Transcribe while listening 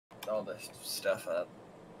all this stuff up.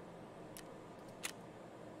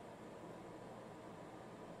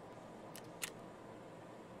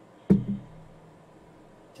 It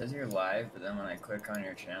says you're live, but then when I click on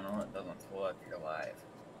your channel, it doesn't pull up you're live.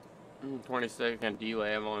 20-second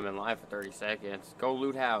delay. I've only been live for 30 seconds. Go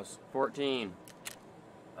loot house. 14.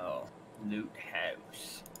 Oh, loot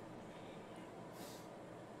house.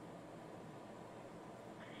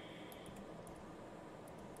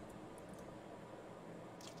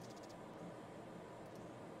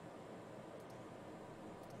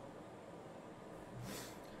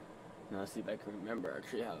 Now let's see if I can remember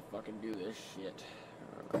actually how to fucking do this shit.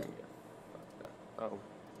 Oh.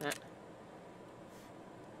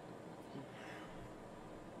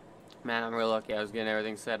 Man, I'm real lucky. I was getting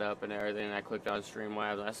everything set up and everything, and I clicked on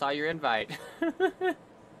Streamlabs, and I saw your invite.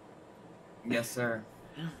 Yes, sir.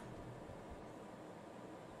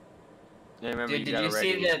 Yeah, remember Dude, did you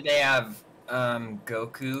see that they have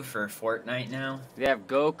Goku for Fortnite now? They have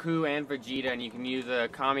Goku and Vegeta, and you can use a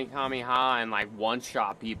Kami Kameha and like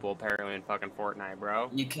one-shot people apparently in fucking Fortnite, bro.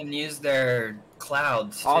 You can use their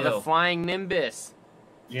clouds too. Oh, the flying Nimbus.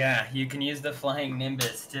 Yeah, you can use the flying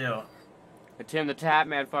Nimbus too. Tim the Tap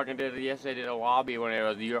Man fucking did it yesterday. Did a lobby when it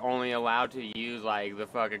was you're only allowed to use like the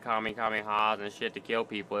fucking Kami Kamehas and shit to kill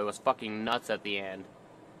people. It was fucking nuts at the end.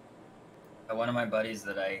 One of my buddies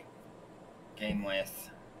that I game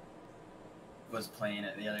with was playing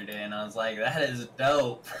it the other day, and I was like, that is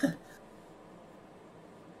dope.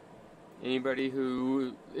 Anybody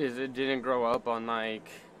who didn't grow up on like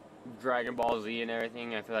Dragon Ball Z and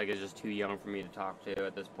everything, I feel like it's just too young for me to talk to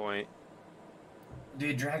at this point.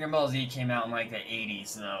 Dude, Dragon Ball Z came out in like the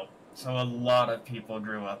 80s though, so a lot of people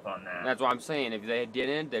grew up on that. That's what I'm saying. If they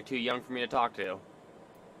didn't, they're too young for me to talk to.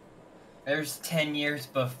 There's 10 years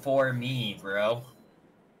before me, bro.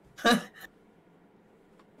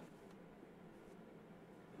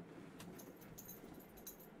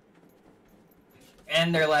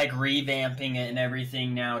 And they're like revamping it and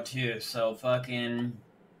everything now too, so fucking,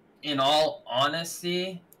 in all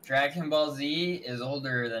honesty, Dragon Ball Z is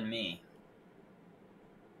older than me.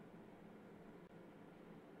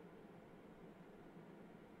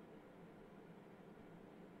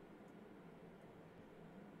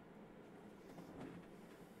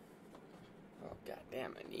 Oh,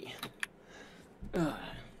 goddamn my knee.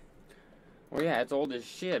 Well, yeah, it's old as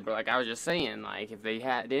shit, but like I was just saying, like if they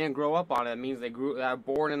didn't grow up on it, it means they were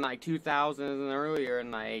born in like 2000s and earlier,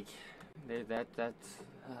 and like that's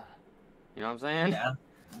you know what I'm saying? Yeah,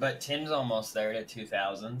 but Tim's almost there to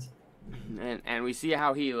 2000s. And we see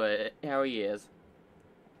how he is.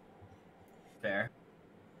 Fair.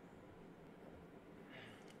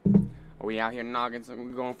 Are we out here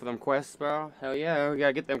going for them quests, bro? Hell yeah, we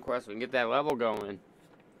gotta get them quests. We can get that level going.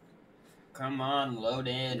 Come on, load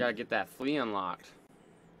in. We gotta get that flea unlocked.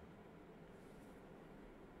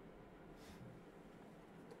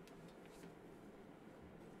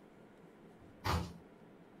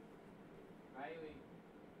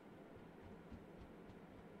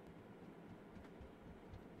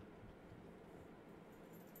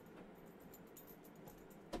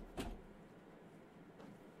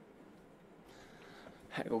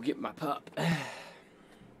 I go get my pup.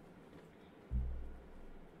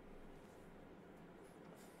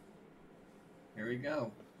 Here we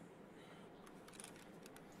go.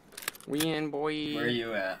 We in, boy. Where are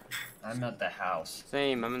you at? I'm at the house.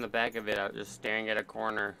 Same, I'm in the back of it. I was just staring at a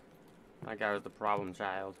corner. Like I was the problem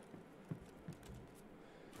child.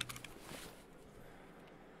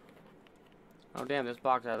 Oh damn, this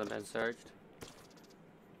box hasn't been searched.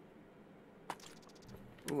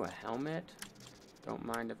 Ooh, a helmet? Don't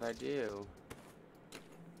mind if I do.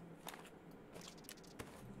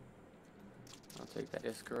 I'll take that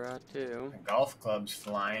Iskara too. The golf club's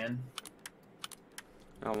flying.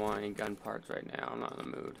 I don't want any gun parts right now. I'm not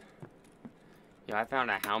in the mood. Yeah, I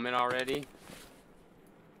found a helmet already.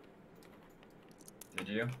 Did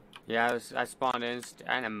you? Yeah, I spawned in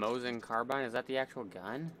and a Mosin carbine. Is that the actual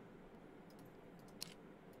gun?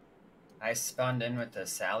 I spawned in with the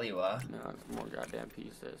Saliwa. No, it's more goddamn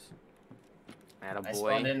pieces. I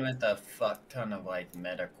spawned in with a fuck ton of like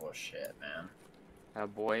medical shit, man.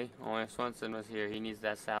 Boy, only Swenson was here. He needs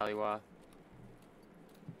that Saliwa.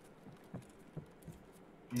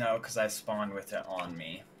 No, because I spawned with it on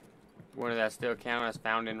me. Wouldn't that still count as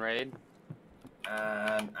found in raid?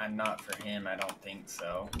 I'm not for him. I don't think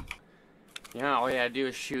so. Yeah, all you gotta do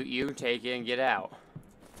is shoot you, take it, and get out.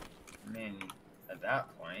 I mean, at that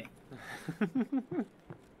point.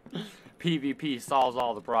 PvP solves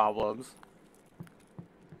all the problems.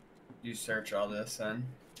 You search all this then?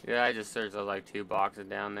 Yeah, I just searched those like 2 boxes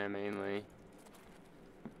down there mainly.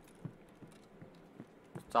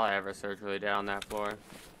 That's all I ever search really down that floor.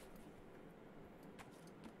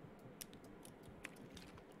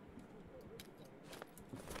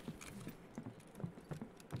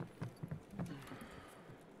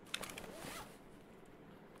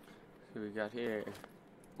 What we got here?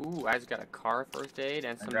 Ooh, I just got a car first aid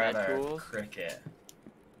and some med tools. Cricket.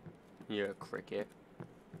 Yeah, cricket.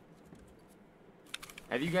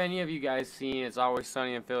 Have any of you guys seen It's Always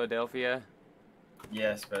Sunny in Philadelphia?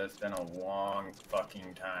 Yes, but it's been a long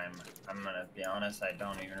fucking time. I'm gonna be honest, I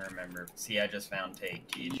don't even remember. See, I just found Take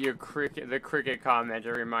Teach. The cricket comment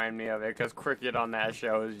to remind me of it, because cricket on that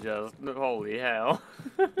show is just holy hell.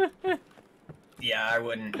 Yeah, I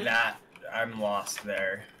wouldn't. I'm lost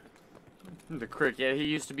there. The cricket. He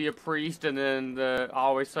used to be a priest, and then the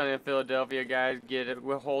Always Sunny in Philadelphia guys get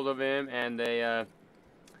a hold of him, and they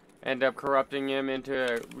end up corrupting him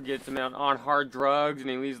gets him on hard drugs, and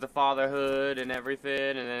he leaves the fatherhood and everything,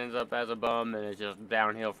 and then ends up as a bum, and it's just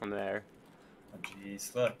downhill from there. Oh,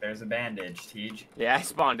 jeez, look, there's a bandage, Tej. Yeah, I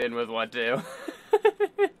spawned in with one too.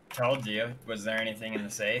 Told you. Was there anything in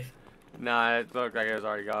the safe? Nah, it looked like it was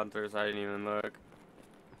already gone through, so I didn't even look.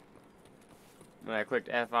 When I clicked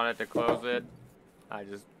F on it to close it,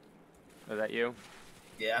 was that you?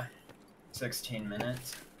 Yeah. 16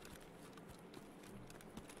 minutes.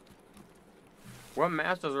 What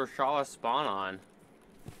maps does Rashala spawn on?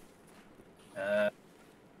 I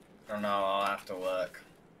don't know, I'll have to look.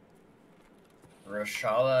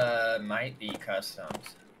 Rashala might be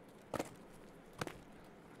customs.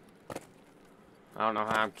 I don't know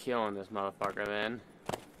how I'm killing this motherfucker then.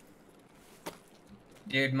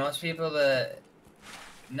 Dude, most people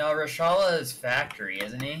No, Rashala is factory,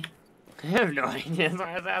 isn't he? I have no idea, so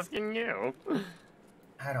I was asking you.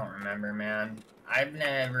 I don't remember, man. I've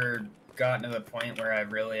never gotten to the point where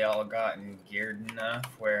I've really all gotten geared enough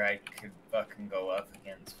where I could fucking go up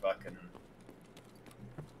against fucking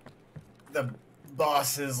the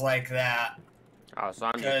bosses like that. Oh, so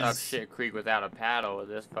I'm just up shit creek without a paddle with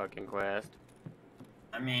this fucking quest.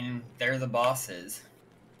 I mean, they're the bosses.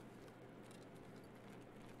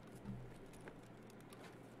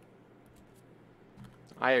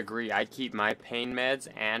 I agree. I keep my pain meds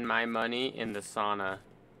and my money in the sauna.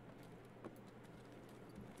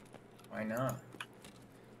 Why not?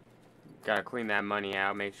 Gotta clean that money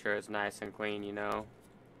out, make sure it's nice and clean, you know?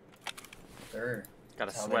 Sure.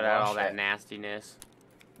 Gotta sweat out all that nastiness.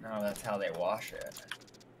 No, that's how they wash it.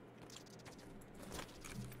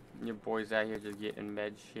 Your boy's out here just getting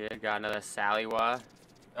med shit. Got another Saliwa.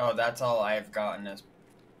 Oh, that's all I've gotten is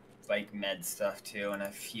like med stuff too, and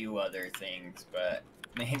a few other things, but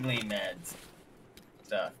mainly meds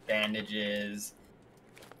stuff. Bandages,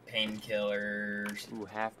 painkillers. Ooh,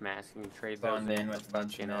 half masking. Trade those in with a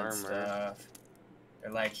bunch of med armor. stuff.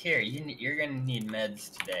 They're like, here, you're gonna need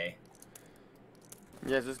meds today.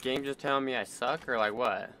 Yeah, is this game just telling me I suck, or like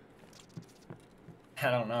what?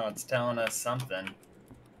 I don't know, it's telling us something.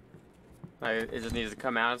 Like, it just needs to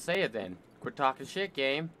come out and say it then. Quit talking shit,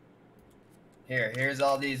 game. Here's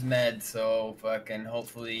all these meds, so fucking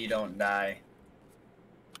hopefully you don't die.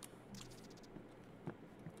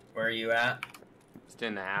 Where are you at? Just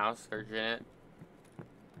in the house, searching it.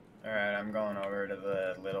 Alright, I'm going over to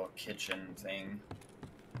the little kitchen thing.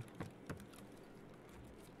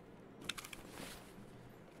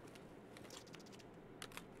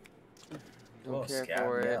 Don't care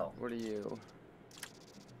for it. What are you?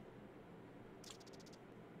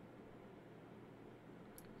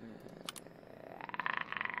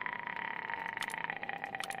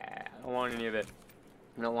 I don't want any of it.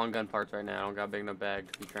 I don't want gun parts right now. I don't got a big enough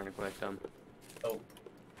bag to be trying to collect them. Oh.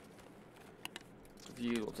 If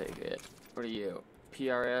you will take it. What are you?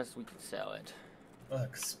 PRS, we can sell it.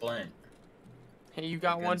 Look, splint. Hey, you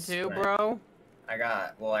got one too, splint. bro? I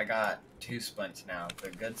got 2 splints now. The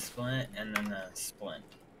good splint and then the splint.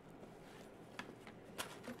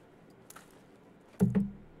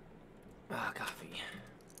 Ah, coffee.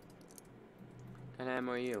 What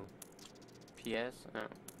ammo are you? PS? Oh,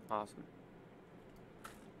 awesome.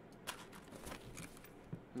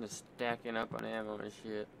 I'm just stacking up on ammo and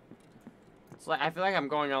shit. It's like, I feel like I'm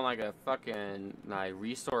going on like a fucking like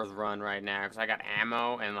resource run right now because I got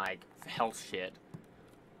ammo and like health shit.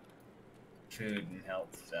 Food and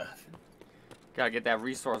health stuff. Gotta get that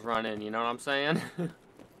resource run in, you know what I'm saying?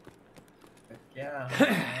 Yeah.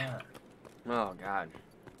 Yeah. Oh god.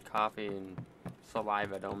 Coffee and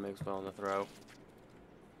saliva don't mix well in the throat.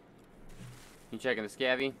 You checking the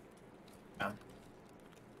scabby? Yeah.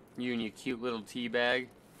 You and your cute little tea bag.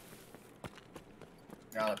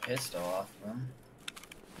 Got a pistol off them.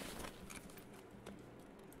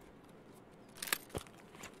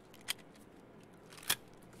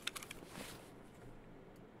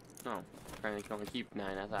 Oh, apparently you can only keep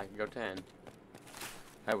 9. I thought I could go 10.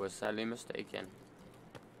 I was sadly mistaken.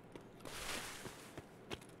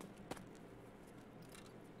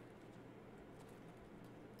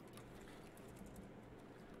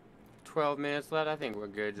 $12 minutes left. I think we're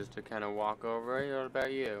good just to kind of walk over. What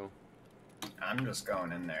about you? I'm just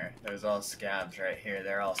going in there. There's all scabs right here.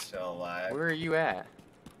 They're all still alive. Where are you at?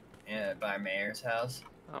 Yeah, by Mayor's house.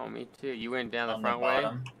 Oh, me too. You went down the On front the way?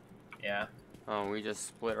 bottom. Yeah. Oh, we just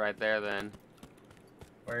split right there then.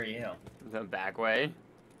 Where are you? The back way?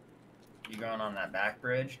 You going on that back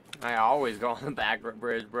bridge? I always go on the back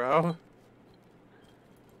bridge, bro.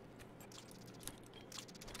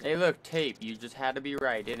 Hey, look, tape. You just had to be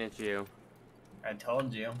right, didn't you? I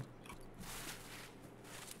told you.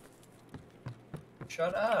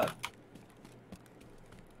 Shut up.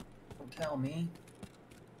 Don't tell me.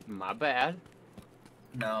 My bad.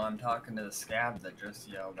 No, I'm talking to the scab that just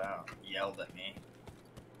yelled at me.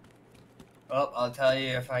 Well, I'll tell you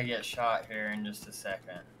if I get shot here in just a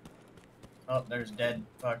second. Oh, there's dead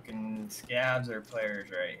fucking scabs or players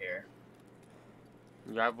right here.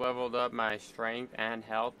 I've leveled up my strength and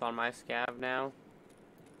health on my scab now.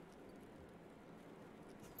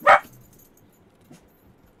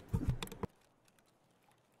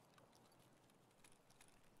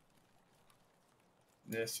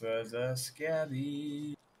 This was a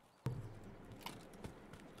scabby.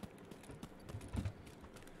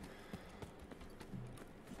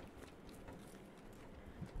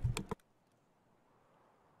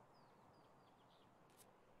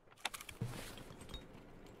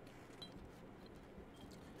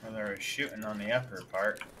 Well, there was shooting on the upper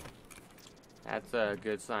part. That's a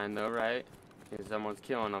good sign though, right? Because someone's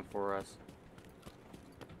killing them for us.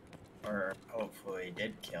 Or hopefully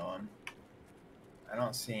did kill him. I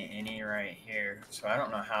don't see any right here, so I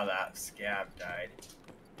don't know how that scab died.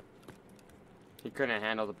 He couldn't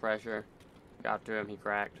handle the pressure. Got to him, he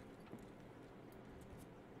cracked.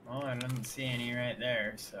 Well, I didn't see any right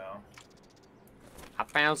there, so... I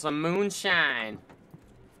found some moonshine!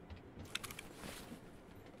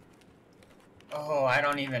 Oh, I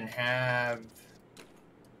don't even have...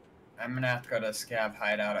 I'm gonna have to go to Scab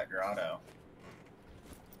Hideout at Grotto.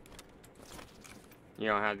 You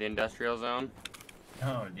don't have the industrial zone?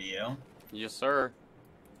 Oh, do you? Yes, sir.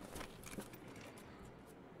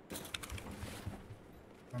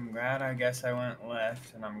 I'm glad I guess I went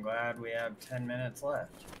left, and I'm glad we have 10 minutes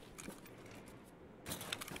left.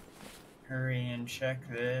 Hurry and check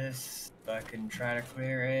this. If I can try to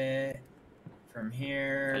clear it from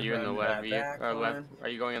here. Are you in the left view? Left. Are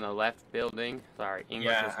you going in the left building? Sorry,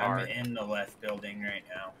 English Yeah, is hard. I'm in the left building right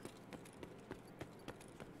now.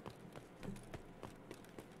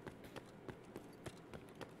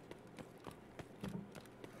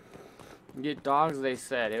 Get dogs, they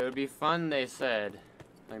said. It would be fun, they said.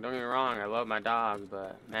 Like, don't get me wrong, I love my dogs,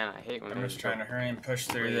 but man, I hate when I'm they just trying to hurry and push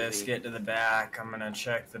through this, crazy. get to the back. I'm gonna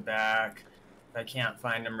check the back. If I can't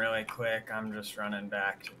find them really quick, I'm just running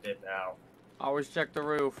back to dip out. Always check the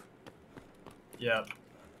roof. Yep.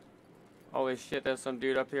 Holy shit, there's some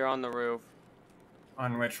dude up here on the roof.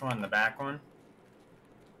 On which one? The back one?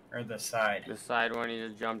 Or the side? The side one, he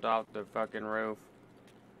just jumped off the fucking roof.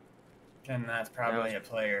 And that's probably a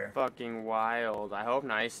player. Fucking wild. I hope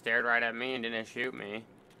not. He stared right at me and didn't shoot me.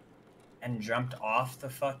 And jumped off the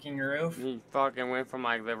fucking roof? He fucking went from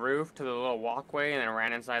like the roof to the little walkway and then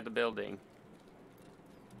ran inside the building.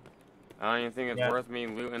 I don't even think it's worth me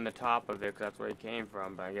looting the top of it because that's where he came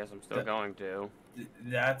from, but I guess I'm still going to.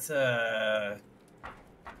 That's a...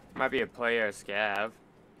 Might be a player scav.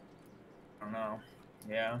 I don't know.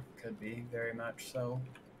 Yeah, could be. Very much so.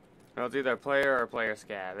 No, it's either a player or a player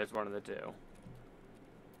scav. It's one of the two.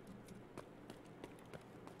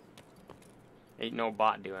 Ain't no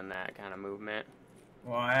bot doing that kind of movement.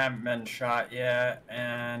 Well, I haven't been shot yet,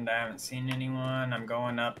 and I haven't seen anyone. I'm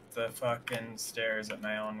going up the fucking stairs at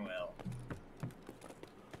my own will.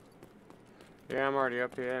 Yeah, I'm already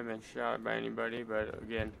up here. I haven't been shot by anybody, but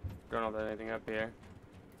again, don't know if there's anything up here.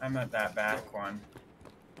 I'm at that back one.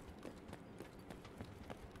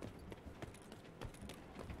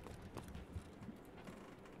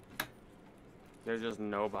 There's just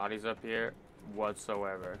no bodies up here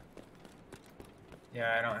whatsoever.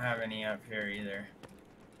 Yeah, I don't have any up here either.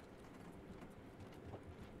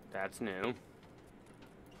 That's new.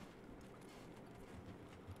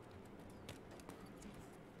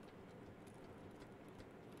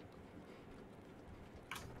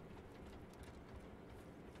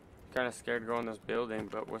 Kind of scared to go in this building,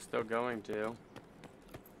 but we're still going to.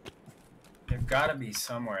 They've got to be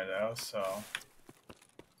somewhere though, so...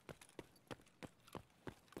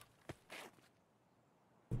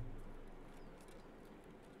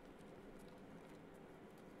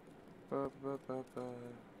 This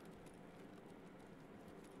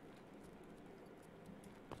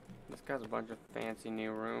guy's a bunch of fancy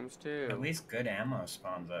new rooms too. At least good ammo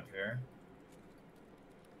spawns up here.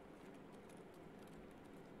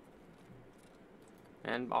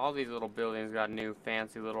 And all these little buildings got new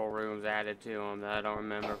fancy little rooms added to them that I don't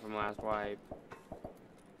remember from last wipe.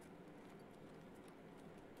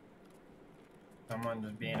 Someone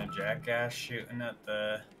just being a jackass shooting at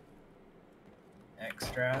the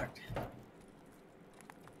extract.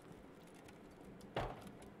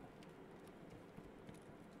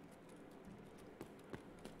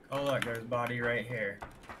 Oh look, there's a body right here.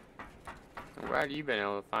 I'm glad you've been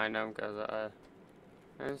able to find them, because I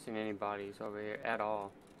haven't seen any bodies over here at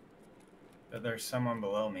all. But there's someone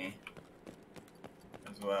below me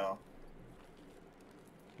as well.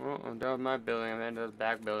 Well, I'm done with my building. I'm heading to this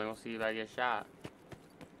back building. We'll see if I get shot.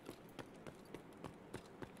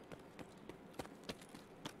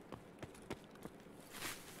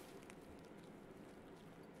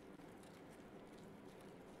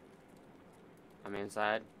 I'm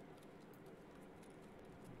inside.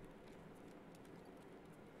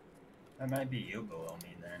 That might be you below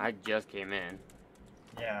me then. I just came in.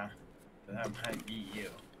 Yeah, but that might be you.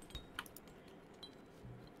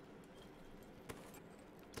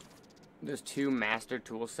 There's 2 master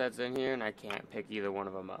tool sets in here, and I can't pick either one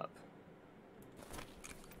of them up.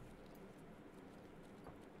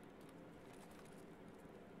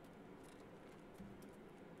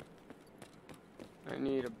 I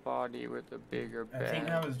need a body with a bigger I bag. think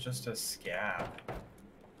that was just a scab.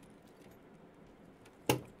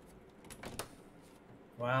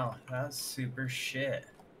 Wow, that's super shit.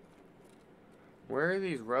 Where are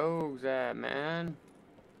these rogues at, man?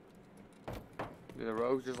 Do the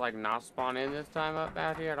rogues just like not spawn in this time up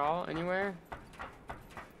out here at all? Anywhere?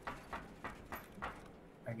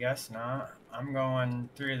 I guess not. I'm going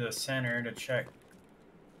through the center to check.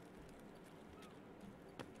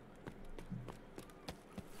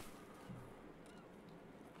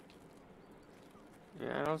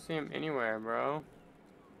 Yeah, I don't see him anywhere, bro.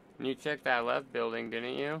 And you checked that left building,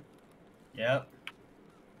 didn't you? Yep.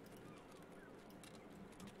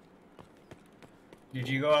 Did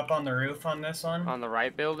you go up on the roof on this one? On the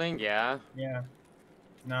right building? Yeah. Yeah.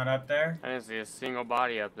 Not up there? I didn't see a single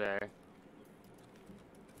body up there.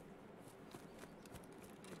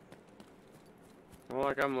 Well,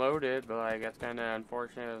 like, I'm loaded, but, like, that's kind of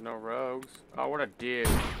unfortunate there's no rogues. Oh, what a dude.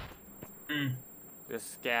 This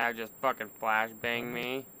scab just fucking flashbanged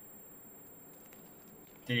me.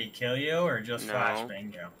 Did he kill you or just No.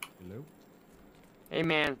 flashbang you? Hello? Hey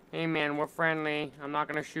man, we're friendly. I'm not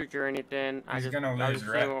gonna shoot you or anything. He's I gonna was lose just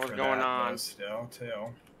rep seeing what was for going that on. though, still,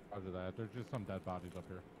 too. After that, there's just some dead bodies up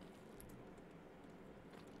here.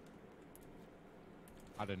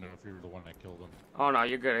 I didn't know if you were the one that killed them. Oh no,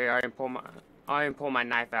 you're good. Here, I didn't pull my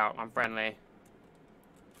knife out. I'm friendly.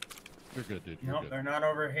 You're good, dude. You're Nope, good. they're not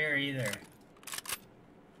over here either.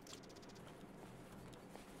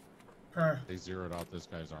 Huh. They zeroed out this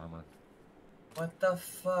guy's armor. What the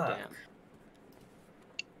fuck? Damn.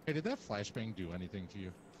 Hey, did that flashbang do anything to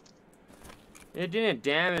you? It didn't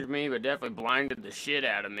damage me, but definitely blinded the shit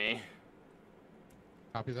out of me.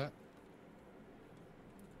 Copy that?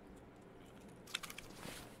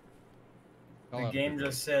 The game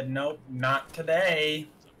just said, nope, not today.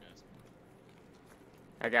 What's up, guys?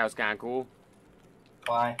 That guy was kind of cool.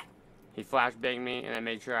 Why? He flashbanged me, and I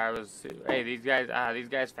made sure I was. Hey, these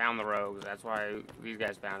guys found the rogues. That's why these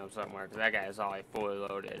guys found them somewhere. Cause that guy is all like fully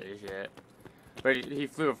loaded and shit. But he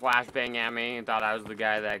flew a flashbang at me and thought I was the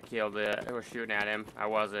guy that killed it. Who was shooting at him. I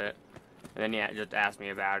wasn't. And then yeah, just asked me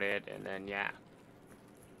about it, and then yeah.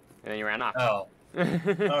 And then he ran off. Oh.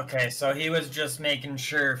 Okay, so he was just making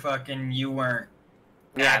sure fucking you weren't.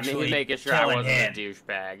 Yeah, I mean, actually he's making sure I killing wasn't him. a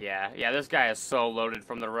douchebag, yeah. Yeah, this guy is so loaded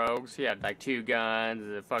from the rogues. He had like 2 guns,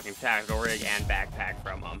 a fucking tactical rig, and backpack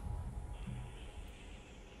from him.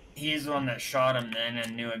 He's the one that shot him then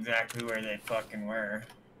and knew exactly where they fucking were.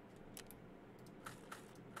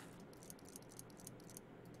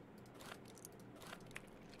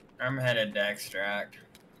 I'm headed to extract.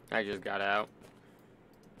 I just got out.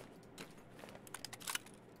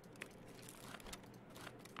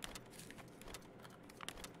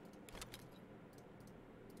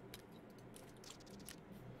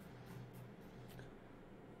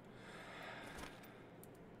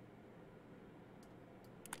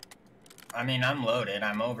 I mean, I'm loaded,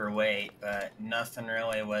 I'm overweight, but nothing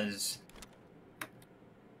really was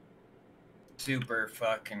super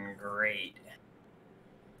fucking great.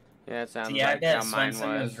 Yeah, it sounds Yeah, I like bet how mine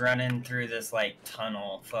Swenson was. was running through this like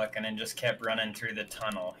tunnel, fucking, and just kept running through the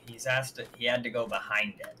tunnel. He had to go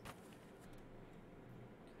behind it.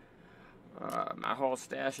 My whole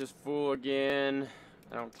stash is full again.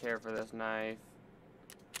 I don't care for this knife.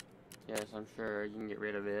 Yes, I'm sure you can get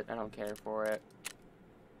rid of it. I don't care for it.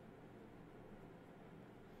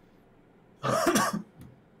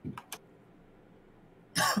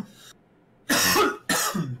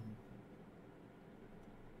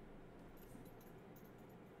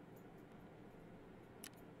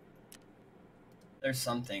 There's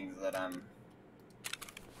some things that I'm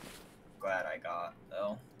glad I got,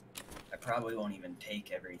 though. I probably won't even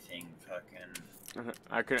take everything fucking...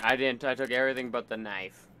 I didn't. I took everything but the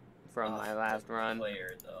knife from my last run.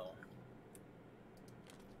 Player, though.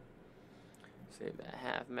 Save that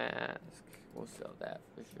half mask. We'll sell that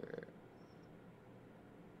for sure.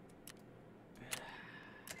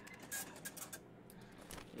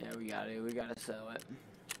 Yeah, we got it. We gotta sell it.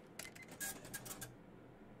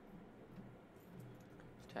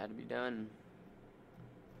 Just had to be done.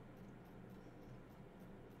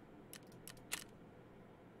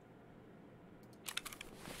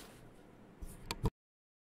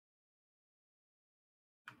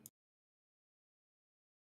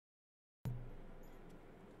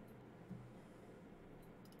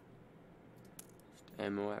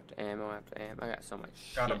 Ammo after ammo after ammo. I got so much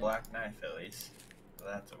shit. Got a black knife at least. So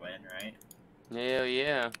that's a win, right? Hell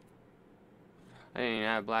yeah. I didn't even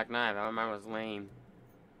have a black knife. Mine was lame.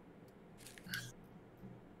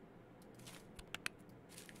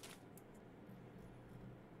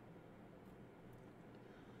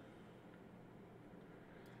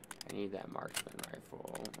 I need that marksman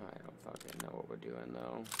rifle. I don't fucking know what we're doing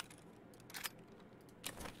though.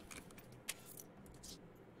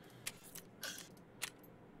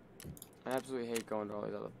 I absolutely hate going to all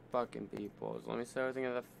these other fucking people. Let me set everything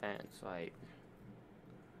at the fence, like.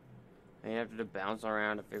 And you have to bounce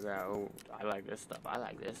around to figure out, oh, I like this stuff, I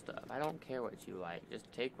like this stuff. I don't care what you like. Just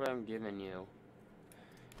take what I'm giving you.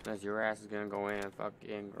 Unless your ass is gonna go in and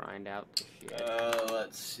fucking grind out the shit.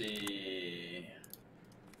 Let's see.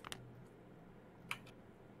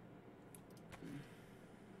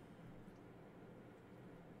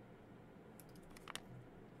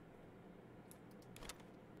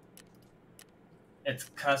 It's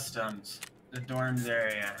customs. The dorms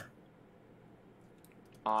area.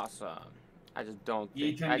 Awesome. I just don't You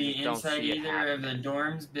think can I be just don't inside see it either of the happening.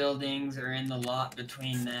 dorms buildings or in the lot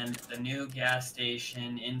between them, the new gas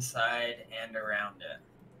station, inside and around it.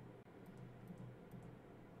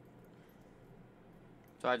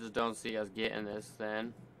 So I just don't see us getting this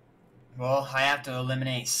then. Well, I have to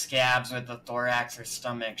eliminate scabs with the thorax or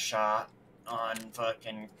stomach shot on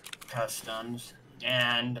fucking customs.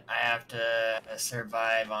 And I have to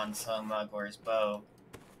survive on Smuggler's boat.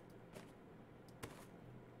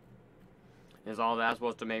 Is all that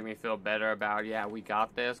supposed to make me feel better about, yeah, we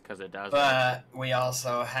got this? Because it doesn't. But we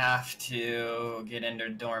also have to get into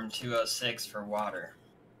dorm 206 for water.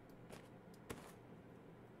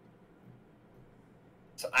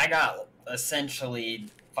 So I got essentially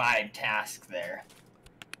 5 tasks there.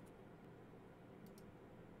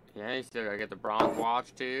 Yeah, you still gotta get the bronze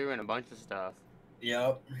watch too, and a bunch of stuff.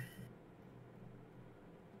 Yep.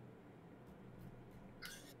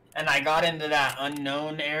 And I got into that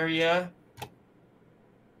unknown area.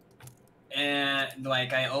 And,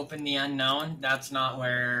 like, I opened the unknown. That's not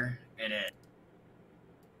where it is.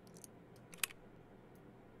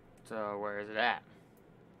 So, where is it at?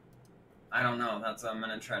 I don't know. That's what I'm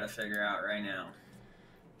gonna try to figure out right now.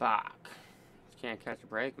 Fuck. Just can't catch a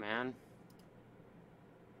break, man.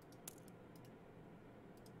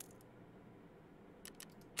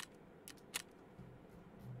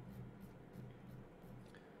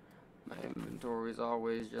 My inventory is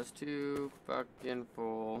always just too fucking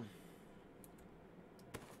full.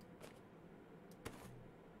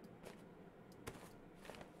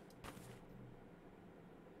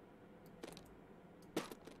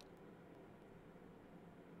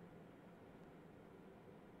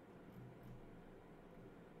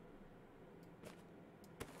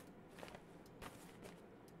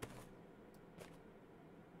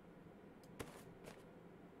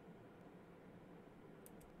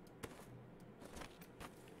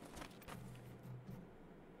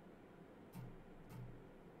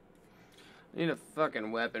 I need a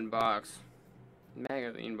fucking weapon box.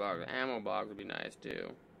 Magazine box, ammo box would be nice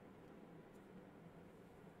too.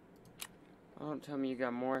 Don't tell me you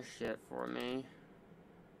got more shit for me.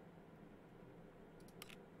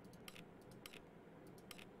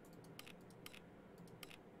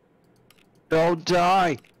 Don't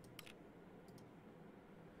die!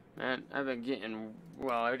 Man, I've been getting,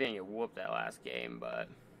 well, I didn't get whooped that last game, but...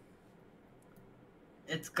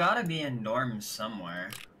 It's gotta be in dorms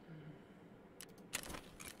somewhere.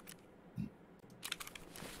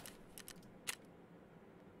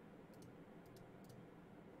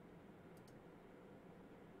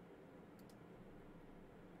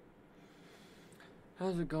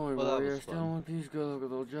 How's it going, Well, that warrior? was Still fun. in one piece, good look at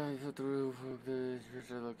little Johnny hit the roof of this.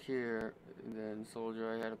 Look here. And then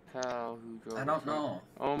soldier, I had a pal who drove. I don't know.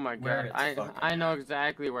 Oh my where god, it's fucking I know at.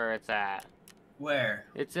 exactly where it's at. Where?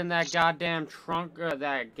 It's in that goddamn trunk,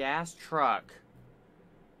 that gas truck.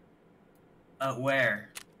 Where?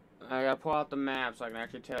 I gotta pull out the map so I can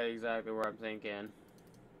actually tell you exactly where I'm thinking.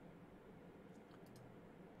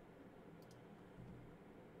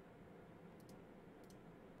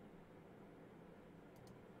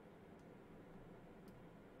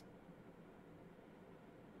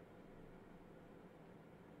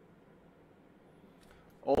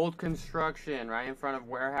 Old construction, right in front of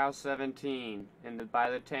Warehouse 17, by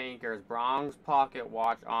the tankers. Bronze pocket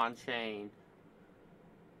watch on chain.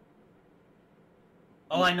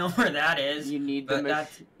 Oh, I know where that is. You need but the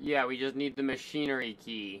yeah, we just need the machinery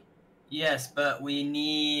key. Yes, but we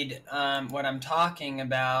need, what I'm talking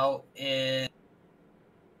about is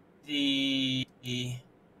the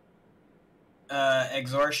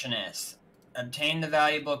extortionist. Obtain the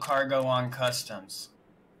valuable cargo on customs.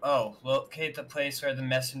 Oh, locate the place where the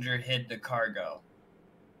messenger hid the cargo.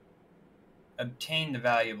 Obtain the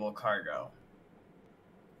valuable cargo.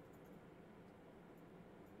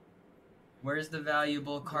 Where's the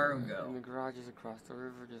valuable cargo? In the garages across the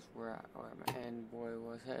river, just where my end boy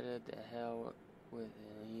was headed. The hell with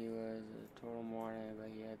it. He was a total moron, but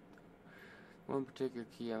he had one particular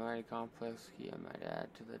key, a mighty complex key, I might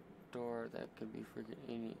add, to the door that could be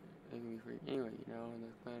freaking anyway, you know. And the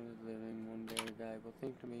plan was living one very valuable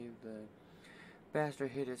thing to me. The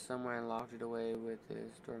bastard hid it somewhere and locked it away with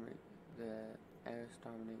his storming. The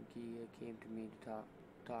dominant key. It came to me to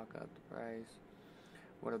talk up the price.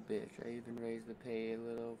 What a bitch. I even raised the pay a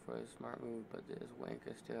little for a smart move, but this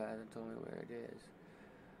wanker still hasn't told me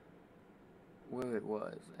where it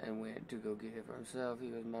was, and went to go get it for himself. He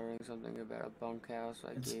was muttering something about a bunkhouse.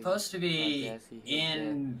 It's supposed to be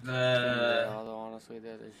in the... Although honestly,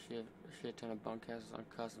 there's a shit ton of bunkhouses on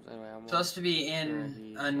customs. Anyway, I'm supposed to be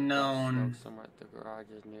in unknown... somewhere at the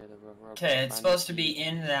garages near the river. Okay, it's supposed to be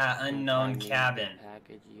in that unknown cabin.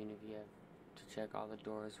 Package, even if you have to check all the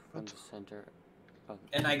doors from the center.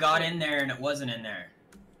 And I got in there and it wasn't in there.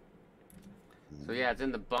 So yeah, it's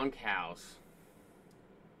in the bunkhouse.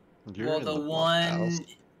 Well, the one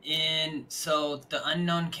in... So, the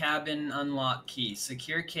unknown cabin unlock key.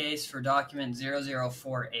 Secure case for document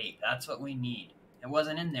 0048. That's what we need. It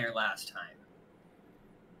wasn't in there last time.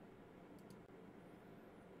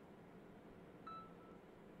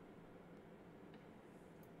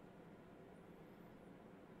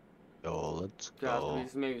 Oh, let's go.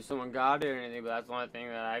 Maybe someone got it or anything, but that's the only thing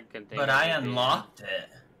that I can think of. But I unlocked it.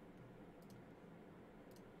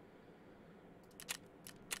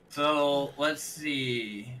 So, let's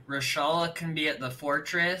see. Rashala can be at the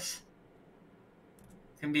fortress.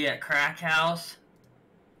 Can be at Crack House.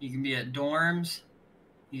 You can be at dorms.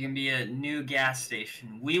 You can be at new gas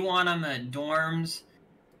station. We want them at dorms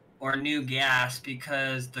or new gas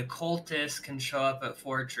because the cultists can show up at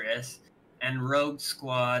fortress and rogue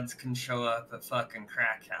squads can show up at fucking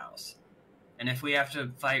Crack House. And if we have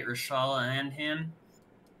to fight Rashala and him...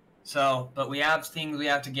 So, but we have things we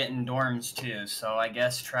have to get in dorms too, so I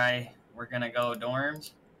guess we're gonna go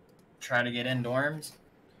dorms? Try to get in dorms?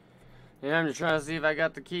 Yeah, I'm just trying to see if I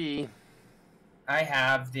got the key. I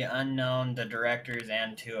have the unknown, the directors,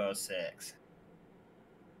 and 206.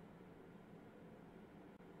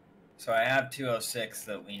 So I have 206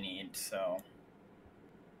 that we need, so...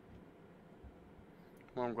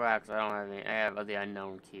 Well, I'm glad, because I don't have any. I have the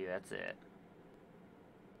unknown key, that's it.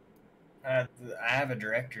 I have a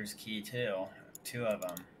director's key too. 2 of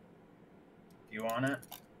them. Do you want it?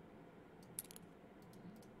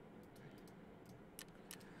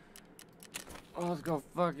 Oh, let's go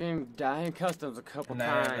fucking die in customs a couple and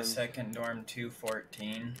times. I have a second dorm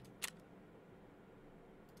 214.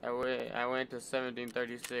 I went to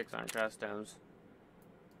 1736 on customs.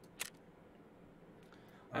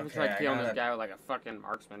 I just tried killing this guy with like a fucking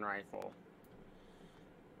marksman rifle.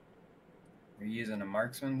 You're using a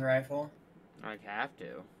marksman rifle? I have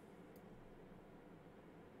to.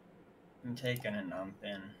 I'm taking a nump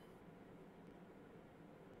in.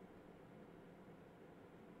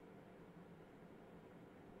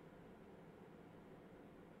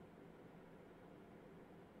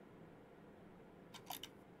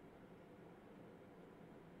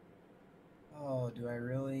 Oh, do I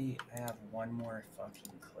really have one more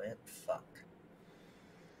fucking clip? Fuck.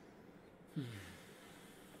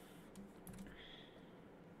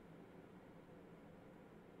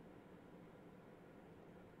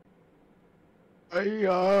 Hey,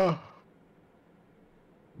 Oh,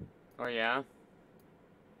 yeah?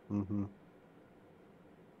 Mm-hmm.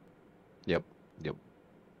 Yep.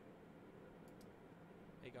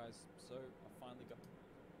 so I finally got.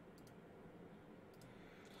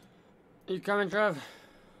 You coming, Trev?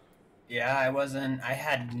 Yeah, I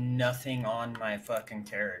had nothing on my fucking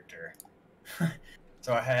character.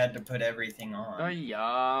 So I had to put everything on. Oh,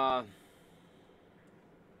 yeah.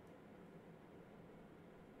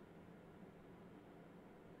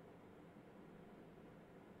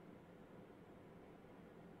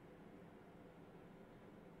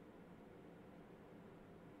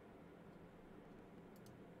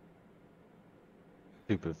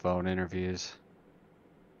 Stupid phone interviews.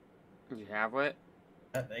 You have what?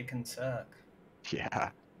 They can suck. Yeah.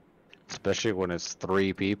 Especially when it's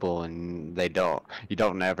 3 people and you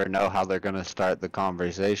don't ever know how they're gonna start the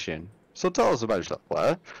conversation. So tell us about yourself.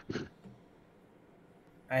 What?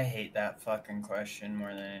 I hate that fucking question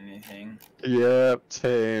more than anything. Yep,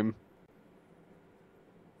 same.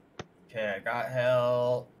 Okay, I got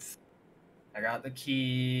help. I got the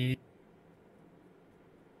key.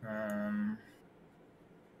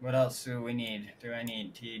 What else do we need? Do I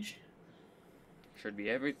need, Tej? Should be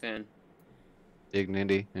everything.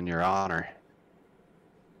 Dignity and your honor.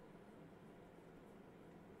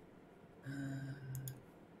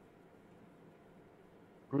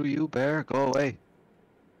 Screw you, bear. Go away.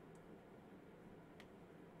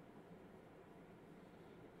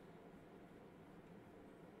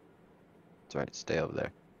 That's right. Stay over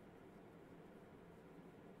there.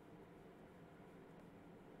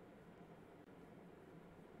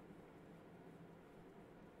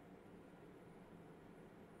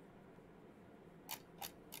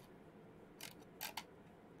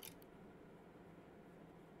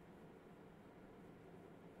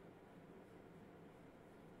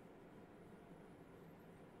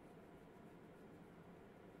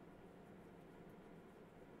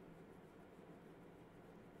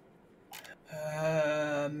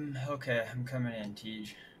 Okay, I'm coming in,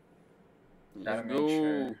 Tej. Gotta Let's make go.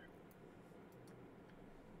 sure.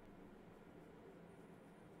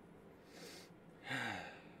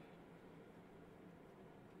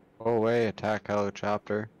 Go away. Attack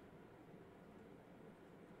helicopter.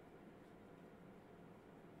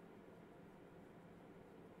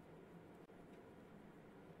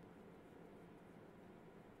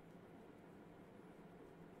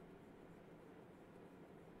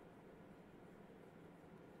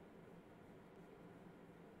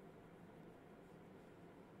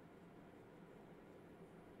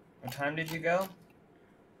 What time did you go?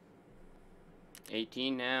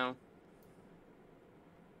 18 now.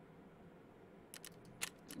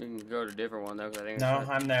 We can go to a different one though, because I think. No,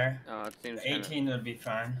 I'm there. Oh, it seems 18 would be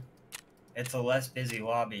fine. It's a less busy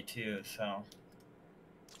lobby too, so.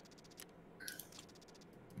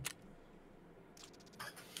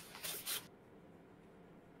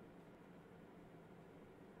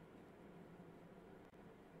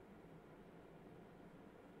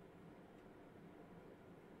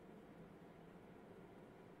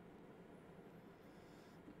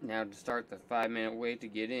 Now to start the 5-minute wait to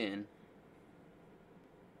get in.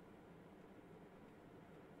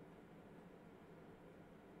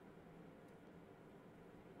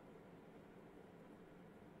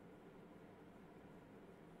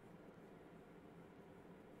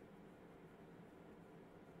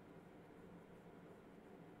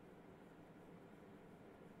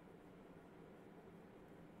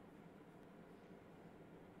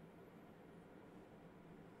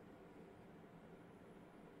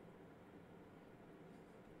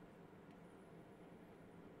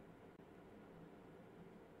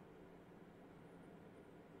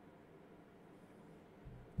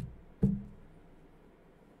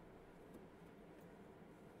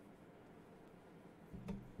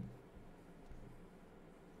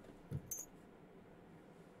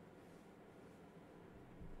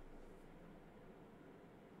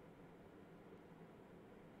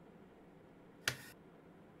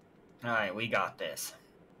 Alright, we got this.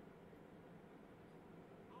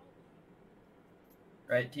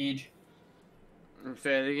 Right, Tej?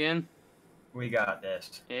 Say it again. We got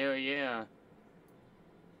this. Hell yeah.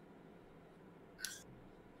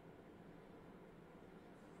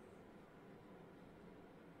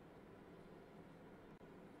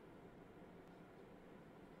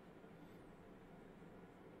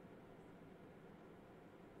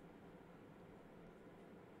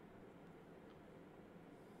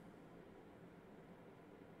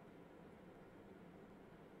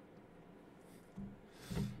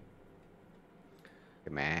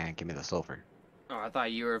 Man, give me the sulfur. Oh, I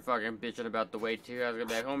thought you were fucking bitching about the wait too. I was gonna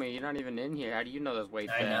be like, homie, you're not even in here. How do you know this wait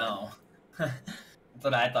I bad? know. That's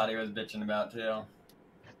what I thought he was bitching about too.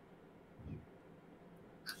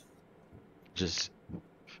 Just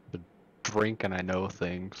drink and I know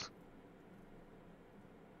things.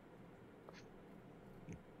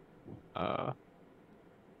 Uh.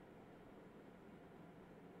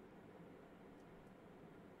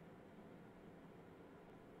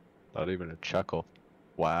 Not even a chuckle.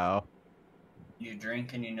 Wow. You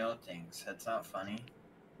drink and you know things. That's not funny.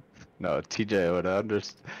 No, TJ would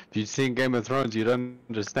understand. If you'd seen Game of Thrones, you'd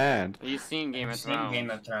understand. You've seen Game I've of seen Thrones. Game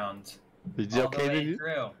of Thrones. Did you All the okay? way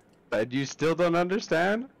through. But you still don't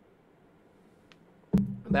understand?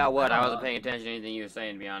 About what? I Uh, wasn't paying attention to anything you were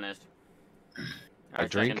saying, to be honest. I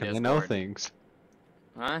was drink checking and I know Discord. things.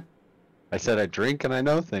 Huh? I said I drink and I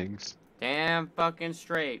know things. Damn fucking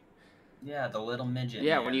straight. Yeah, the little midget.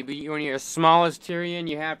 Yeah, man. when you're as small as Tyrion,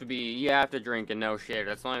 you have to drink and know shit.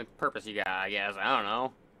 That's the only purpose you got, I guess. I don't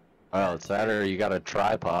know. Well, it's that or you got a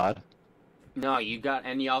tripod. No, you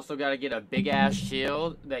also got to get a big ass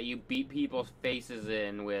shield that you beat people's faces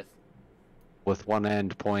in with. With one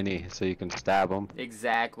end pointy so you can stab them.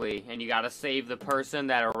 Exactly, and you got to save the person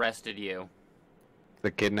that arrested you.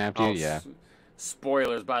 That kidnapped you, yeah.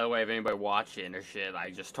 Spoilers, by the way, if anybody watching or shit,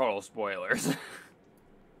 like just total spoilers.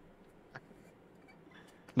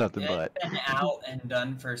 Nothing but. It's been out and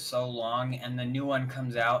done for so long, and the new one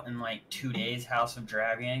comes out in like 2 days. House of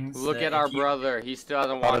Dragons. Look at our brother; he still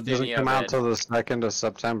hasn't But watched it doesn't any come of out it. till the 2nd of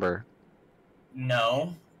September.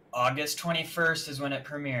 No, August 21st is when it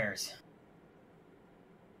premieres.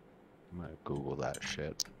 I'm gonna Google that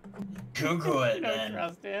shit. Google it, You don't man.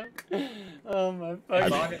 trust him? Oh my It's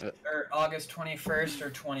fucking. August 21st or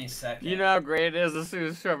 22nd. You know how great it is as soon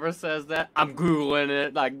as Trevor says that? I'm Googling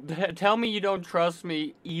it. Like, tell me you don't trust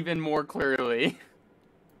me even more clearly.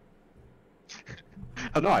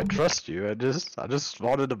 I know I trust you. I just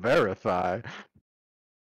wanted to verify.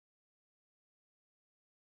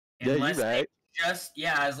 Yeah, Unless you they right.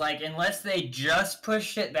 I was like, unless they just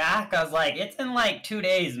pushed it back, I was like, it's in like 2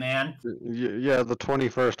 days, man. Yeah, the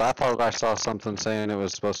 21st. I thought I saw something saying it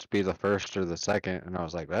was supposed to be the 1st or the 2nd, and I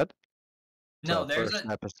was like, what? No, So the there's first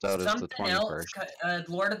episode is the something else. 21st.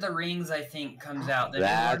 Lord of the Rings, I think, comes out. The new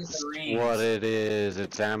Lord of That's the Rings. what it is.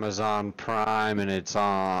 It's Amazon Prime, and it's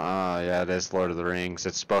on. Yeah, it is Lord of the Rings.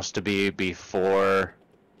 It's supposed to be before.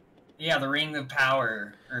 Yeah, the Ring of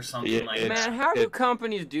Power or something like that. Man, how do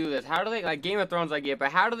companies do this? How do they, like, Game of Thrones I get,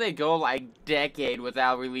 but how do they go, like, decade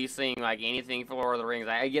without releasing, like, anything for Lord of the Rings?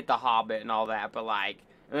 I get The Hobbit and all that, but, like,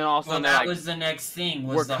 and then also Well, they're that like, was the next thing.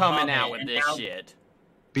 Was we're the coming Hobbit, out with and this now- shit.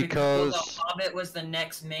 Because the Hobbit was the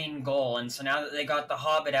next main goal, and so now that they got the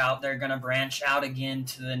Hobbit out, they're gonna branch out again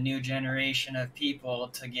to the new generation of people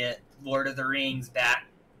to get Lord of the Rings back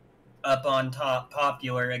up on top,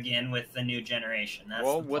 popular again with the new generation. That's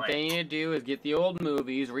Well, the what plan. they need to do is get the old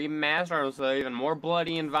movies, remaster them so they're even more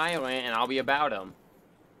bloody and violent, and I'll be about them.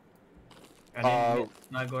 I didn't get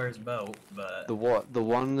Smuggler's Boat, but the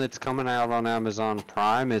one that's coming out on Amazon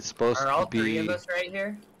Prime, it's supposed are to all be. three of us right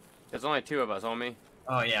here? There's only two of us, homie.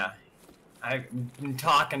 Oh yeah, I've been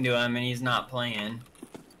talking to him and he's not playing.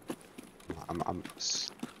 I'm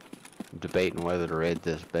debating whether to raid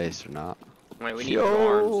this base or not. Wait, we need Yo.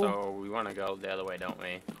 Gorn, so we want to go the other way, don't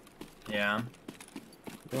we? Yeah,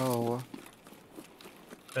 Oh.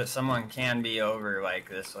 but someone can be over like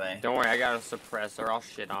this way. Don't worry, I got a suppressor. I'll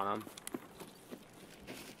shit on him.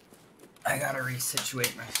 I gotta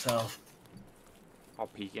resituate myself. I'll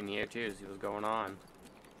peek in here too, see what's going on.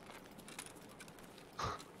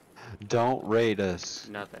 Don't raid us.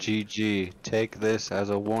 Nothing. GG. Take this as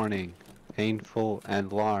a warning. Painful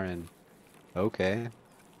and Lauren. Okay.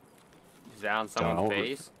 Is that on someone's Don't.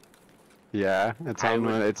 base? Yeah, it's I on.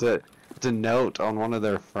 would- It's a note on one of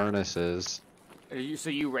their furnaces. So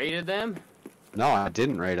you raided them? No, I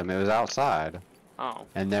didn't raid them. It was outside, Oh.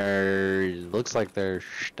 and there looks like their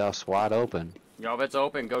stuff's wide open. Yo, if it's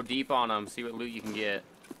open, go deep on them. See what loot you can get.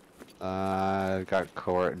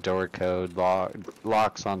 Got door code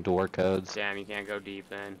locks on door codes. Damn, you can't go deep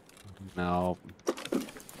then. No.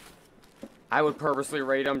 I would purposely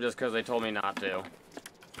raid them just because they told me not to.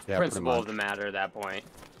 Yeah, Principle of pretty the much. matter at that point.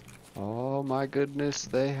 Oh my goodness,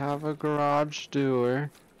 they have a garage door.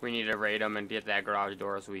 We need to raid them and get that garage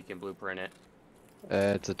door so we can blueprint it.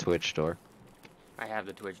 It's a Twitch door. I have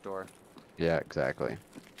the Twitch door. Yeah, exactly.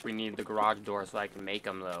 We need the garage door so I can make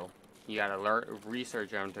them though. You gotta research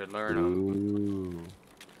them to learn them. Ooh.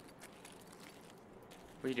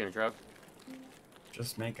 What are you doing, Trev?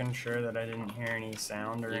 Just making sure that I didn't hear any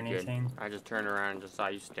sound or You good? anything. I just turned around and just saw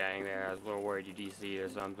you standing there. I was a little worried you DC'd or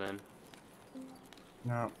something.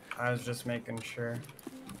 No, I was just making sure.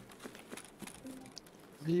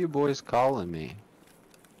 What are you boys calling me?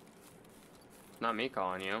 Not me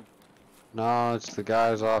calling you. No, it's the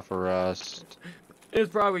guys off of Rust. It's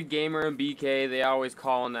probably Gamer and BK. They always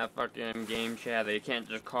call in that fucking game chat. They can't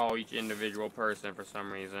just call each individual person for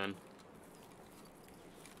some reason.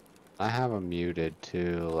 I have them muted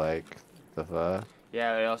too, like the fuck.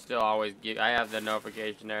 Yeah, they'll still always get. I have the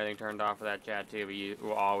notification and everything turned off for that chat too, but you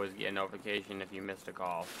will always get a notification if you missed a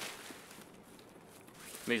call.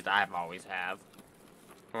 At least I've always have.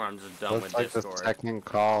 Or I'm just done with It's like Discord. the second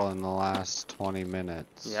call in the last 20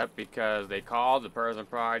 minutes. Yep, because they called, the person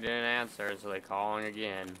probably didn't answer, so they calling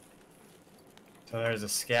again. So there's a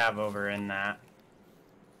scav over in that.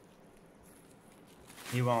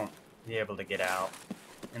 He won't be able to get out.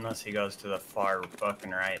 Unless he goes to the far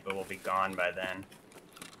fucking right, but we'll be gone by then.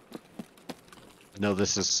 No,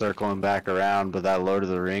 this is circling back around, but that Lord of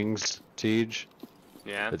the Rings, Tej,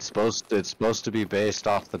 Yeah? it's supposed to be based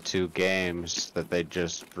off the 2 games that they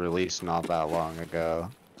just released not that long ago.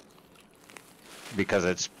 Because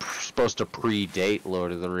it's supposed to predate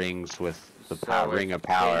Lord of the Rings with the Ring of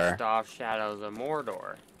Power. Based off Shadows of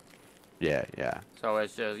Mordor. Yeah, yeah. So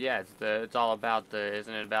it's just, yeah, it's all about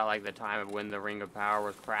isn't it about like the time of when the Ring of Power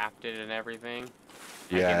was crafted and everything?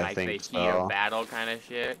 Yeah, like I think the heat of so. battle kind of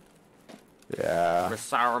shit. Yeah. Where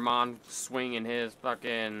Saruman swinging his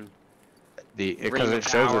fucking Because Ring of it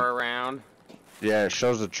shows Power around. Yeah, it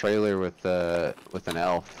shows a trailer with an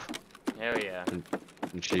elf, Hell yeah.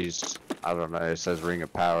 and she's, I don't know, it says Ring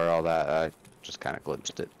of Power, all that. I just kind of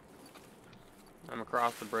glimpsed it. I'm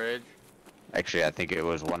across the bridge. Actually, I think it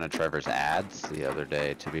was one of Trevor's ads the other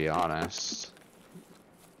day, to be honest.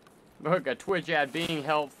 Look, a Twitch ad being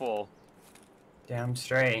helpful. Damn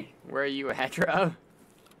straight. Where are you at, Trev?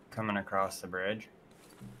 Coming across the bridge.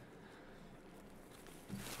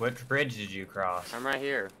 Which bridge did you cross? I'm right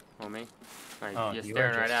here, homie. Like, Oh, you're you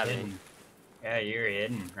staring were right just at hidden. me. Yeah, you're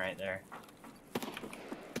hidden right there.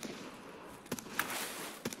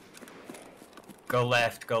 Go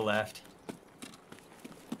left, go left.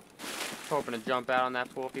 Hoping to jump out on that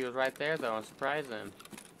fool if he was right there, though, and surprise him.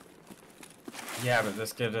 Yeah, but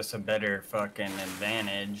this gives us a better fucking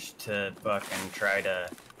advantage to fucking try to...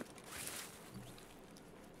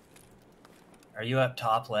 Are you up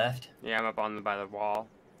top left? Yeah, I'm up by the wall.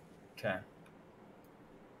 Okay.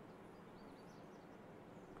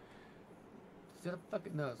 Is that a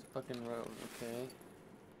fucking... No, it's a fucking road, okay.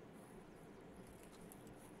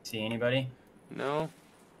 See anybody? No?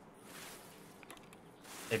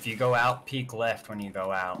 If you go out, peek left when you go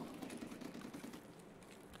out.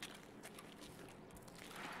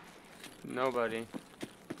 Nobody.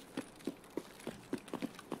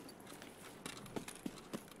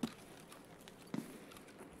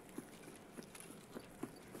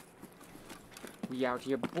 We out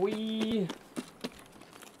here, boy!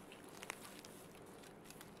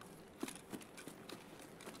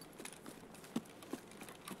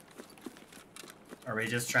 Are we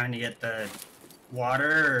just trying to get the water,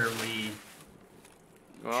 or are we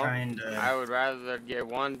Well, trying to... I would rather get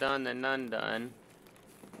one done than none done.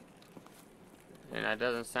 And that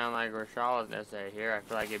doesn't sound like Rashal is necessary here. I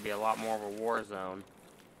feel like it'd be a lot more of a war zone.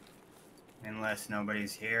 Unless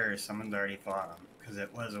nobody's here or someone's already fought them. Because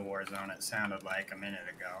it was a war zone, it sounded like a minute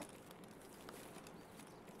ago.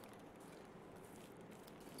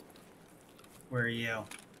 Where are you?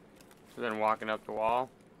 So then walking up the wall.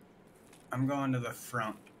 I'm going to the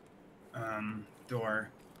front door.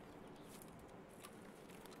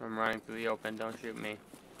 I'm running through the open. Don't shoot me.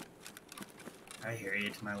 I hear you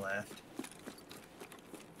to my left.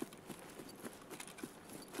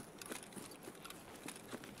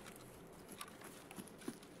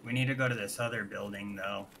 We need to go to this other building,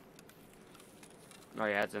 though. Oh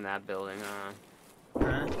yeah, it's in that building.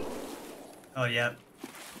 Huh? Oh, yep.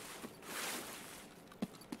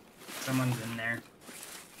 Someone's in there.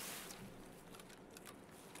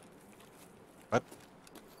 What?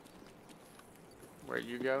 Where'd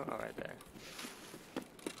you go? Oh, right there.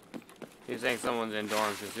 He was saying someone's in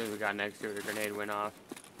dorms. As soon as we got next to it, the grenade went off.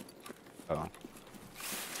 Oh.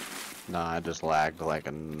 No, I just lagged like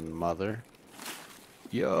a mother.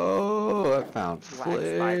 Yo, I found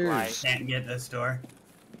flares. Can't get this door.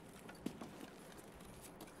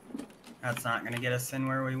 That's not gonna get us in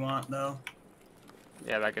where we want, though.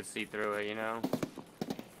 Yeah, but I could see through it, you know?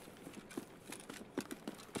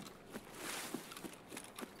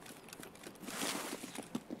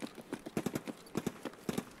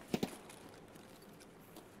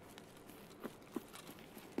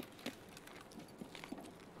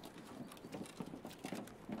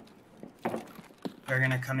 They're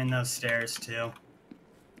gonna come in those stairs, too.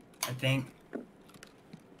 I think.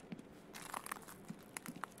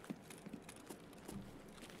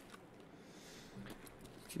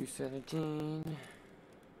 217.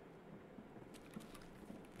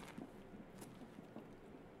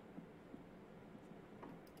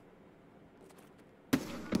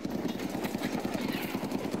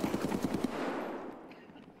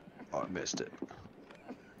 missed it.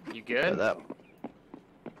 You Yeah, good? that.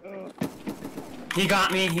 He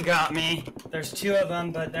got me. There's two of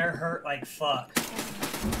them, but they're hurt like fuck.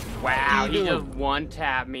 Wow, he just one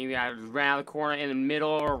tapped me. I ran out of the corner in the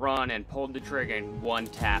middle of a run and pulled the trigger and one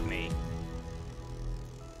tapped me.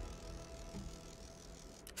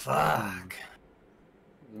 Fuck.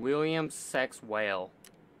 William Sex Whale.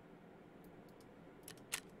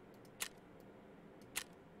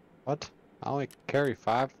 What? I only carry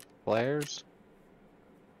 5 players?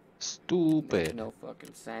 Makes Stupid. no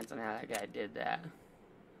fucking sense on how that guy did that.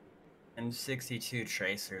 And 62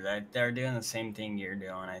 tracers. They're doing the same thing you're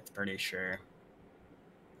doing, I'm pretty sure.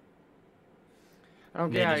 I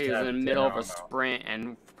don't They get how just he was in have the middle of a zero. sprint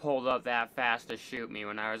and pulled up that fast to shoot me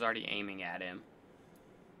when I was already aiming at him.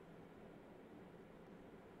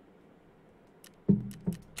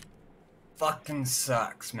 Fucking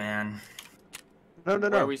sucks, man. No, no, Where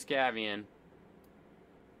no. are we scavvying?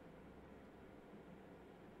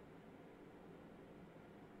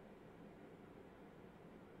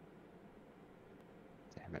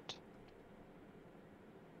 Damn it.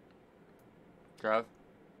 Trev?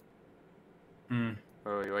 Hmm.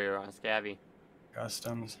 Where are you on scavvy?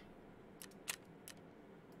 Customs.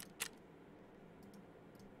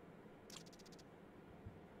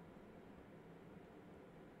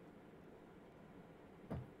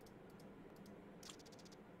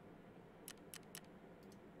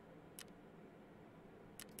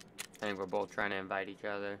 I think we're both trying to invite each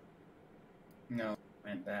other. No,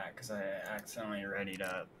 went back because I accidentally readied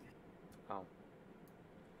up. Oh.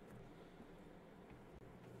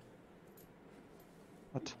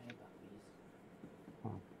 What?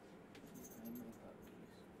 Oh.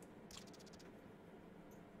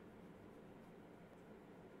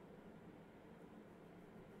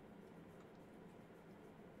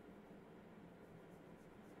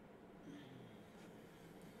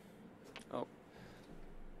 Oh.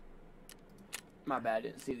 My bad,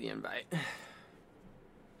 didn't see the invite.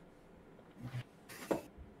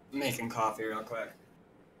 Making coffee real quick.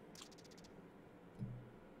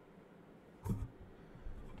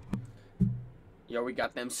 Yo, we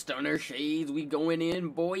got them stunner shades. We going in,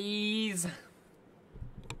 boys.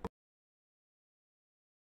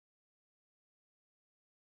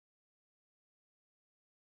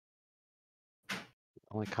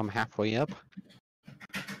 Only come halfway up?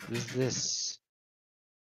 What is this?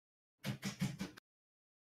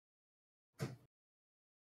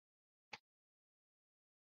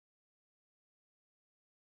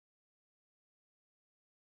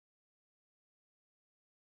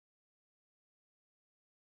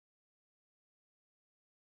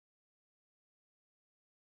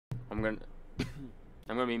 I'm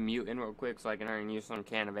gonna be muting real quick so I can earn you some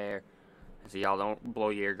can of air, so y'all don't blow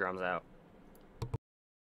your eardrums out.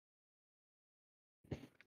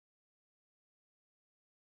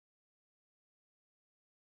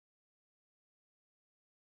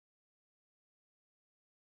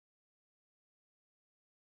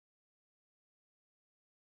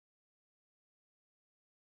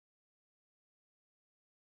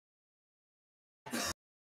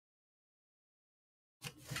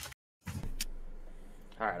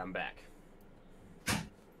 All right, I'm back.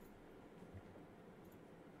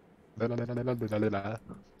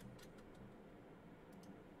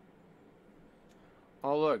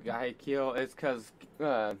 Oh look, I kill. It's cause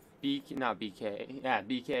not BK. Yeah,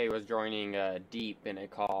 BK was joining Deep in a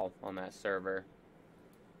call on that server.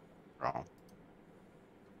 Oh.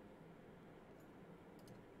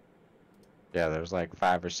 Yeah, there's like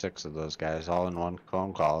 5 or 6 of those guys all in one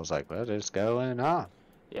phone call. I was like, what is going on?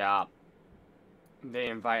 Yeah. They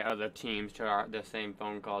invite other teams to the same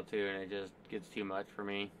phone call too, and it just gets too much for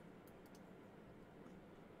me.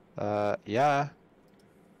 Yeah.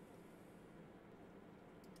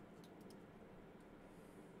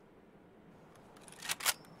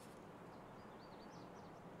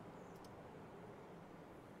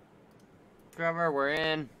 Trevor, we're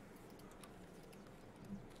in.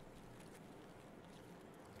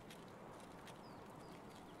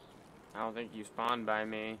 I don't think you spawned by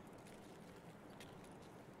me.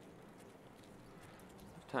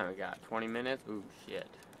 What time we got? 20 minutes? Ooh, shit.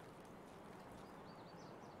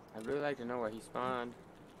 I'd really like to know where he spawned.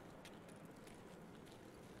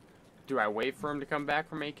 Do I wait for him to come back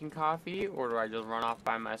from making coffee, or do I just run off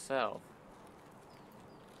by myself?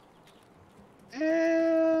 Fuck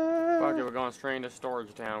it, we're going straight into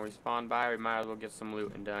Storage Town. We spawned by, we might as well get some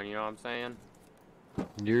looting done, you know what I'm saying?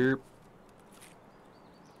 Yep.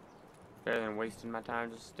 Better than wasting my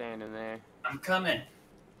time just standing there. I'm coming.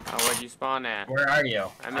 Oh, where'd you spawn at? Where are you?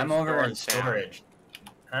 I'm in I'm over in Storage Town. storage.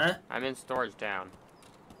 Huh? I'm in Storage Town.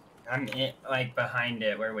 I'm in, like behind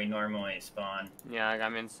it where we normally spawn. Yeah, like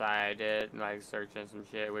I'm inside it, like searching some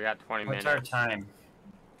shit. We got 20 What's minutes. our time?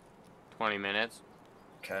 20 minutes.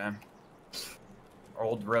 Okay.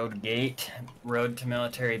 Old Road Gate, Road to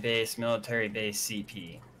Military Base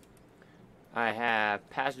CP. I have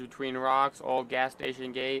Passage Between Rocks, Old Gas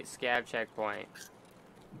Station Gate, Scab Checkpoint.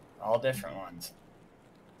 All different ones.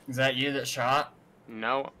 Is that you that shot?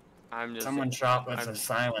 No, I'm just... Someone shot with a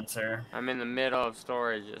silencer. I'm in the middle of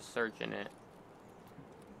storage just searching it.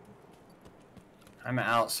 I'm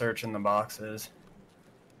out searching the boxes.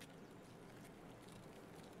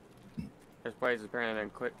 This place has apparently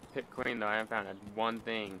been picked clean, though. I haven't found one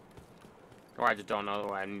thing. Or I just don't know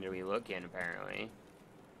what I need to be looking, apparently.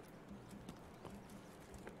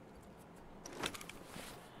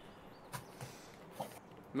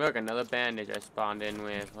 Look, another bandage I spawned in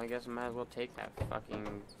with. Well, I guess I might as well take that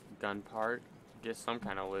fucking gun part. Get some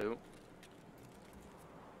kind of loot.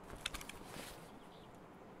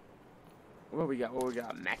 What we got? What we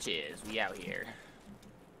got? Matches. We out here.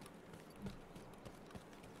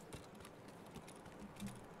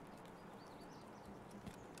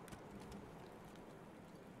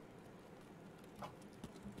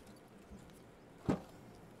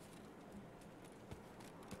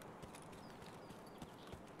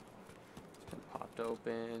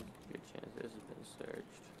 Open. Good chance this has been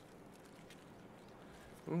searched.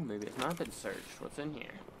 Ooh, maybe it's not been searched. What's in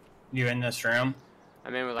here? You in this room?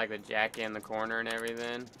 I'm in with like the jacket in the corner and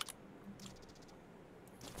everything.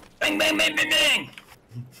 Bang, bang, bang, bang, bang!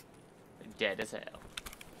 Dead as hell.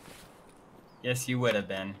 Yes, you would have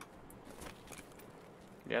been.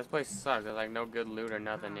 Yeah, this place sucks. There's like no good loot or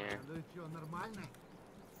nothing here.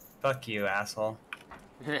 Fuck you, asshole.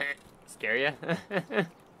 Scare ya?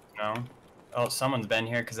 No. Oh, someone's been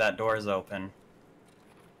here because that door's open.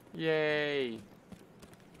 Yay!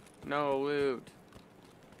 No loot.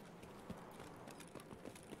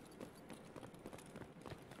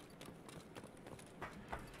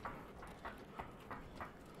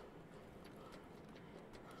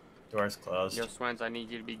 Door's closed. Yo, Swens, I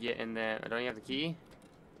need you to be getting the... Don't you have the key?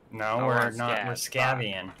 No, Oh, we're we're not. We're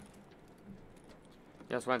scabbying.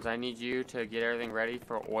 Yo, Swens, I need you to get everything ready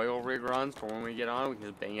for oil rig runs for when we get on. We can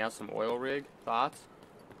just bang out some oil rig. Thoughts?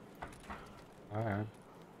 Alright.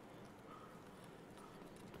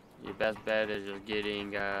 Your best bet is just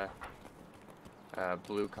getting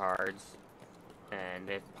blue cards, and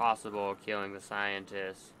if possible, killing the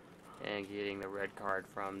scientist and getting the red card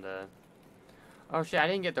from the... Oh shit, I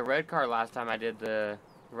didn't get the red card last time I did the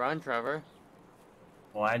run, Trevor.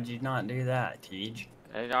 Why'd you not do that, Tej?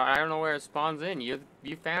 I don't know where it spawns in. You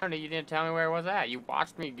found it, you didn't tell me where it was at. You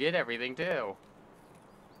watched me get everything too.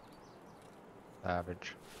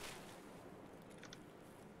 Savage.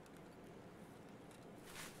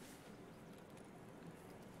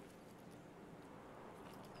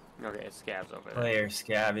 Okay, it's scabs over there. Players,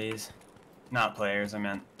 scabbies. Not players, I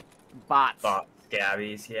meant Bots. bot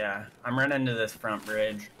scabbies, yeah. I'm running to this front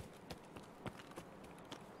bridge.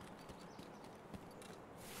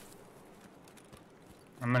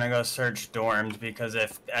 I'm gonna go search dorms because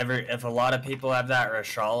if a lot of people have that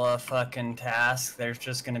Rashala fucking task, there's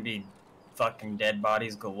just gonna be fucking dead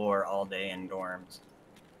bodies galore all day in dorms.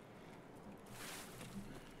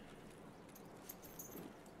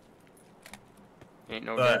 Ain't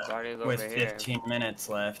no dead But bodies over with here. 15 minutes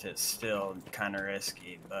left, it's still kind of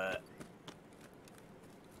risky, but...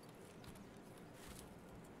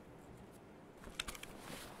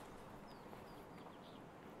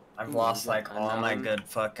 I've lost like all my good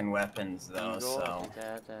fucking weapons though, so...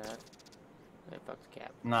 Hey, fuck the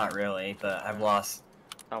cap. Not really, but I've lost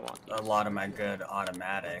I want these. a lot of my good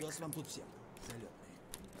automatics.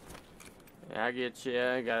 Yeah, I get you.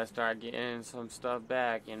 I gotta start getting some stuff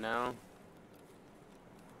back, you know?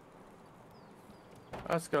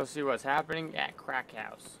 Let's go see what's happening at Crack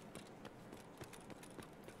House.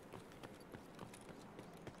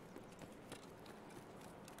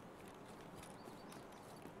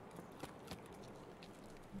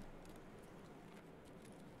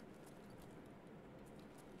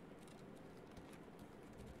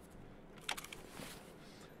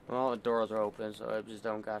 Well, the doors are open, so I just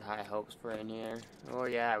don't got high hopes for in here. Oh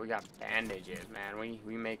yeah, we got bandages, man.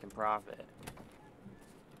 We making profit.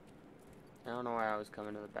 I don't know why I was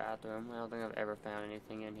coming to the bathroom. I don't think I've ever found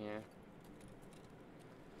anything in here.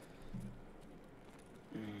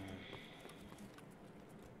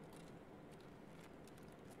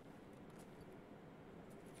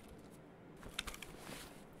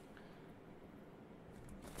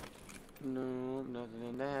 No, nothing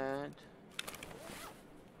in that.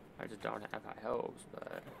 I just don't have high hopes,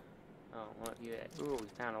 but... Oh, what you at? Ooh, we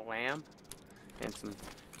found a lamp. And some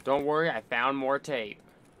Don't worry, I found more tape.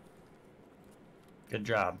 Good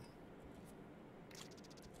job.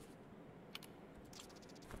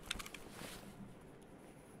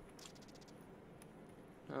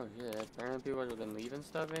 Oh shit, apparently people have been leaving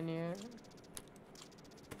stuff in here.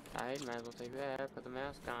 Alright, might as well take that, put the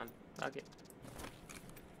mask on. Fuck it.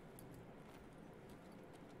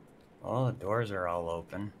 Well, the doors are all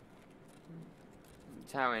open.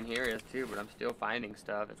 That's how in here is too, but I'm still finding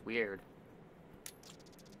stuff. It's weird.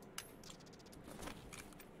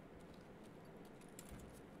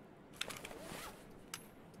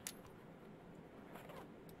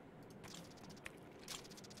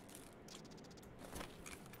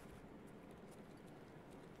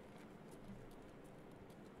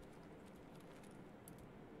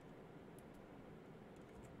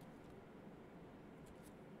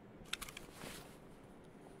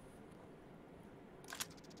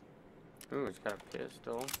 Ooh, it's got a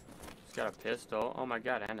pistol. It's got a pistol. Oh my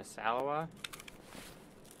god, and a Salawa?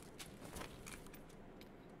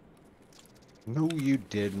 No, you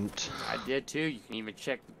didn't. I did too. You can even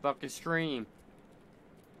check the fucking stream.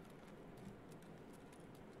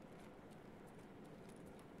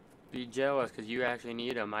 Be jealous, because you actually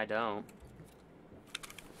need them. I don't.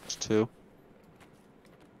 It's 2.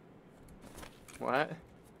 What?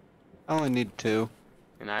 I only need 2.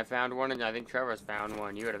 And I found one, and I think Trevor's found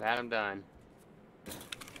one. You would have had them done.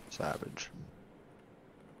 Savage.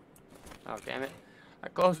 Oh, damn it. I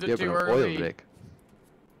closed it Yeah, too but an early. oil rig.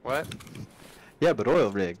 What? Yeah, but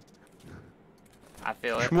oil rig. I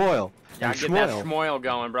feel it. Schmoil. Gotta get that schmoil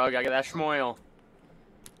going, bro. Gotta get that schmoil.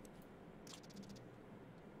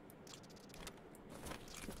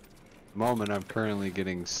 Moment I'm currently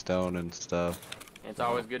getting stone and stuff. It's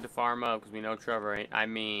always good to farm up, because we know Trevor ain't. I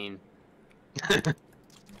mean...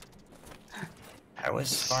 I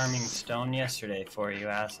was farming stone yesterday for you,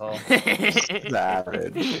 asshole.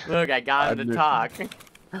 Savage. Look, I got him to talk.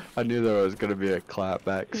 I knew there was gonna be a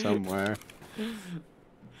clapback somewhere.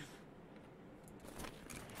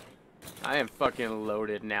 I am fucking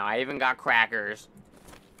loaded now. I even got crackers.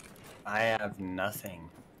 I have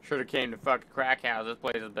nothing. Should've came to fucking Crack House. This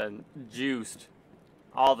place has been juiced.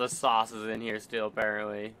 All the sauce is in here still,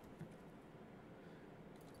 apparently.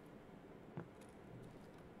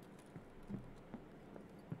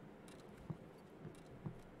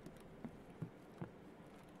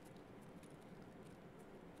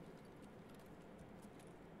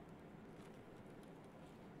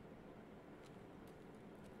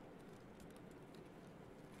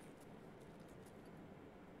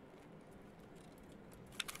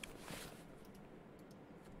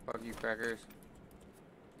 Fuck you, crackers.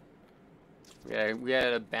 Yeah, we had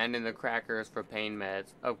to abandon the crackers for pain meds.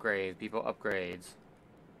 Upgrades, people, upgrades.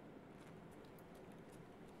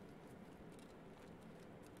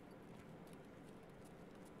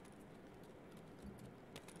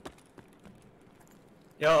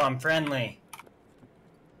 Yo, I'm friendly.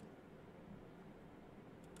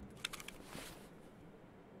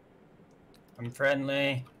 I'm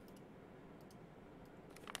friendly.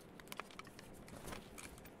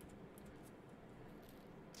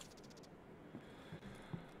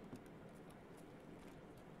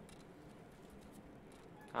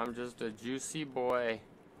 I'm just a juicy boy.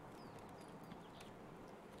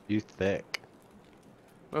 You thick.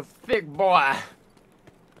 A thick boy.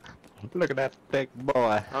 Look at that thick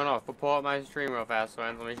boy. Oh no, if I pull up my stream real fast,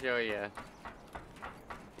 friends, let me show you.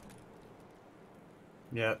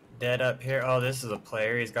 Yep, dead up here. Oh, this is a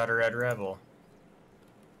player. He's got a red rebel.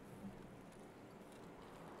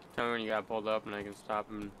 Tell me when you got pulled up and I can stop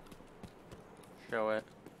and show it.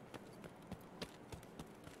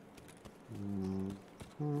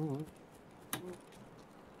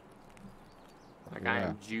 Like I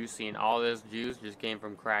am juicy, and all this juice just came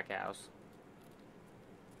from Crack House.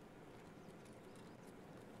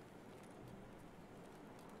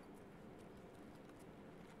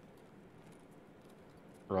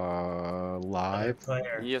 Live?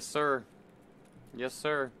 Player. Yes, sir. Yes,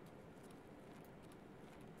 sir.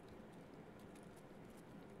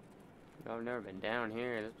 I've never been down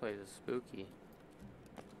here. This place is spooky.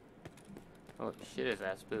 Oh shit, is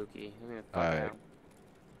that spooky? Let me fuck Alright. out.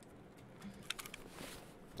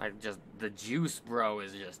 Like, just the juice, bro,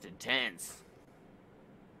 is just intense.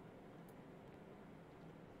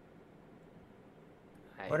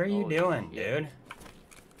 What are you Holy doing, shit. dude?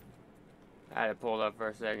 I had to pull it up for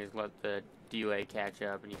a second, just let the delay catch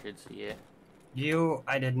up, and you should see it.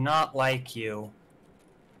 I did not like you.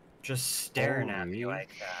 Just staring at me Holy like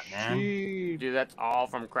that, man. Dude, that's all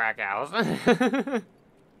from Crack House.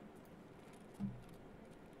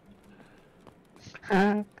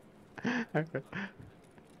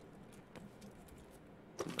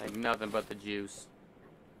 Like nothing but the juice.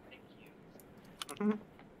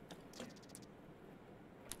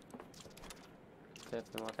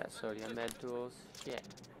 Definitely want that sodium med tools. Shit.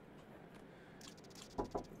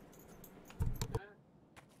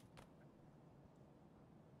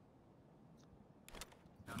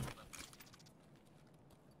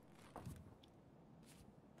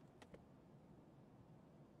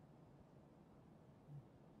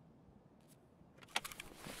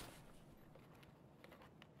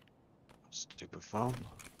 Stupid phone.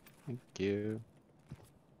 Thank you.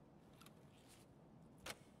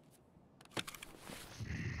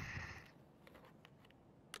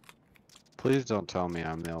 Please don't tell me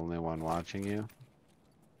I'm the only one watching you.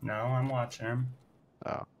 No, I'm watching him.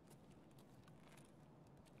 Oh.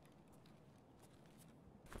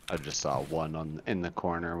 I just saw one in the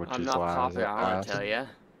corner, which I'm is not why I was popular, I want asking. to tell ya.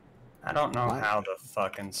 I don't know What? how the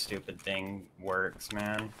fucking stupid thing works,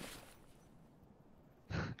 man.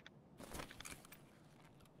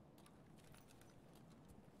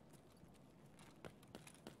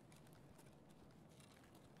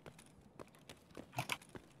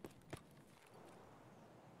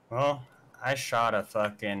 Well, I shot a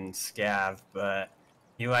fucking scav, but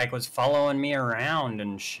he like was following me around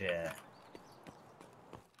and shit.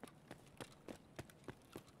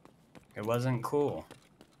 It wasn't cool.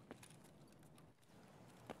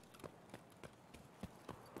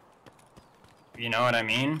 You know what I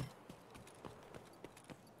mean?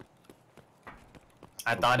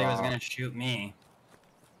 I thought he was gonna shoot me.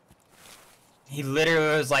 He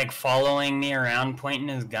literally was like following me around, pointing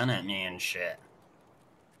his gun at me and shit.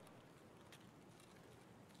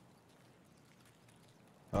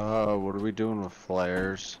 What are we doing with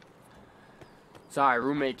flares? Sorry,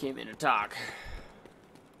 roommate came in to talk.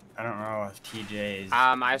 I don't know if TJ's.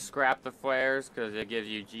 I scrapped the flares because it gives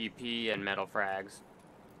you GP and metal frags.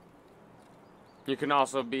 You can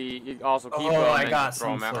also keep them I and got just throw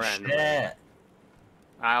some them out for randomly. shit.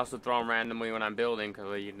 I also throw them randomly when I'm building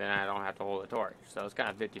because then I don't have to hold a torch. So it's kind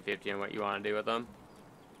of 50-50 on what you want to do with them.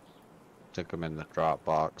 Stick them in the drop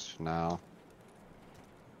box now.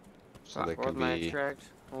 So they Where's can my be extract?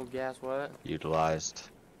 Old gas what? utilized.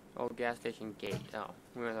 Old gas station gate. Oh,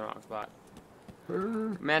 we were in the wrong spot.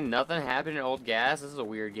 Man, nothing happened in old gas. This is a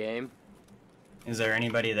weird game. Is there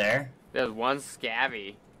anybody there? There's one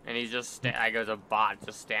scabby, and he's just I goes a bot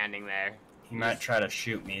just standing there. He might try to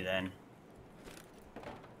shoot me then.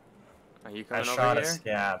 Are you I coming shot over a here?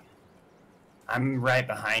 scab. I'm right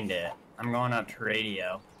behind it. I'm going up to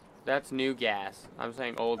radio. That's new gas. I'm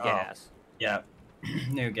saying old Oh. gas. Yep.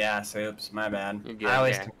 New gas. Oops, my bad. You're good, I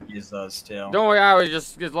always yeah. confuse those still. Don't worry, I always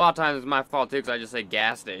just, because a lot of times it's my fault too, because I just say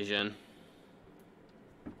gas station.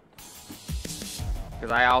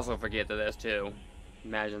 Because I also forget that there's two.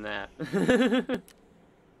 Imagine that.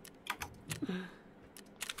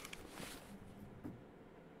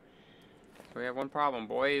 We have one problem,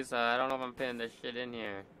 boys. I don't know if I'm fitting this shit in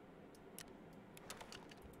here.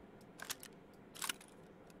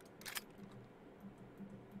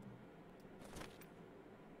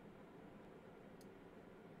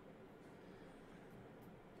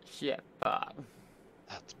 Shit, fuck.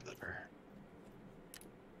 That's better.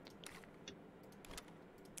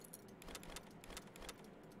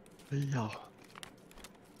 Yeah.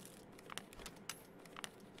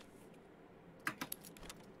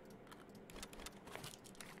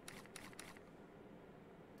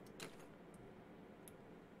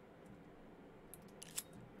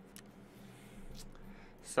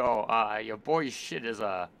 So, your boy's shit is,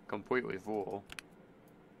 completely full.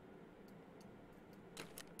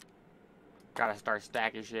 Gotta start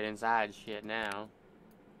stacking shit inside shit now.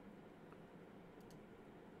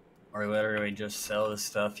 Or literally just sell the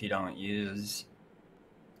stuff you don't use.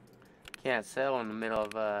 Can't sell in the middle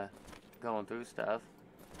of, going through stuff.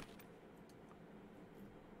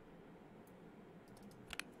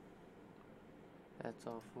 That's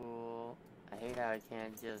all full. I hate how I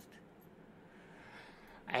can't just...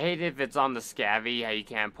 I hate if it's on the scabby, how you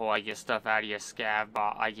can't pull like your stuff out of your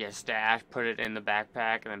like your stash, put it in the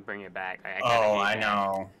backpack, and then bring it back. Like, I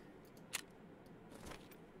know.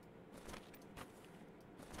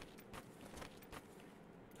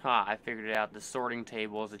 Huh, I figured it out. The sorting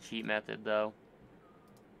table is a cheat method, though.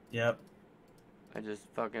 Yep. I just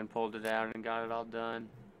fucking pulled it out and got it all done.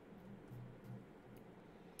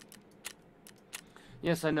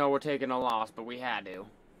 Yes, I know we're taking a loss, but we had to.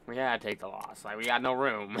 We had to take the loss. Like, we got no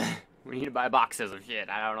room. We need to buy boxes of shit.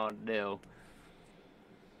 I don't know what to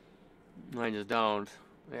do. I just don't.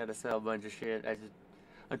 We had to sell a bunch of shit.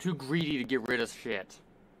 I'm too greedy to get rid of shit.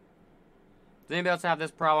 Does anybody else have this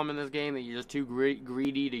problem in this game that you're just too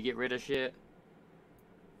greedy to get rid of shit?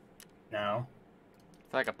 No.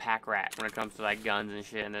 feel like a pack rat when it comes to like guns and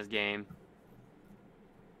shit in this game.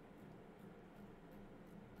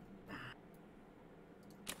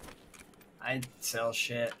 I sell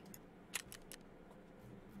shit.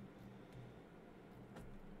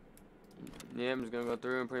 Yeah, I'm just gonna go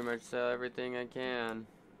through and pretty much sell everything I can.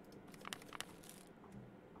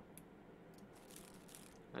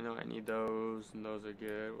 I know I need those, and those are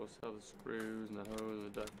good. We'll sell the screws and the hose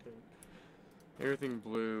and the duct tape. Everything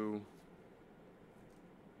blue.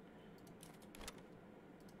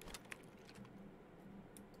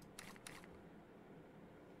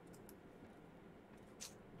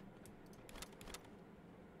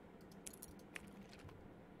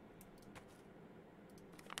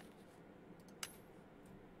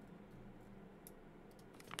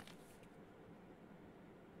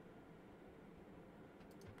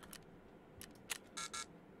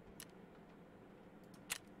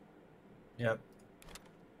 Yep.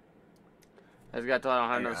 I just got told I don't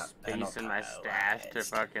have no I space in my stash to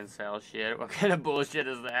paralyzed. fucking sell shit. What kind of bullshit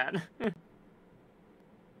is that?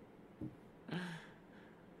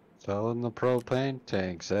 Selling the propane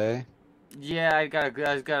tanks, eh? Yeah, I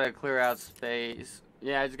just gotta clear out space.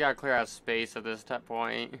 Yeah, I just gotta clear out space at this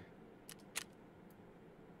point.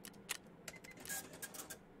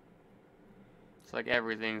 It's like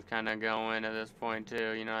everything's kind of going at this point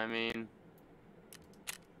too, you know what I mean?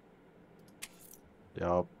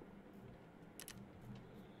 Yup.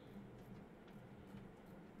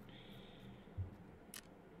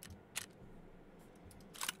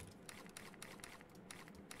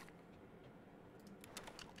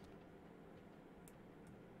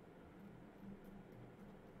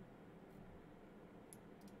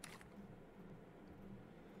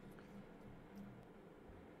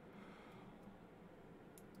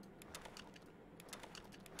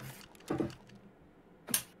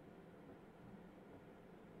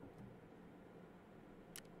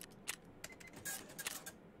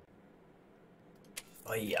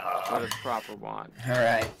 Oh yeah. What does proper want? All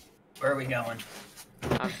right. Where are we going?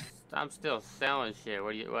 I'm still selling shit.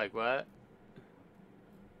 What do you like? What?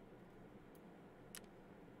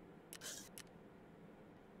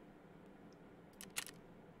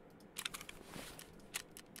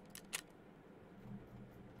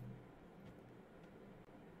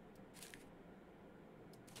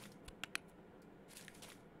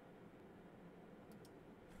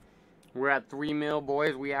 We're at 3 mil,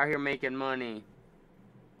 boys. We out here making money.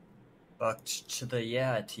 Bucked to the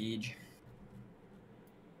Tej.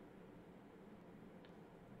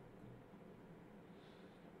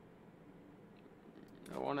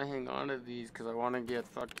 I want to hang on to these because I want to get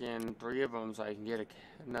fucking 3 of them so I can get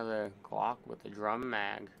another Glock with a drum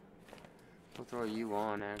mag. I'll throw you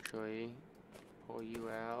on, actually. Pull you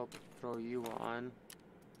out, throw you on.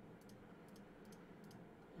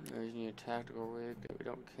 There's a tactical rig that we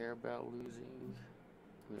don't care about losing.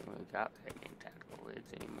 We don't really got that many tactical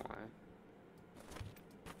rigs anymore.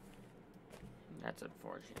 That's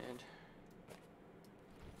unfortunate.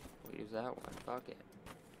 We'll use that one. Fuck it.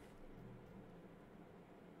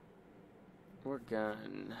 We're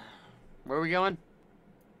gone. Where are we going?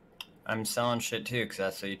 I'm selling shit too, because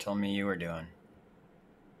that's what you told me you were doing.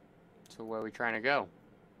 So where are we trying to go?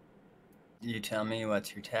 You tell me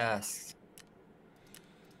what's your tasks.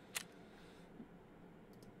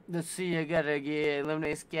 Let's see, I gotta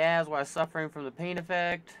eliminate scabs while suffering from the pain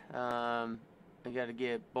effect. I gotta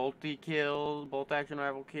get bolt action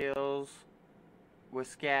rifle kills with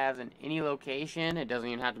scabs in any location. It doesn't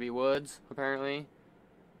even have to be woods, apparently.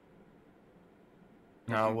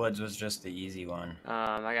 No, Woods was just the easy one.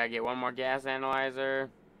 I gotta get one more gas analyzer.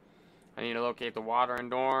 I need to locate the water in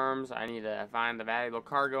dorms. I need to find the valuable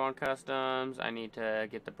cargo on customs. I need to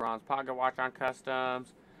get the bronze pocket watch on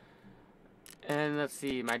customs. And let's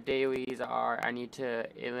see, my dailies are, I need to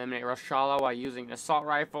eliminate Rashala while using an assault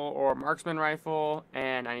rifle or marksman rifle,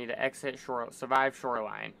 and I need to survive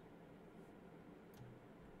shoreline.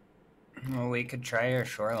 Well, we could try your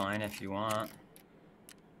shoreline if you want.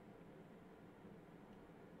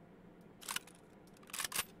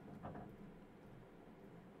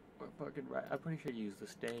 What fucking right? I'm pretty sure you use the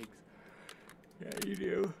stakes. Yeah, you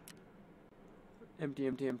do. Empty,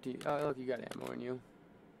 empty, empty. Oh, look, you got ammo in you.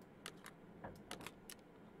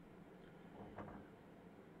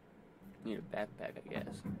 Need a backpack, I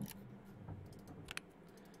guess.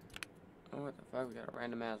 Oh, what the fuck? We got a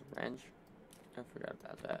random ass wrench. I forgot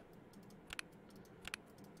about that.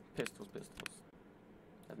 Pistols. That's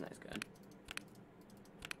a nice gun.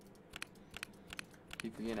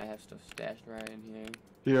 Keep forgetting I have stuff stashed right in here.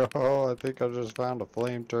 Yo, I think I just found a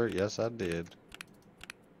flame turret. Yes, I did.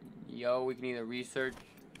 Yo, we can either research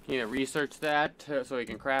that so we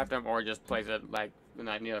can craft them, or just place it like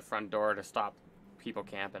like near the front door to stop people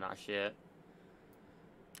camping on shit.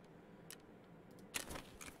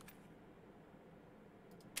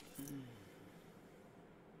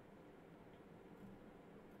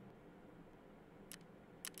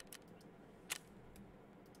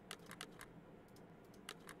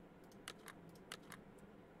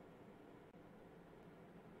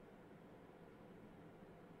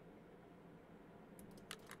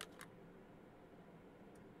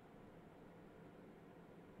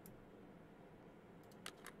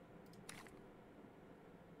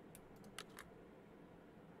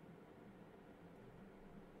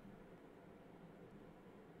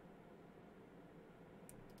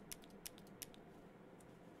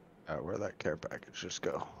 Where'd that care package just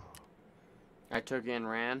go? I took in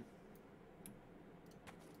ran.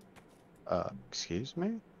 Excuse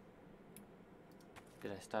me?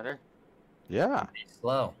 Did I stutter? Yeah. Be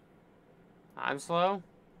slow. I'm slow?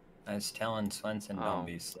 I was telling Swenson, Oh. don't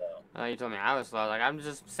be slow. You told me I was slow. Like, I'm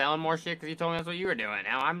just selling more shit because you told me that's what you were doing.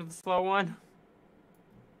 Now I'm the slow one.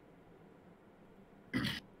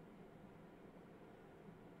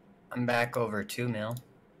 I'm back over 2 mil.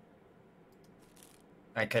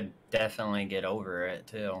 I could definitely get over it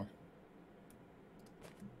too.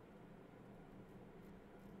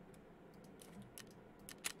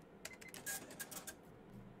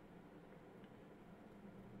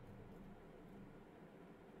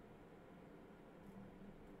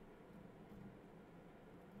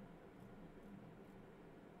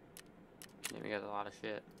 Yeah, we got a lot of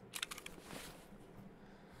shit.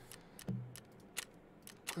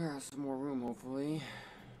 Clear out some more room, hopefully.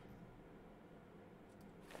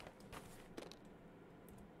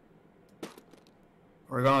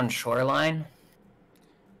 We're going shoreline?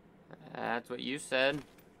 That's what you said.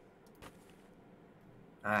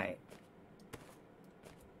 Alright.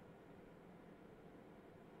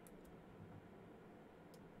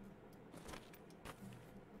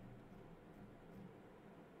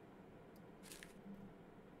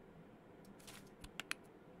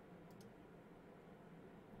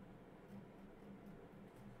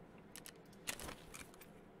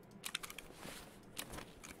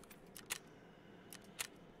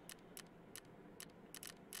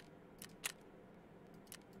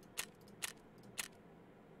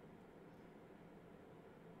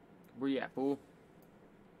 Where you at, fool?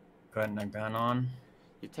 Putting a gun on?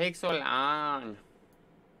 You take so long.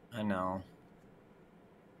 I know.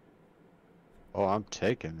 Oh, I'm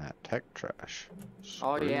taking that tech trash.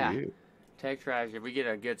 Oh, Screw yeah. you. Tech trash. If we get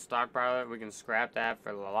a good stockpile, we can scrap that for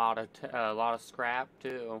a lot of scrap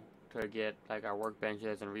too, to get like our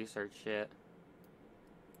workbenches and research shit.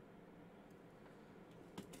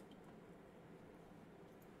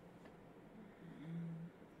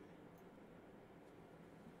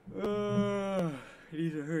 I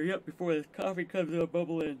need to hurry up before this coffee comes to a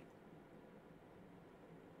bubble in.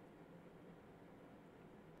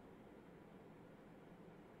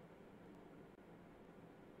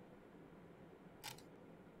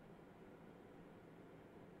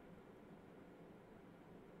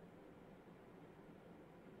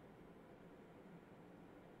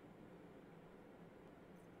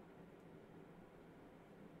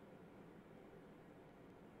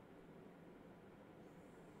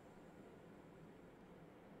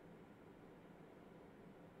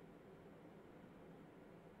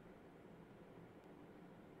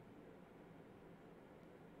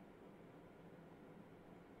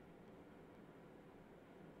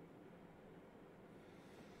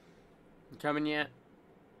 You coming yet?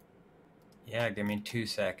 Yeah, give me 2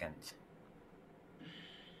 seconds.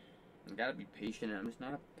 You gotta be patient. I'm just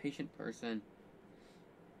not a patient person.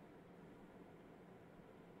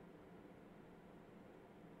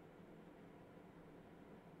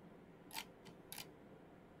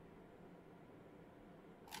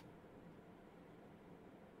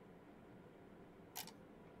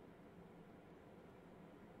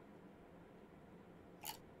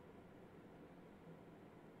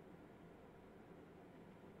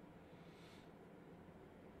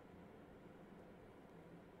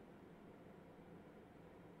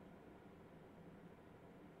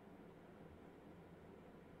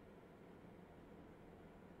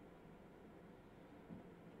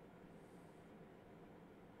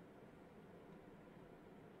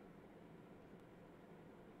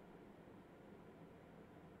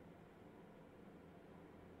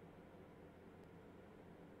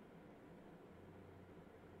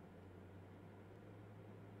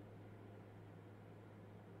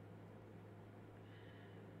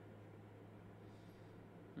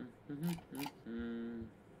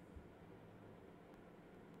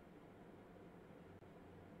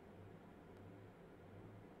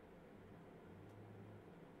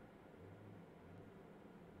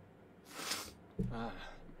 My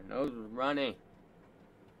nose was running.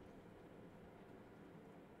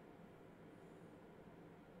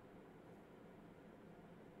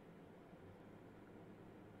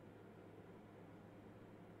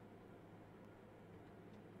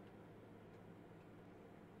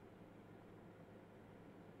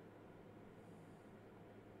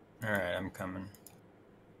 Alright, I'm coming.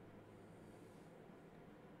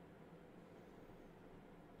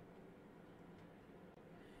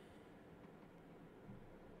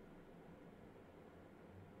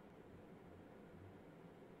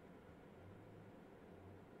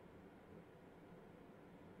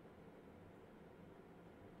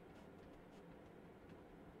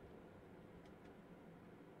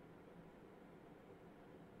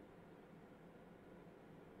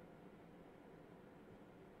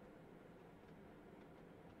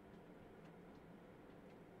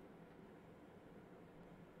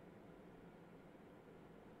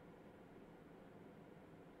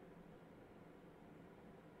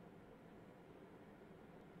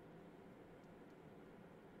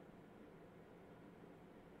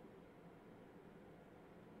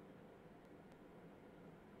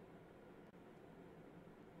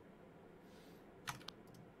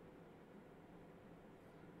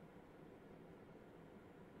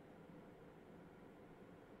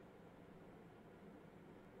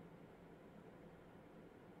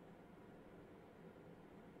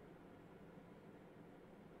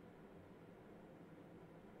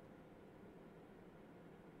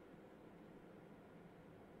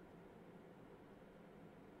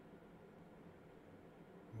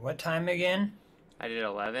 What time again? I did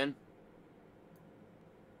 11.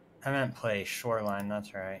 I meant play Shoreline,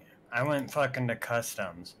 that's right. I went fucking to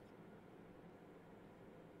customs.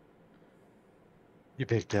 You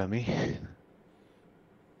big dummy.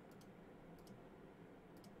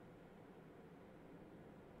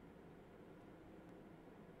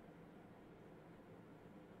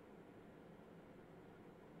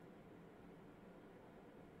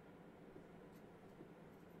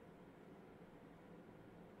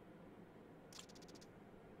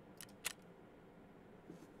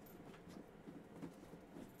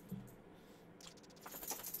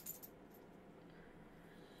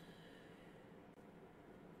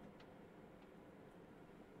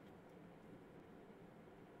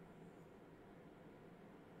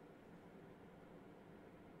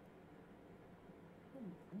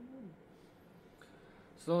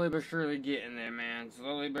 Slowly but surely getting there, man.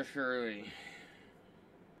 Slowly but surely.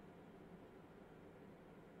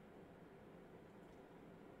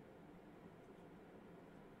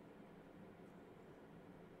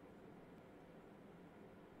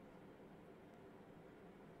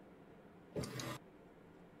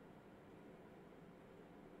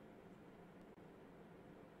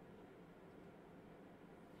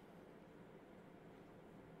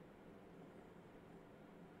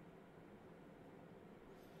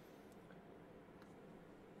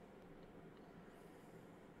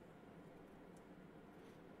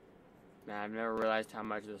 Man, I've never realized how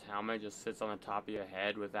much this helmet just sits on the top of your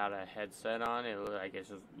head without a headset on. It looks like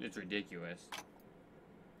it's ridiculous.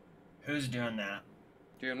 Who's doing that?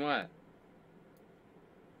 Doing what?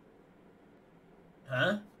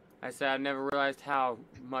 Huh? I said I've never realized how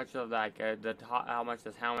much of like how much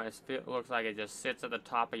this helmet looks like it just sits at the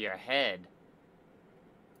top of your head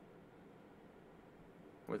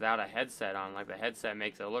without a headset on. Like the headset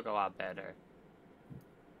makes it look a lot better.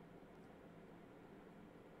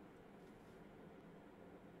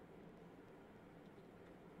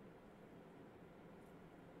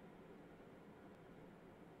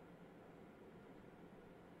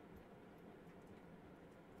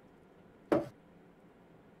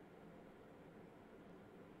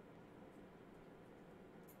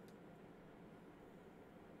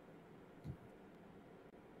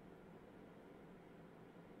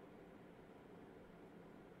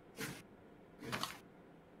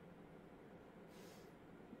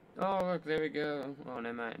 Oh, look, there we go. Oh,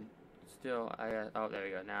 never mind. Still, oh, there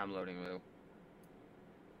we go. Now I'm loading Lou.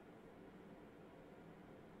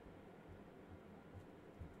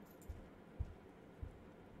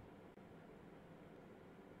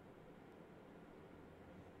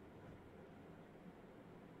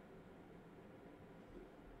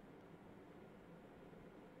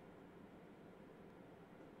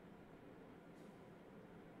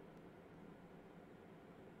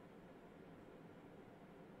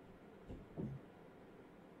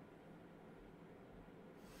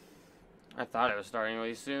 I thought it was starting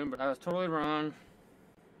really soon, but I was totally wrong.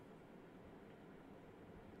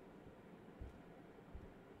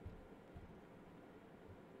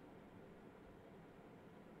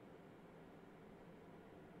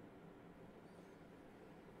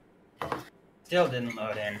 Still didn't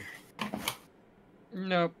load in.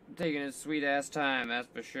 Nope, taking its sweet ass time, that's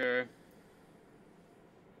for sure.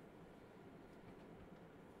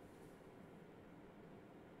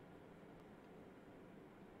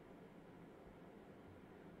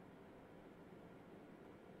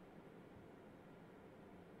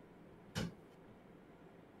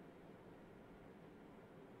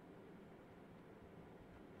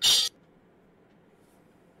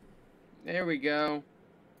 There we go.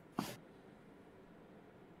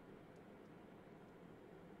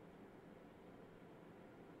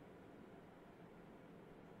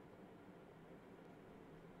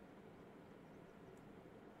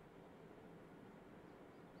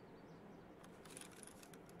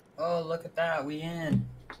 Oh, look at that. We in.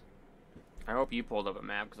 I hope you pulled up a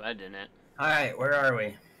map, because I didn't. Alright, where are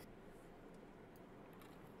we?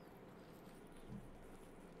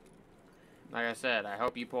 Like I said, I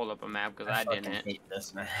hope you pulled up a map, because I fucking didn't. hate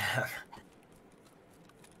this map.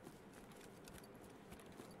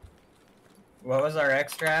 What was our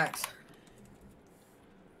extracts?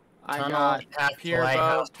 I Tunnel, got path to Pure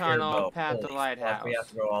lighthouse, Boat, Tunnel, Pure Boat. Path to Holy Lighthouse. fuck, we have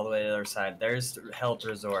to go all the way to the other side. There's Health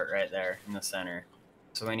Resort right there in the center.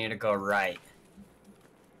 So we need to go right.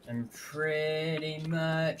 And pretty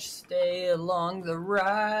much stay along the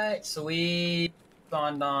right. So we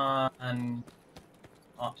spawned on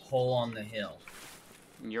a hole on the hill.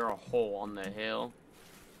 You're a hole on the hill.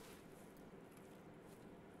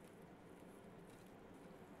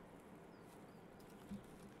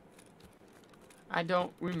 I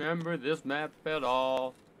don't remember this map at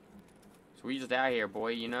all. So we just out here, boy,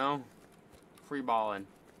 you know? Free balling.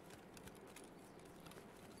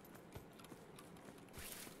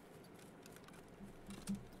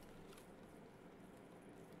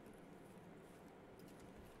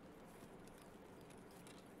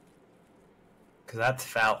 Because that's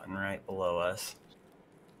Fountain right below us.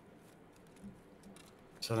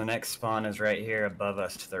 So the next spawn is right here above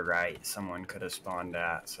us to the right. Someone could have spawned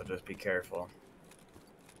at, so just be careful.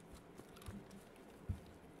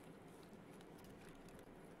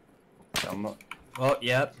 Oh,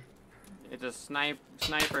 yep. It's a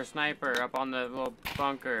sniper up on the little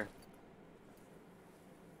bunker.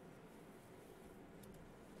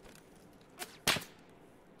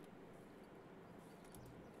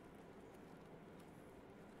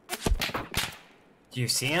 Do you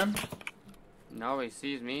see him? No, he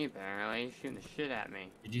sees me apparently. He's shooting the shit at me.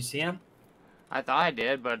 Did you see him? I thought I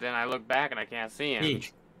did, but then I look back and I can't see him.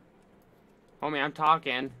 Peach. Homie, I'm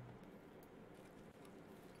talking.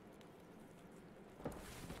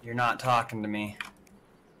 You're not talking to me.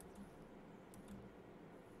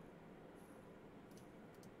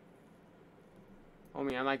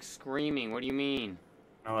 Homie, I'm like screaming. What do you mean?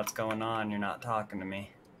 I know what's going on. You're not talking to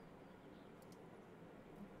me.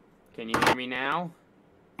 Can you hear me now?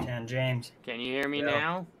 Ken James. Can you hear me Yo.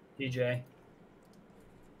 now? DJ.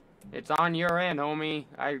 It's on your end, homie.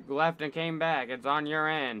 I left and came back. It's on your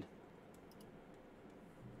end.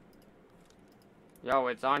 Yo,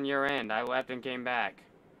 it's on your end. I left and came back.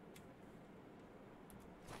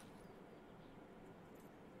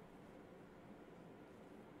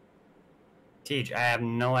 Teach, I have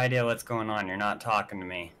no idea what's going on. You're not talking to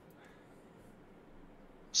me.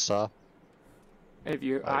 If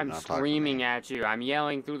you, Oh, you're I'm not talking to screaming me. at you. I'm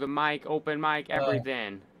yelling through the mic, open mic,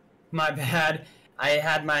 everything. My bad. I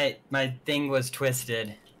had my thing was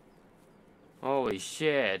twisted. Holy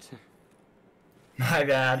shit. My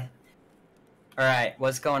bad. Alright,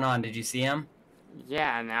 what's going on? Did you see him?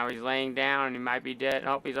 Yeah, now he's laying down and he might be dead.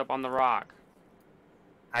 Oh, he's up on the rock.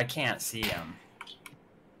 I can't see him.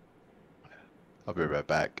 I'll be right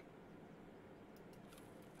back.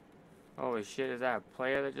 Holy shit, is that a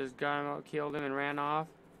player that just got him, killed him and ran off?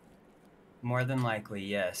 More than likely,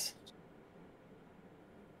 yes.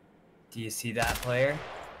 Do you see that player?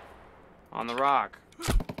 On the rock.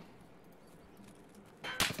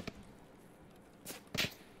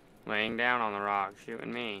 Laying down on the rock,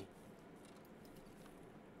 shooting me.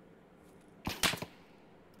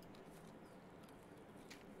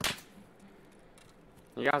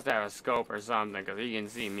 He has to have a scope or something, because he can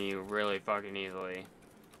see me really fucking easily.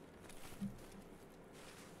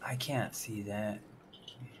 I can't see that.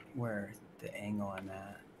 Where the angle I'm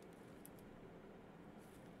at.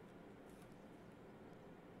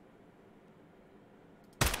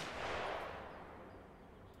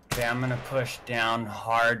 Okay, I'm gonna push down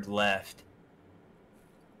hard left.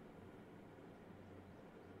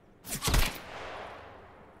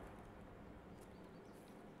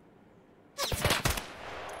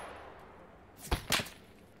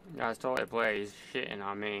 Guys, totally play. He's shitting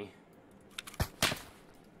on me.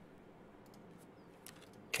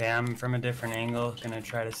 Okay, I'm from a different angle, gonna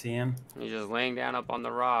try to see him. He's just laying down up on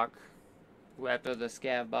the rock. After the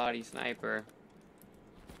scav body sniper.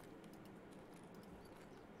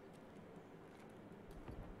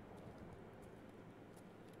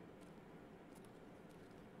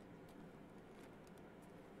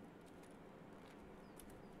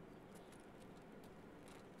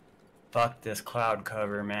 Fuck this cloud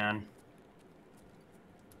cover, man.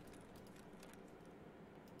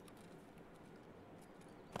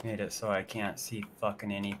 Made it so I can't see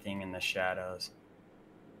fucking anything in the shadows.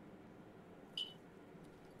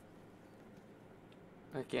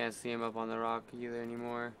 I can't see him up on the rock either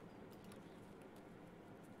anymore.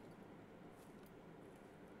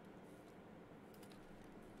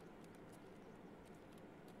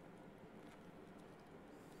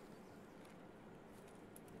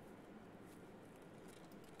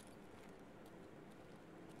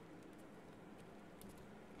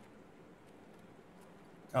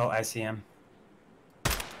 Oh, I see him.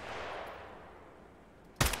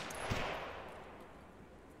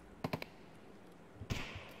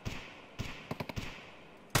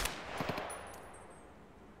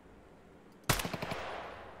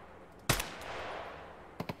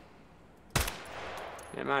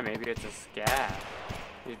 Never mind, maybe it's a scav.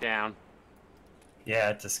 He's down. Yeah,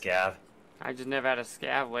 it's a scav. I just never had a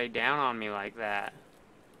scav lay down on me like that.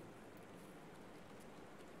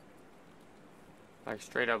 Like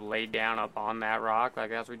straight up laid down up on that rock,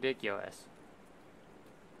 like that's ridiculous.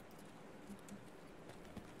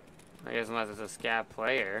 I guess unless it's a scav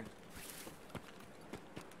player.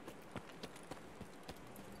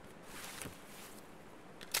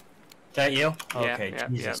 Is that you? Yeah, Okay, yeah,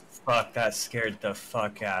 Jesus fuck, that scared the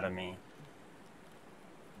fuck out of me.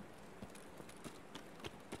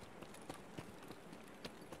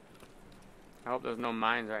 I hope there's no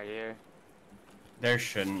mines right here. There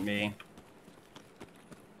shouldn't be.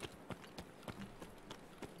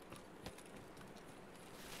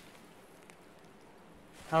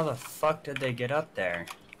 How the fuck did they get up there?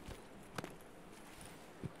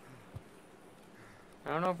 I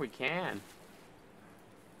don't know if we can.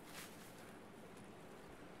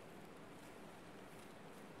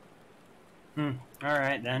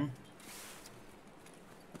 Alright then.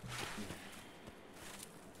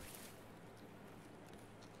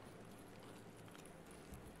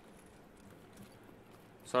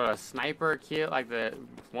 So a sniper killed, like the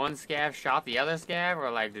one scav shot the other scav,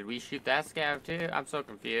 or like did we shoot that scav too? I'm so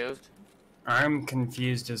confused. I'm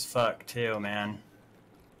confused as fuck too, man.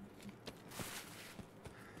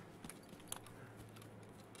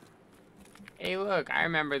 Hey look, I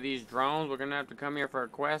remember these drones. We're gonna have to come here for a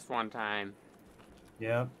quest one time.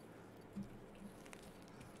 Yep.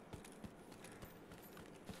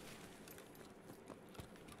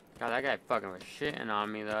 God, that guy fucking was shitting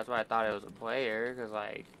on me though. That's why I thought it was a player, cause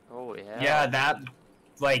like, holy hell. Yeah, that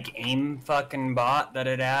like aim fucking bot that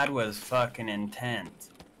it had was fucking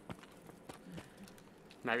intense.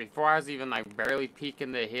 Like before I was even like barely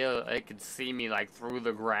peeking the hill, it could see me like through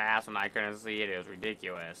the grass and I couldn't see it. It was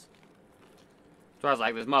ridiculous. So I was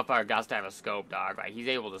like, this motherfucker got to have a scope, dog. Like he's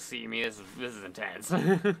able to see me. This is intense.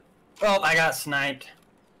 Oh, I got sniped.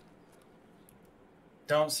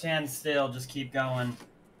 Don't stand still, just keep going.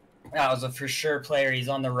 That was a for sure player. He's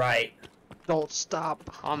on the right. Don't stop.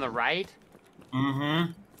 On the right?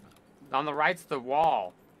 Mm-hmm. On the right's the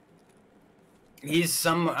wall. He's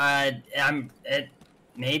some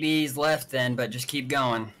maybe he's left then, but just keep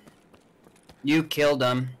going. You killed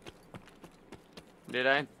him. Did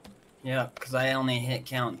I? Yep, because I only hit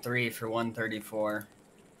count 3 for 134.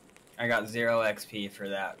 I got 0 XP for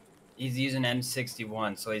that. He's using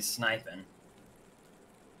M61, so he's sniping.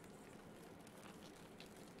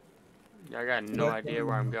 I got no idea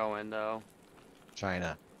where I'm going though.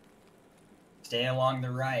 China. Stay along the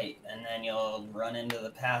right, and then you'll run into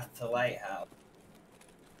the path to Lighthouse.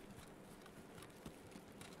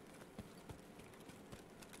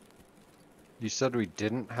 You said we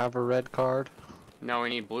didn't have a red card? No, we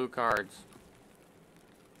need blue cards.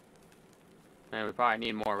 And we probably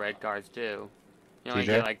need more red cards too. You only TJ?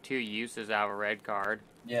 get like 2 uses out of a red card.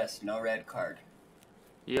 Yes, no red card.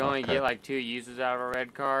 You only Okay. get like 2 uses out of a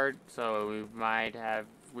red card, so we might have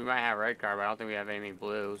a red card, but I don't think we have any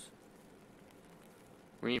blues.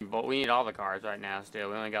 We need all the cards right now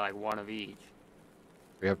still. We only got like 1 of each.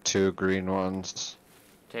 We have 2 green ones.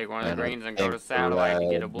 Take one of the And a greens and go to pink satellite to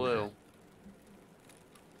get a red. blue.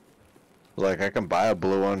 Like, I can buy a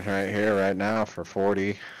blue one right here, right now, for 40.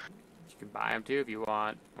 You can buy them too if you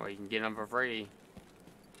want, or you can get them for free.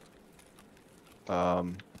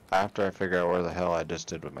 After I figure out where the hell I just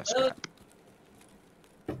did with my scrap.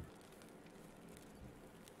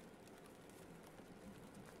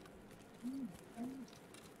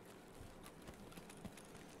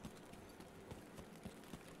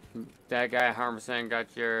 That guy 100%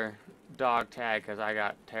 got your dog tag because I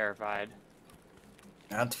got terrified.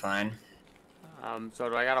 That's fine. So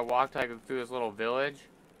do I gotta walk through this little village?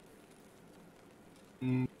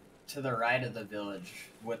 To the right of the village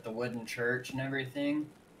with the wooden church and everything.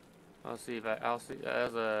 I'll see.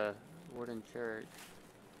 There's a wooden church.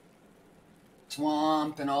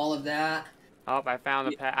 Swamp and all of that. Oh, I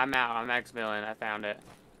found the I'm out. I'm X-Milling. I found it.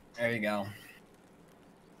 There you go.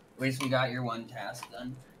 At least we got your one task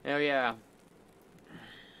done. Hell yeah.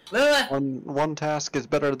 One task is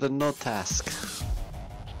better than no task.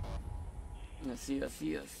 Let's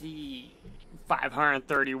see.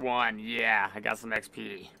 531. Yeah, I got some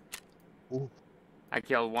XP. Ooh. I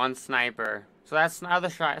killed one sniper. So that's the other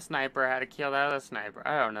sniper had to kill that other sniper.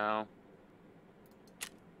 I don't know.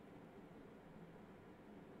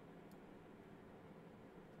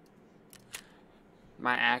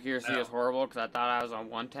 My accuracy is horrible because I thought I was on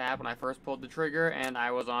one tap when I first pulled the trigger, and I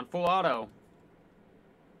was on full auto.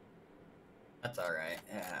 That's alright.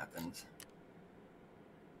 It happens.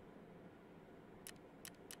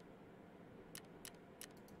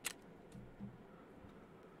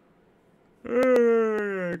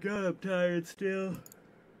 God, I'm tired still.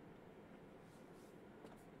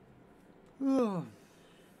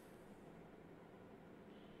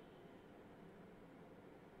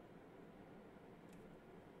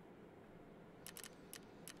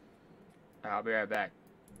 I'll be right back.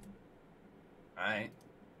 Alright.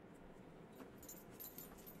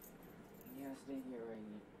 Yeah, stay here right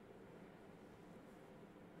now.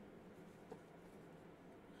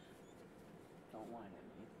 Don't whine at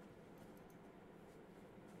me.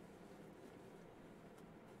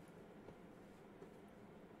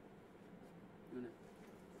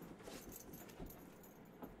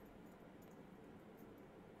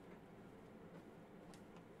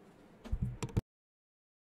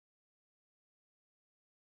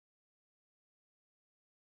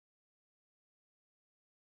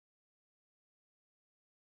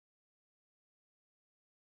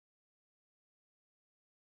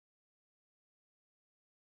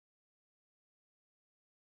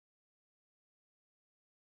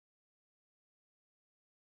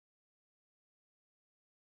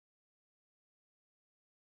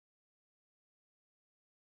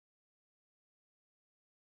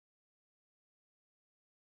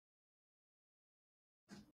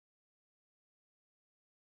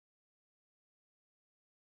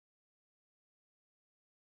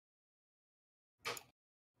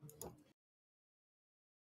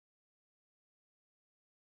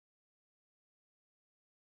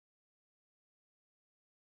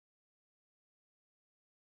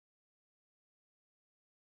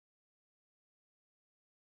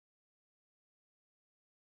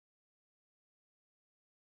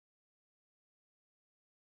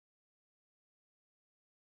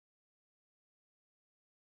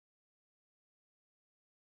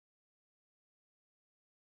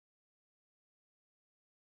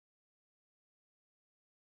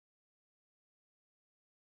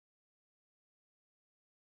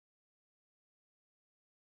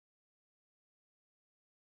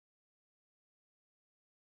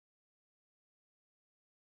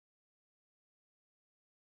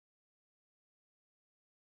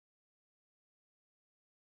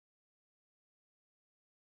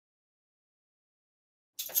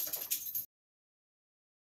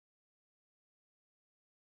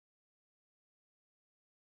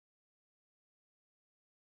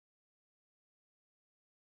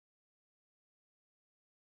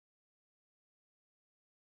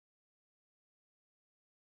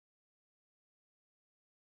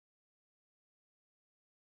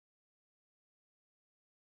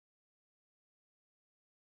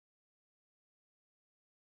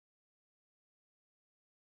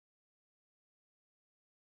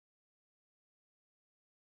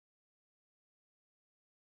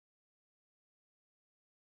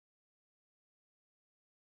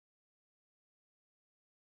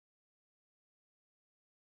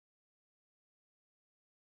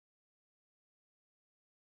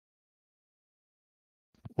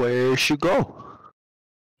 Where'd she go?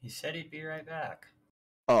 He said he'd be right back.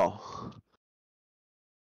 Oh.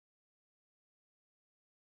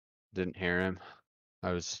 Didn't hear him.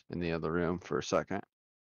 I was in the other room for a second.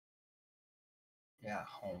 Yeah,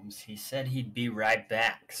 Holmes. He said he'd be right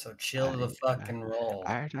back, so chill the fucking roll.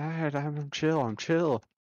 Alright, I'm chill.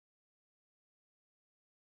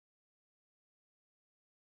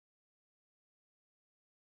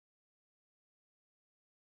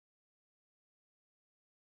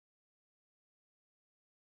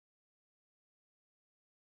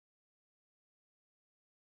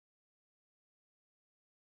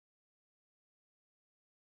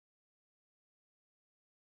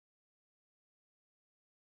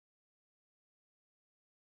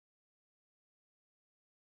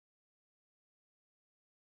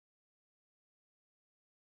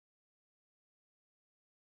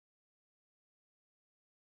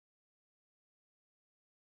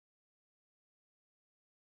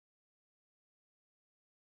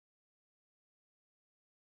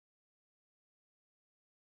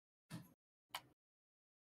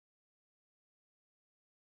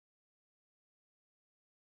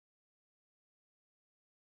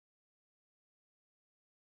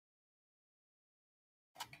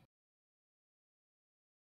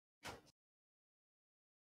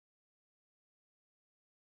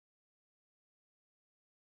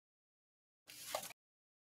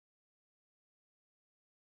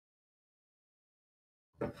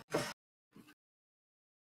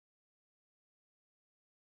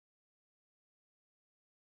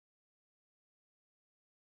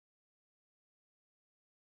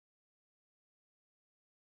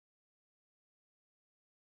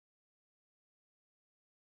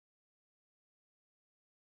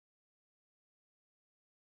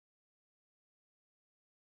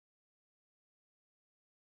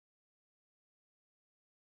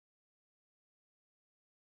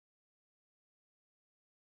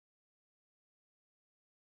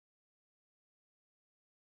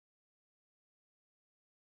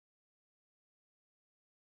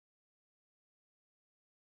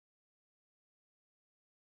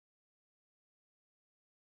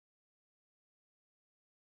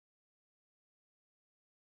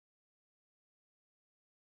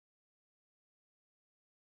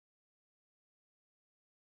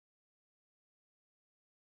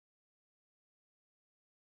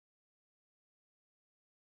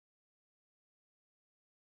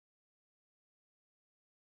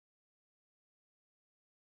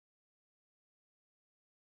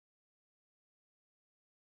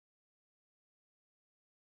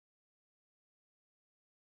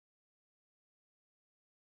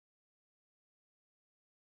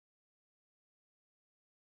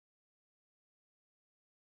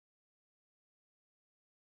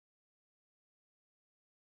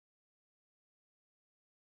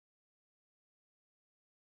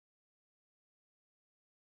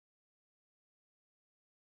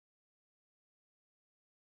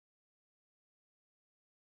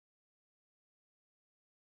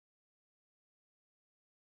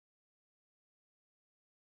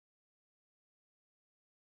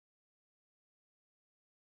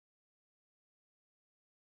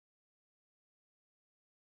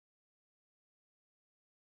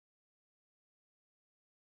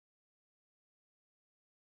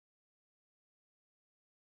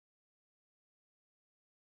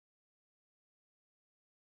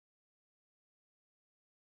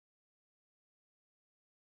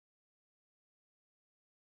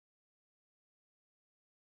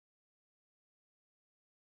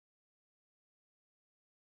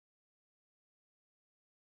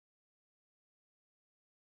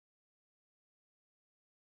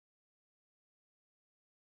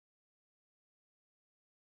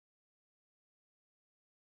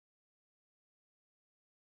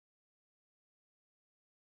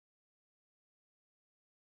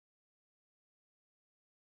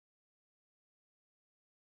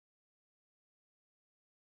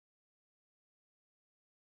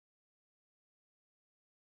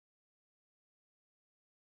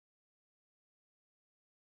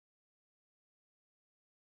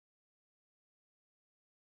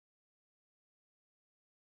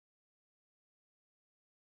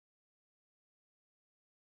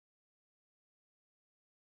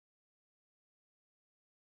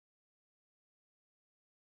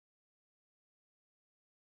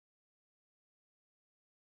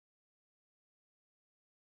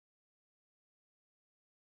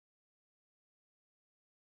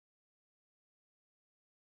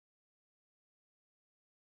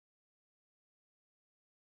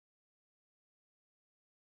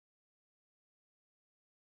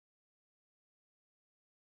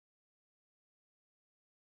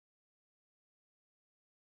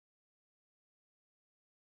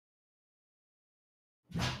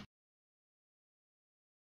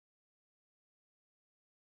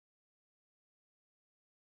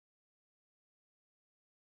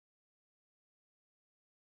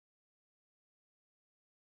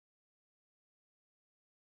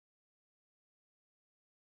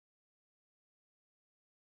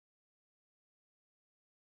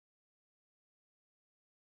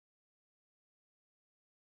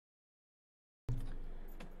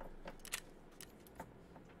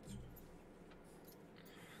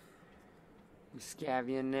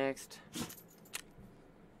 Scavian next.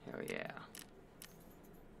 Hell yeah.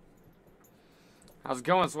 How's it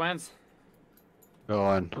going, Swens?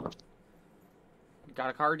 Going. Got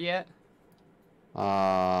a card yet? No,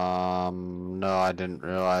 I didn't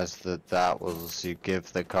realize that was you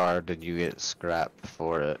give the card and you get scrap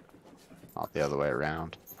for it, not the other way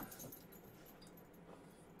around.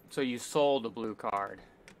 So you sold a blue card.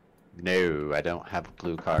 No, I don't have a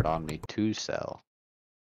blue card on me to sell.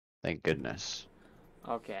 Thank goodness.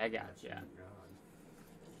 Okay, I got you.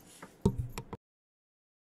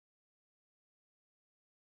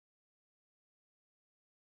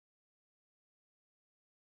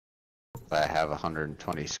 I have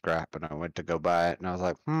 120 scrap and I went to go buy it and I was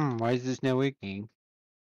like, why is this not working?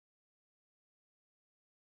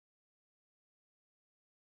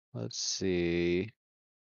 Let's see.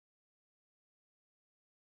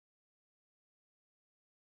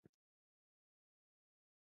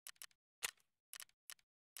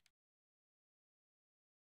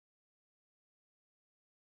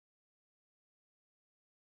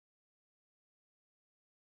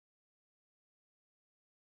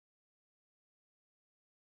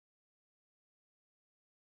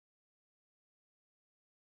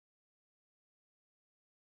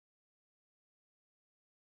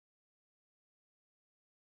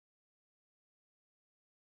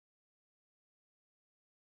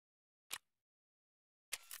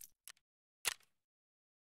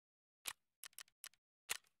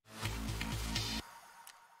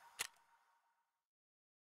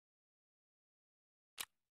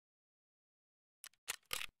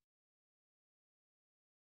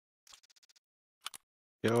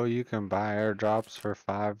 Yo, you can buy airdrops for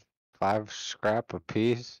five scrap a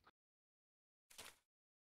piece.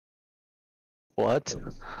 What?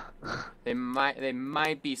 They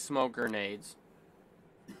might be smoke grenades.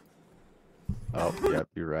 Oh, yep,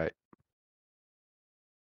 you're right.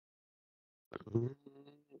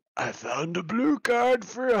 I found a blue card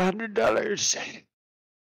for $100.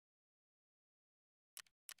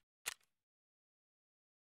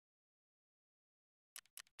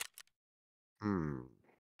 Hmm.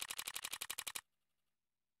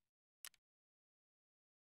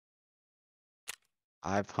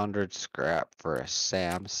 500 scrap for a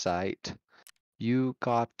SAM site? You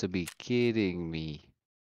got to be kidding me.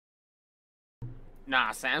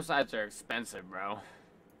 Nah, SAM sites are expensive, bro.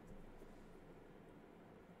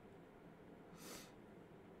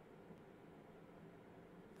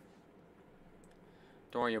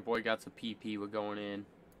 Don't worry, your boy got some PP with going in.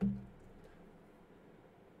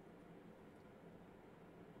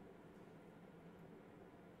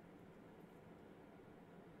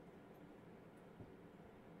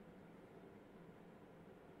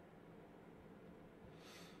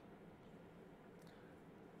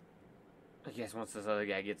 I guess once this other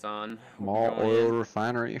guy gets on, we'll be Small going oil in.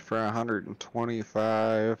 refinery for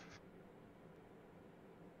 125.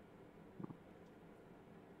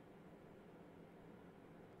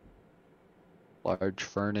 Large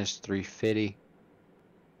furnace 350.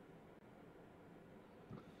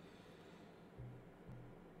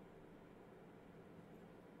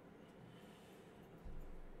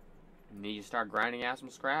 Need to start grinding out some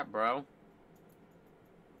scrap, bro.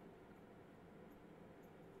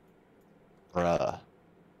 Bruh.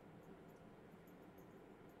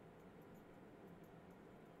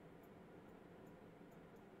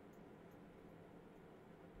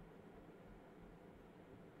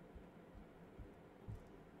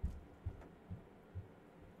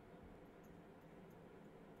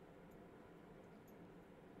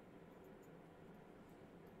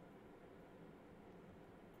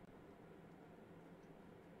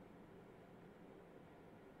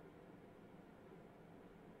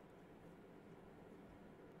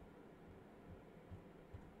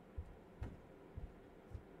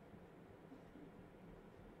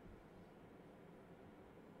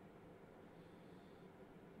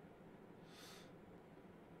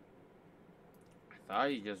 I thought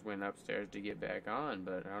he just went upstairs to get back on,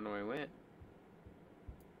 but I don't know where he went.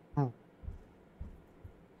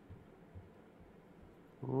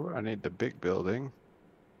 Ooh, I need the big building.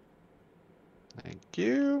 Thank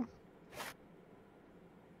you.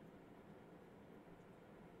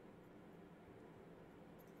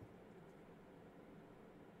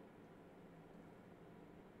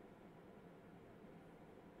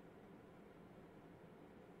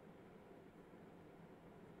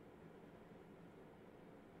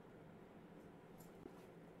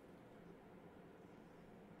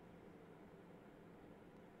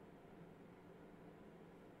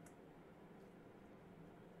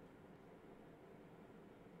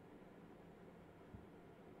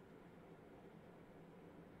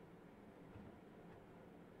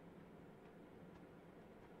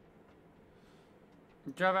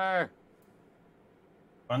 Trevor!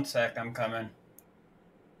 One sec, I'm coming.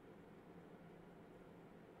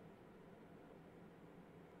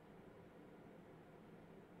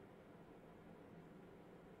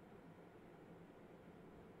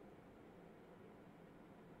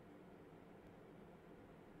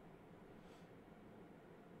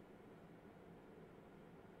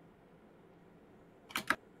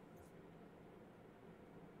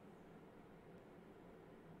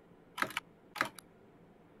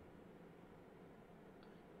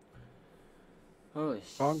 Holy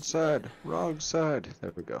Wrong shit. side. Wrong side.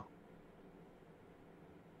 There we go.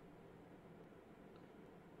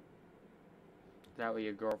 Is that what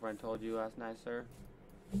your girlfriend told you last night, sir?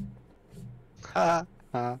 Ha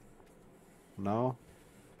ha. No.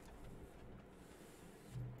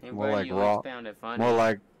 I'm More glad like you raw. always found it funny.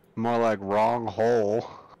 More like wrong hole.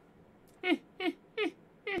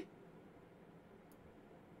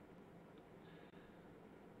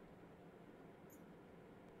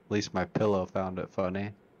 At least my pillow found it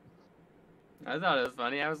funny. I thought it was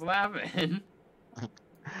funny. I was laughing.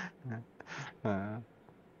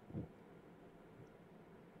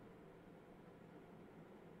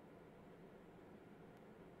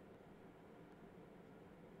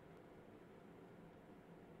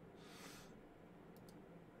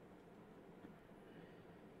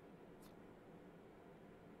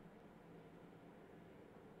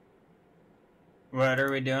 What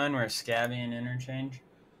are we doing? We're scabbing interchange?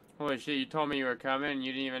 Holy shit, you told me you were coming and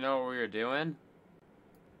you didn't even know what we were doing?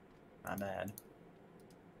 My bad.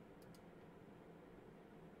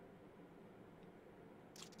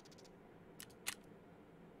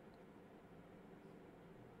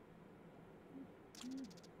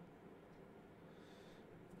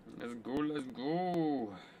 Let's go, let's go.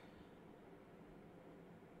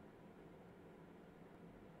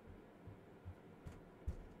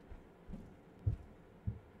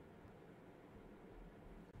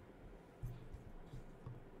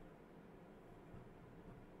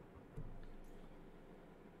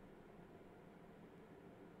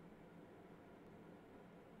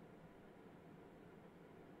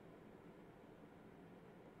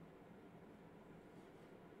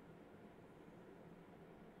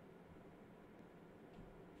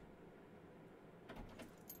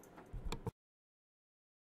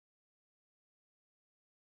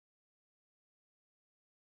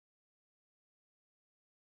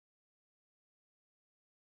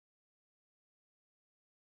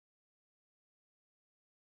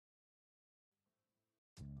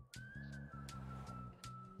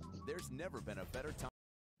 There's never been a better time.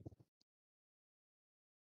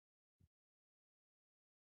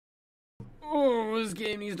 Oh, this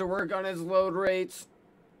game needs to work on its load rates.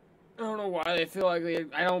 I don't know why they feel like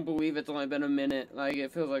I don't believe it's only been a minute. Like,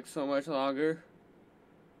 it feels like so much longer.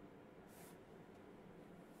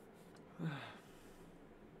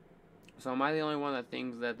 So am I the only one that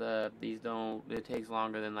thinks that it takes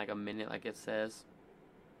longer than like a minute like it says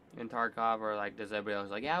in Tarkov, or like does everybody else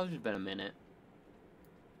like, yeah, it's just been a minute?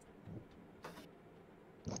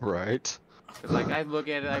 Right. Cause like I look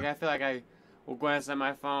at it, like I feel like I will glance at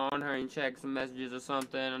my phone and check some messages or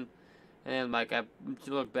something, and then like I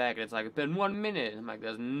look back and it's like it's been 1 minute. I'm like,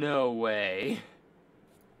 there's no way.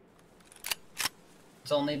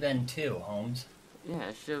 It's only been 2, Holmes. Yeah,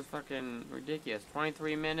 it's just fucking ridiculous.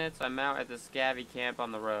 23 minutes. I'm out at the scabby camp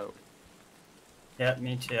on the road. Yep,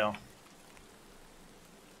 me too.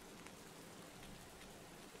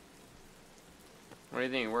 What do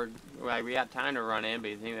you think? We got time to run in,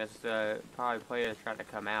 but you think that's probably players trying to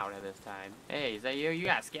come out at this time? Hey, is that you? You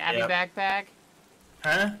got a scabby Yep. backpack?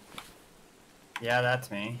 Huh? Yeah, that's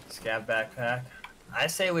me. Scav backpack. I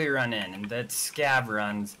say we run in, and that scav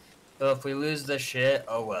runs. So if we lose the shit,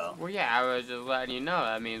 oh well. Well, yeah, I was just letting you know.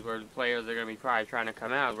 That means the players are gonna be probably trying to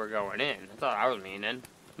come out as we're going in. That's all I was meaning.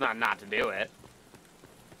 Not to do it.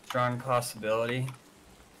 Strong possibility.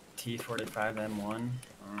 T45M1.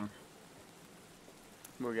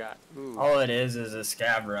 We got. Ooh. All it is a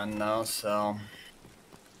scav run, though, so.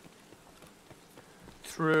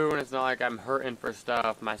 True, and it's not like I'm hurting for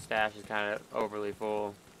stuff. My stash is kind of overly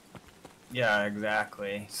full. Yeah,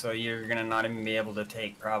 exactly. So you're gonna not even be able to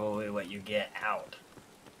take probably what you get out.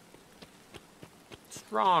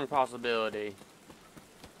 Strong possibility.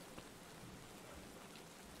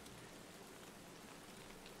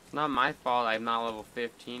 It's not my fault I'm not level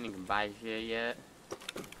 15 and can buy shit yet.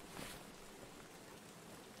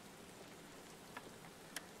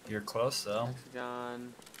 You're close, though.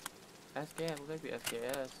 Hexagon. SKS, we'll take the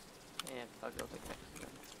SKS. Yeah, fuck, I'll take Hexagon.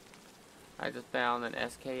 I just found an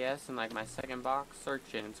SKS in like my second box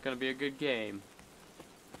searching. It's gonna be a good game.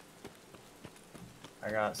 I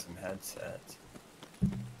got some headsets.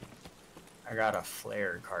 I got a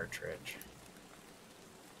flare cartridge.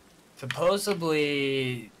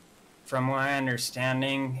 Supposedly, from my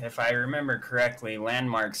understanding, if I remember correctly,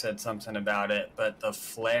 Landmark said something about it, but the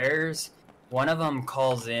flares, one of them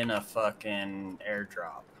calls in a fucking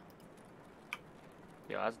airdrop.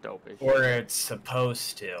 Yeah, that's dope as Or shit. it's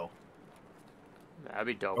supposed to. That'd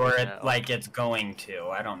be dope Or as it, hell. like it's going to.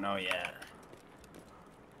 I don't know yet.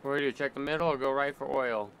 Where do you check the middle or go right for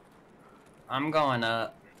oil? I'm going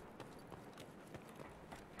up.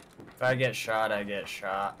 If I get shot, I get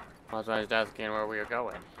shot. That's why I was asking where we were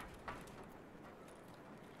going.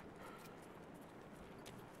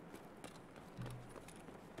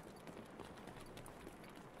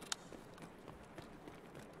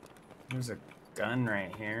 There's a gun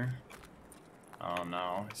right here. Oh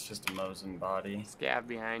no, it's just a Mosin body. Scav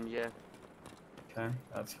behind you. Okay,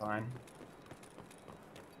 that's fine.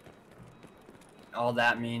 All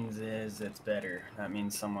that means is it's better. That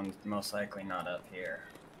means someone's most likely not up here.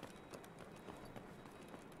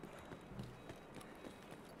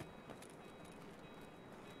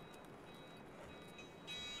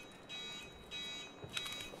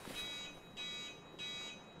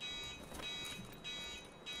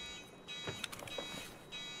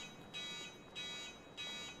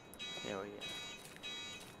 Hell yeah.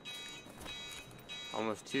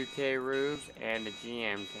 Almost 2K roofs and a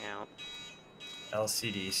GM count.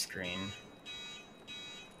 LCD screen.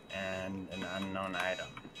 And an unknown item.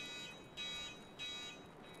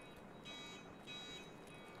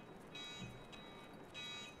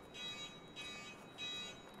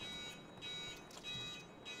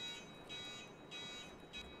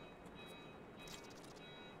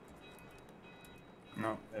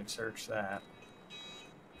 No, they've searched that.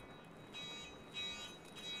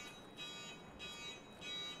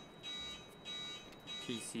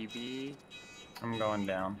 PCB. I'm going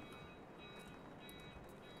down.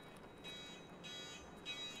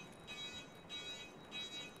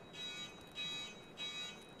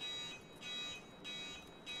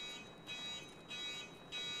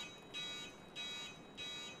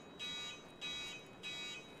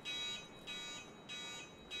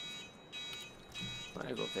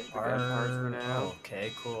 I go take the gun parts for now.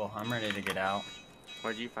 Okay, cool. I'm ready to get out.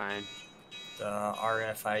 What'd you find? The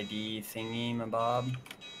RFID thingy, mabob.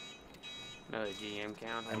 Another GM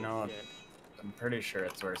count? I Holy know. shit. I'm pretty sure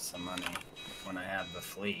it's worth some money when I have the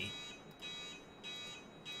flea.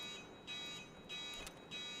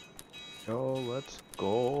 Yo, let's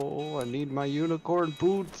go. I need my unicorn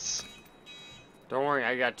boots. Don't worry,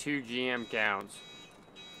 I got 2 GM counts.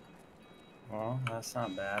 Well, that's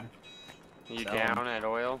not bad. You So- down at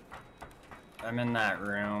oil? I'm in that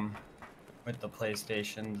room with the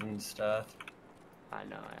PlayStations and stuff. I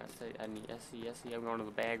know. I see. I'm going to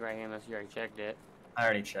the bag right here unless you already checked it. I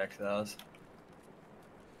already checked those.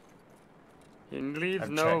 It leaves I've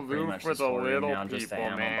no checked pretty room much for this the whole room little now. Just the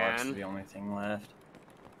people, ammo box is man. the only thing left.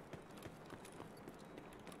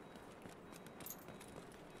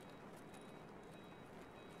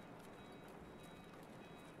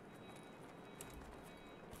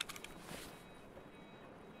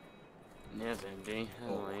 It's empty.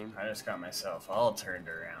 That's Oh, lame. I just got myself all turned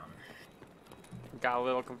around. Got a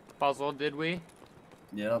little puzzled, did we?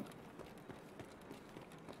 Yep.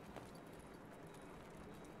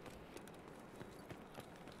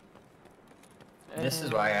 This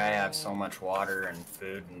is why I have so much water and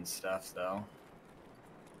food and stuff, though.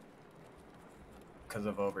 Because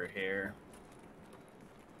of over here.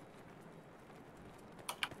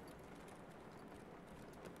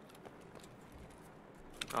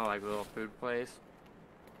 Oh, like a little food place?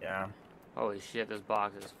 Yeah. Holy shit, this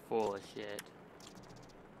box is full of shit.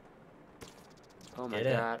 Oh my Get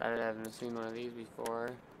it. god, I haven't seen one of these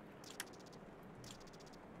before.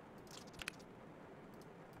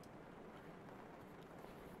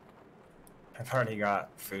 I've already got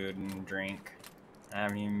food and drink. I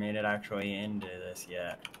haven't even made it actually into this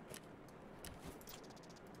yet.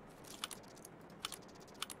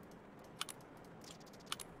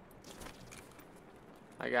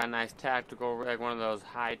 I got a nice tactical rig, one of those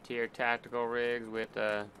high tier tactical rigs with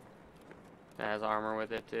that has armor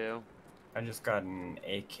with it too. I just got an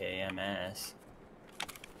AKMS.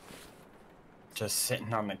 Just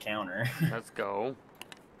sitting on the counter. Let's go.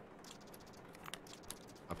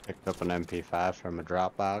 I picked up an MP5 from a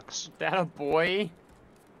Dropbox. That a boy?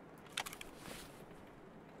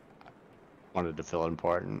 Wanted to feel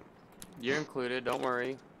important. You're included, don't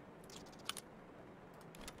worry.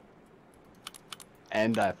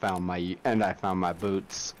 And I found my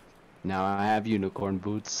boots. Now I have unicorn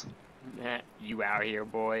boots. You out here,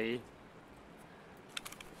 boy.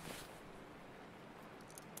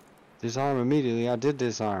 Disarm immediately. I did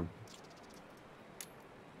disarm.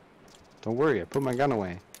 Don't worry, I put my gun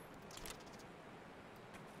away.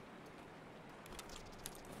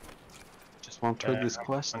 Just want to turn this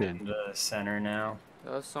quest I'm in. in the center now.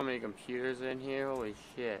 There's so many computers in here. Holy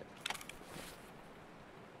shit.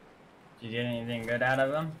 Did you get anything good out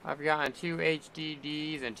of them? I've gotten 2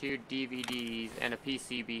 HDDs and 2 DVDs and a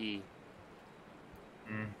PCB.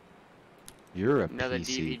 You're a Another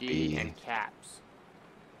PCB. DVD and caps.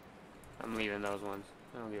 I'm leaving those ones.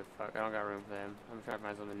 I don't give a fuck. I don't got room for them. I'm trying to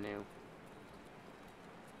find something new.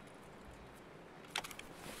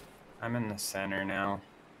 I'm in the center now.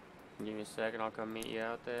 Give me a second. I'll come meet you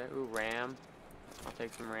out there. Ooh, RAM. I'll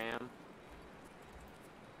take some RAM.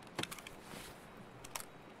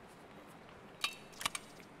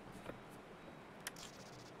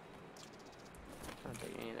 I'll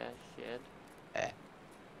take any of that shit.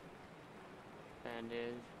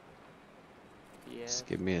 Bandage. Yes. Just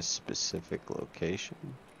give me a specific location.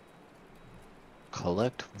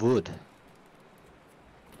 Collect wood.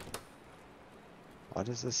 Why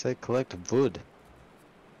does it say collect wood?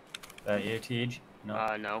 Is that you, Tej?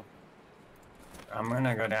 No. No. I'm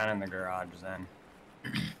gonna go down in the garage then.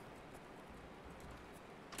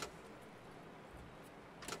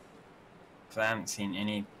 Cause I haven't seen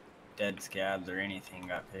any dead scabs or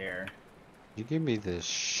anything up here. You give me this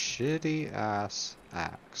shitty ass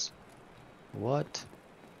axe. What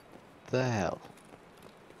the hell?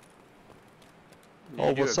 Did Oh,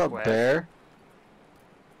 you do what's a up, quest? bear?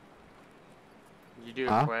 Did you do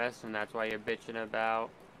Huh? a quest and that's why you're bitching about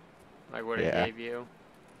like what it Yeah. gave you?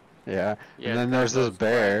 Yeah. Yeah, And then because there's this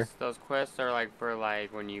bear. Those quests are like for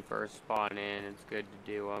like when you first spawn in. It's good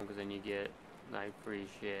to do them because then you get like free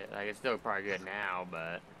shit. Like it's still probably good now,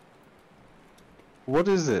 but What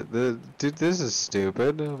is it? Dude, this is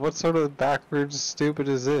stupid. What sort of backwards stupid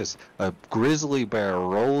is this? A grizzly bear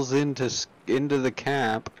rolls into the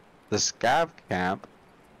camp, the scav camp,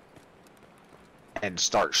 and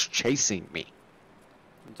starts chasing me.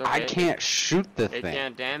 it's okay. I can't shoot the It thing.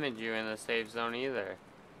 can't damage you in the safe zone either.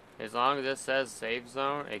 As long as it says safe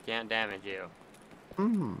zone, it can't damage you.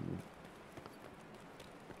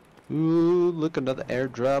 Ooh, look, another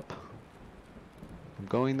airdrop. I'm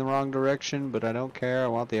going the wrong direction, but I don't care. I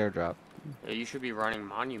want the airdrop. Yeah, you should be running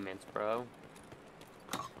monuments, bro.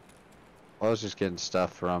 I was just getting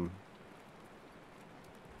stuff from...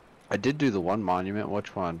 I did do the one monument.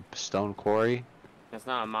 Which one? Stone Quarry? It's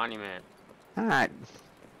not a monument. Ah,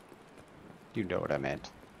 you know what I meant.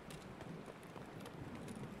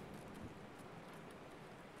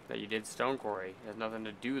 That you did stone quarry. There's nothing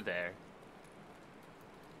to do there.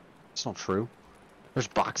 It's not true. There's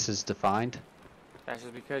boxes to find. That's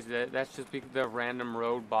just because the random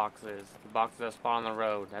road boxes. The boxes that spawn on the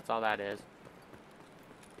road. That's all that is.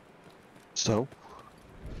 So?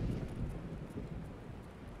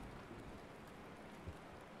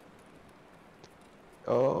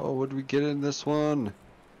 Oh, what did we get in this one?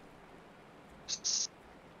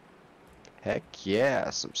 Heck yeah,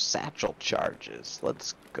 some satchel charges.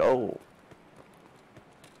 Let's go.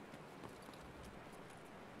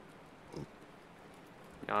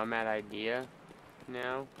 Now I'm at idea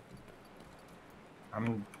now.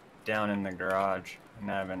 I'm down in the garage and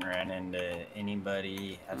I haven't ran into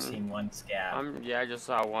anybody. I've seen one scab. Yeah, I just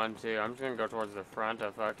saw one too. I'm just gonna go towards the front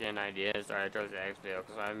of fucking ideas. Sorry, towards the exfil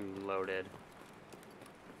because I'm loaded.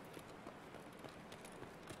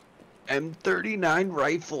 M39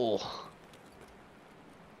 rifle.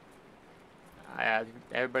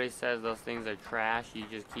 Everybody says those things are trash. You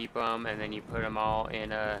just keep them and then you put them all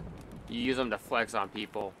in a. You use them to flex on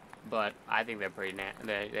people, but I think they're pretty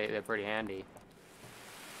they're pretty handy.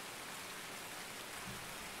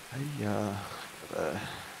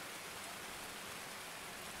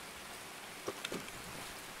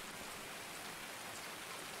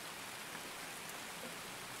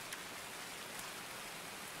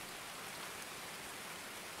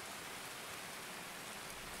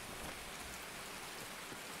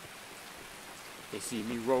 They see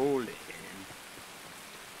me rolling.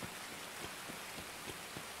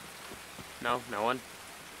 No one.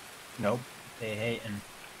 Nope. They hating.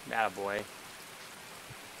 Attaboy. I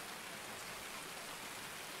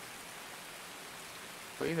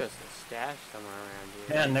believe there's a stash somewhere around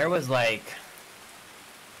here. Man, there was like...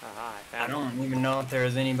 Aha, I I found it. don't even know if there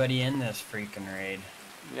was anybody in this freaking raid.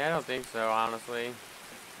 Yeah, I don't think so, honestly.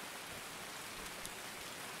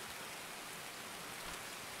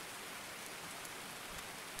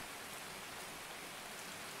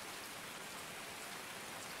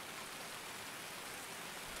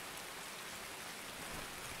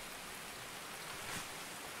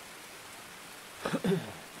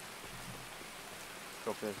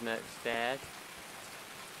 Go for this next stash.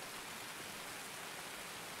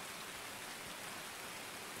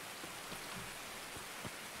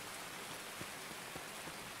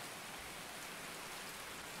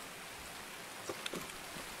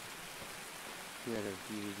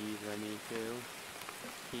 PVGs if I need to.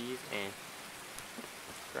 Keys and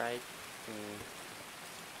strike and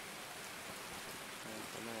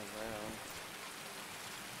I might as well.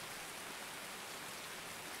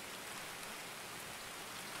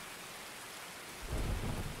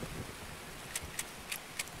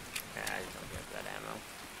 Yeah, I just don't get that ammo.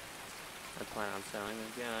 I plan on selling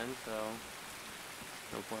the gun, so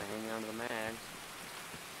no point hanging on to the mags.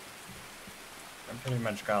 I pretty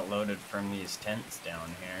much got loaded from these tents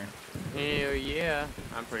down here. Hell yeah,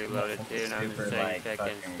 I'm pretty loaded Nothing too, and I'm super, just like, checking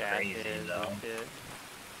fucking crazy, stashes though. and shit.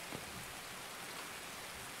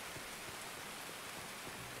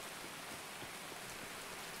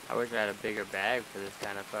 I wish I had a bigger bag for this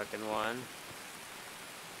kind of fucking one.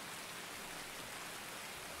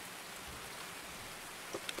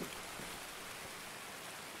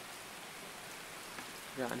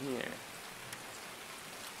 Down here.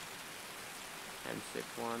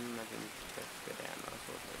 M61, I think that's good ammo, so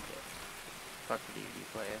we'll take it. Fuck the DVD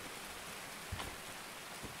player.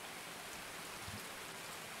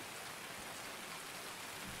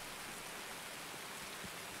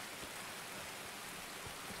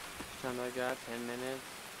 Time I got 10 minutes.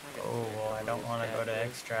 Oh, well, I don't want to go to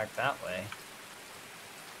extract that way.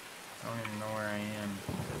 I don't even know where I am.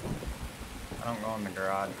 I don't go in the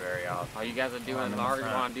garage very often. Oh, you guys are I'm doing in the large,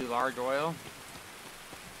 front. want to do large oil?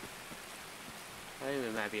 I think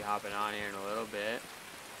we might be hopping on here in a little bit.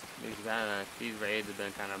 These raids have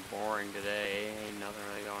been kind of boring today. Ain't nothing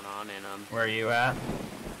really going on in them. Where are you at?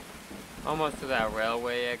 Almost to that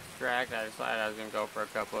railway extract. I decided I was going to go for a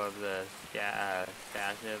couple of the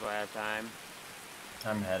stashes while I have time.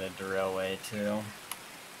 I'm headed to railway, too.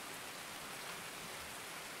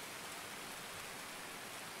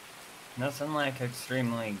 Nothing like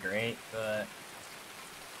extremely great, but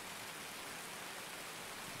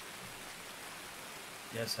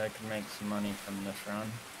guess I could make some money from this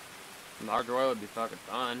run. Large oil would be fucking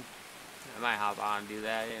fun. I might hop on and do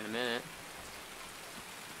that in a minute.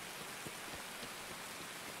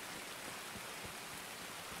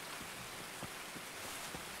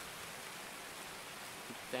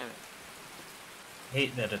 Damn it.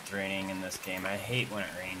 Hate that it's raining in this game. I hate when it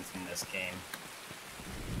rains in this game.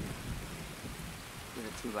 Is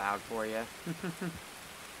it too loud for you?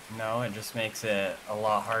 No, it just makes it a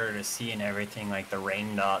lot harder to see and everything, like the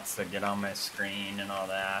rain dots that get on my screen and all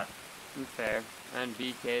that. Fair. And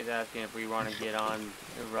BK's asking if we want to get on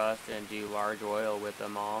Rust and do large oil with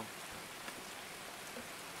them all.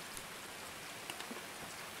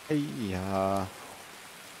 Yeah.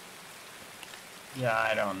 Yeah,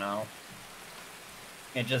 I don't know.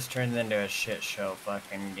 It just turns into a shit show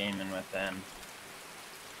fucking gaming with them.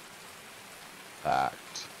 Fact.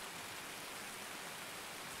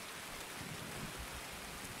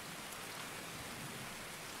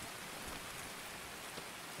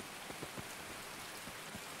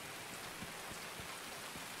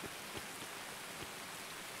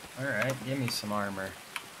 Alright, give me some armor.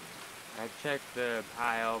 I checked the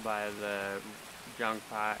pile by the junk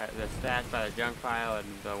pile, the stash by the junk pile, and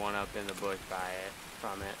the one up in the bush by it,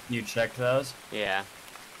 from it. You checked those? Yeah.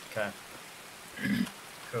 Okay.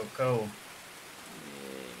 Cool.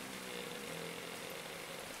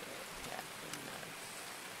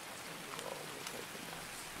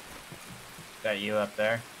 Got you up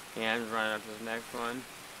there? Yeah, I'm just running up to the next one.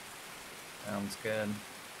 Sounds good.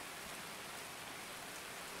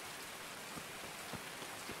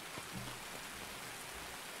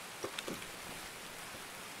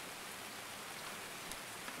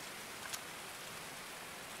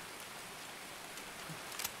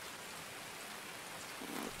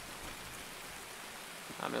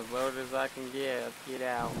 I'm as loaded as I can get. Let's get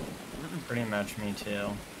out. Pretty much me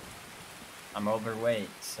too. I'm overweight,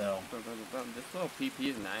 so. This little PP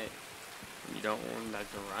is nice. You don't want that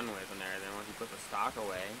to run with and everything once you put the stock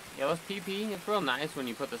away. Yeah, this PP, it's real nice when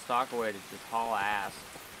you put the stock away to just haul ass.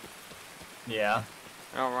 Yeah.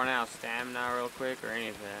 I don't run out of stamina real quick or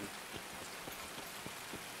anything.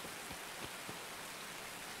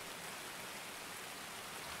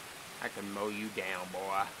 I can mow you down,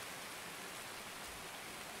 boy.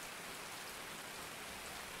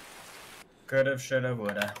 Coulda, shoulda,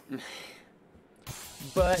 woulda.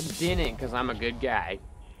 But didn't, because I'm a good guy.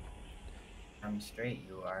 I'm straight,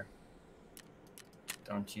 you are.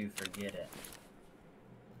 Don't you forget it.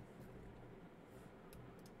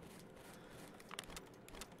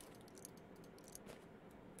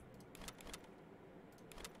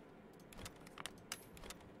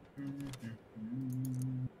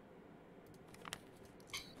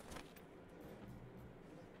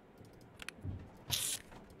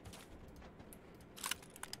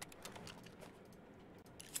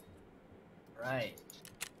 Right.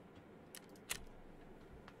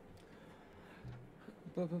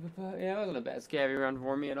 Yeah, it wasn't a bad scabby run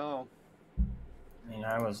for me at all. I mean,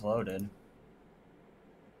 I was loaded.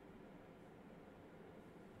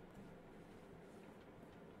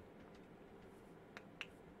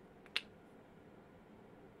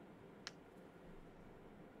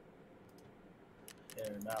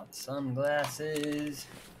 Care about sunglasses.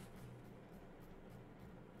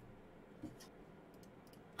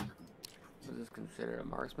 Was this considered a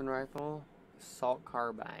marksman rifle? Assault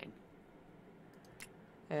carbine.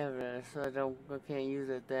 Evidence, so I can't use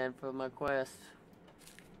it then for my quest.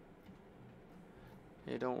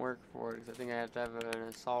 It don't work for it because I think I have to have an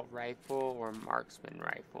assault rifle or marksman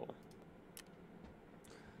rifle.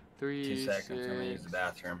 3, 2 seconds, I'm gonna use 6, the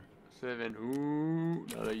bathroom. 7. Ooh,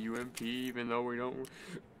 another UMP. Even though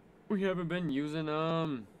we haven't been using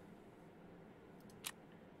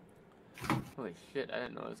Holy shit! I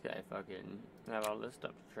didn't know this guy fucking have all this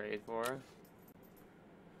stuff to trade for.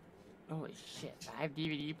 Holy shit! 5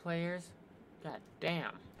 DVD players? God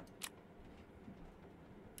damn!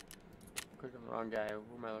 Click on the wrong guy. Who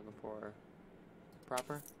am I looking for?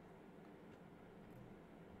 Proper?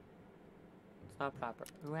 It's not proper.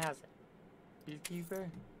 Who has it? Peacekeeper?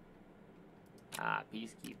 Ah,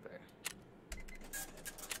 Peacekeeper.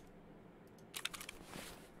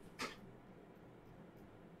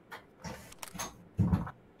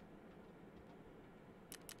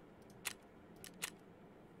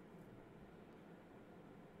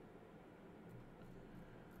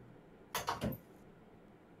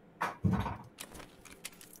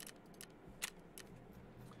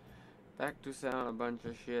 Back to selling a bunch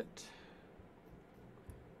of shit.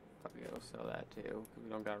 Probably go sell that too, because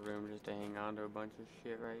we don't got room just to hang on to a bunch of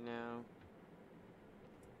shit right now.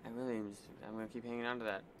 I'm gonna keep hanging on to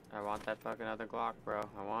that. I want that fucking other Glock, bro.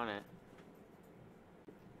 I want it.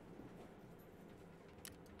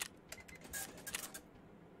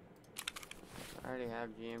 I already have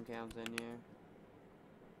GM cams in here.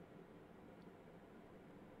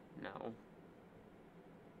 No.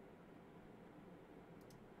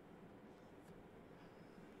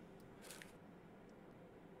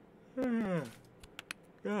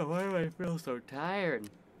 God, why do I feel so tired?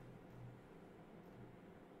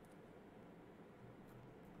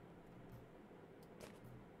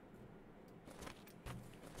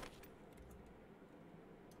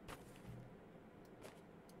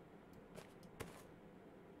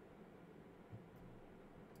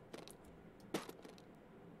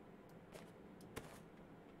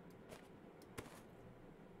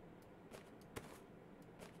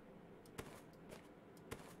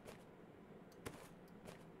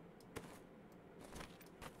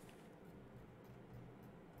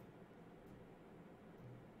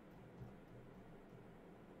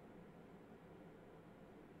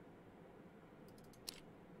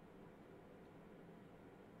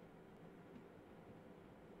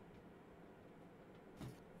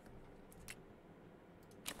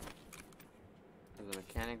 Does the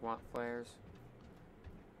mechanic want flares?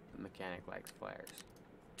 The mechanic likes flares.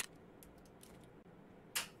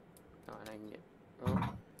 Oh, and I can get... Oh,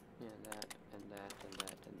 and that, and that, and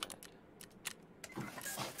that, and that.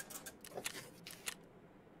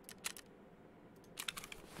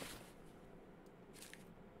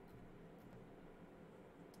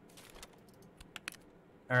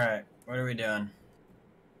 Alright, what are we doing?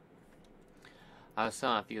 I was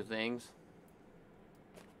selling a few things.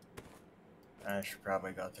 I should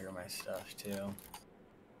probably go through my stuff too.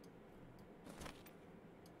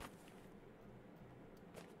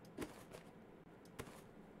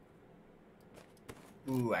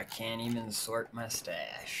 Ooh, I can't even sort my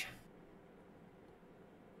stash.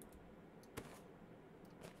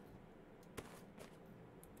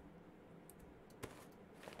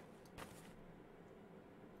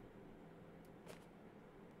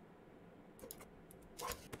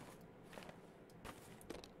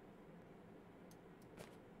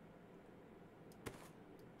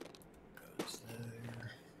 Goes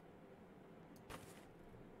there.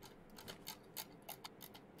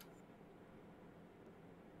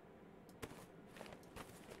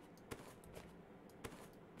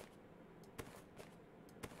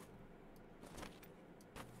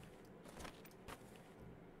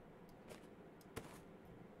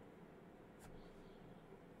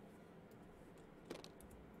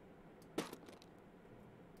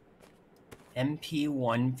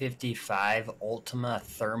 MP155 Ultima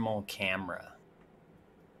thermal camera.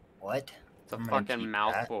 What? It's a I'm gonna fucking keep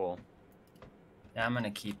mouthful. Yeah, I'm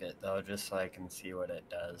gonna keep it though, just so I can see what it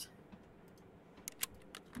does.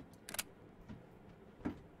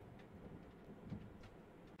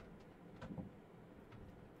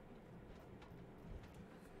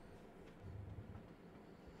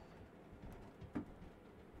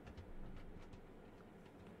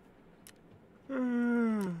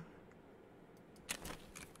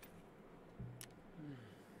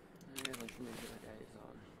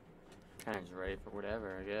 Kind of just ready for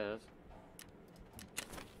whatever, I guess.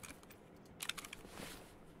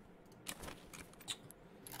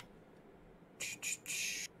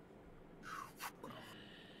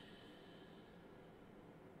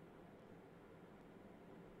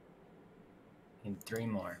 Need 3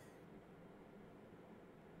 more.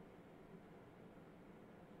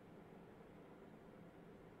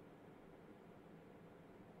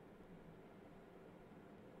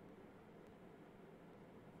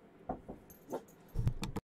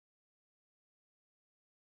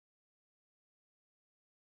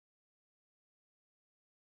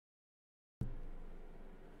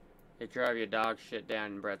 Hey, drive your dog shit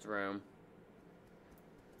down in Brett's room.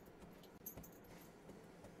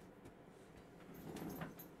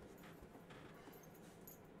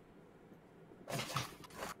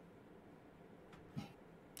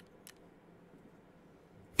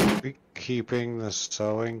 We keeping the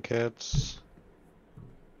sewing kits?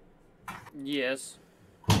 Yes.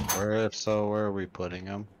 Or if so, where are we putting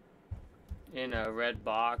them? In a red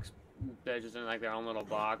box. They're just in like their own little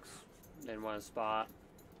box in one spot.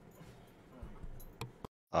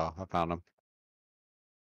 Oh, I found them.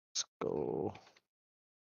 Let's go.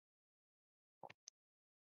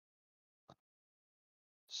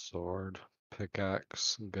 Sword,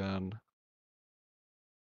 pickaxe, gun,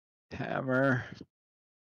 hammer,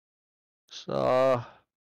 saw.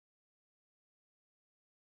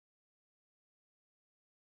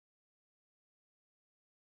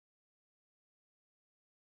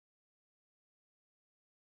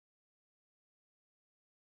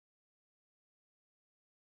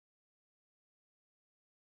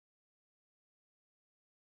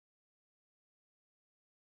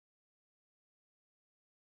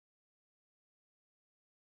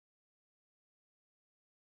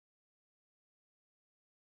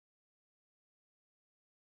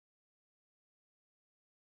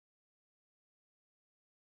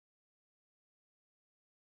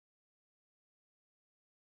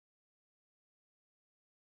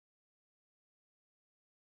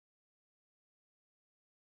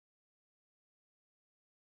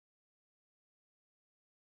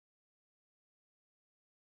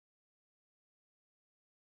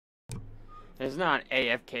 It's not an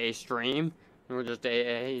AFK stream. We're just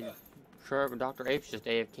sure, Dr. Ape's just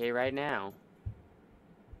AFK right now.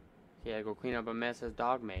 Yeah, go clean up a mess his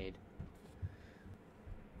dog made.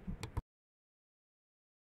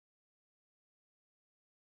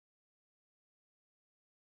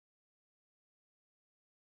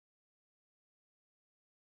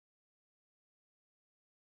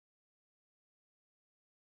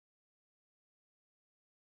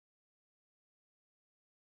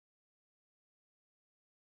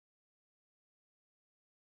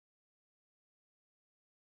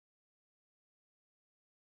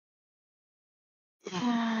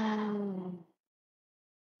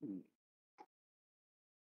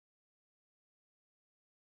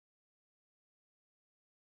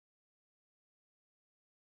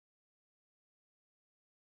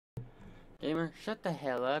 Gamer, shut the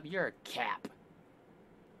hell up. You're a cap.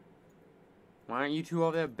 Why aren't you two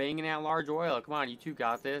over there banging out large oil? Come on, you two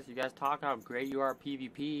got this. You guys talk how great you are at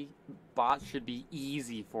PvP. Bots should be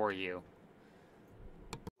easy for you.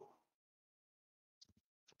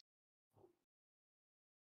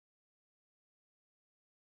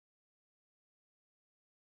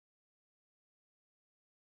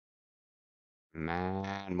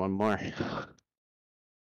 Man, one more.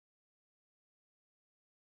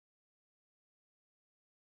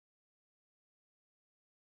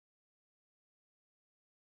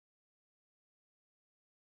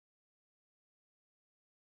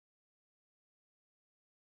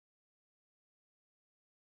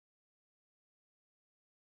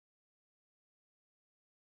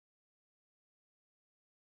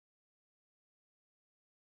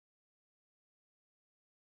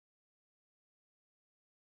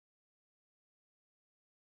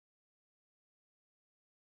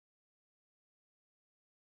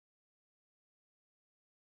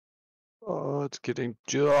 Oh, it's getting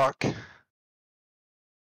dark.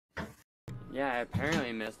 Yeah, I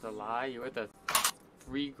apparently missed a lie. You with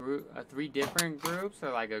three different groups,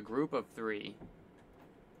 or like a group of 3?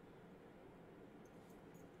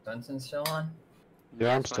 Dunson still on?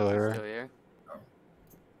 Yeah, I'm still here. Still here. Oh.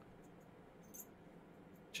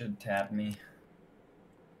 Should tap me.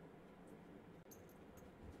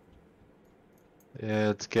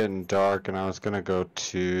 Yeah, it's getting dark, and I was gonna go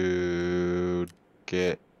to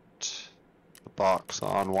get the box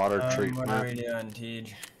on water treatment. What are we doing,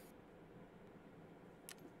 Tej?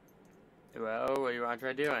 Well, what do you want to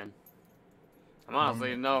try doing? I'm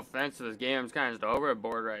honestly, no offense to this game, I'm just kind of just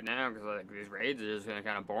overboard right now because like these raids are just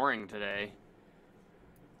kind of boring today.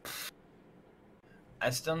 I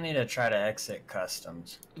still need to try to exit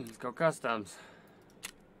customs. Let's go customs.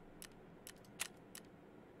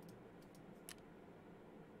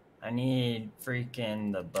 I need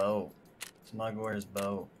freaking the boat. Smuggler's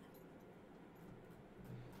boat.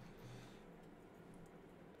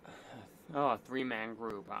 Oh, a 3-man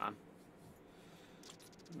group, huh?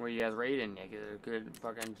 Where you guys raiding, Nick? Is it a good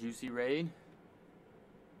fucking juicy raid?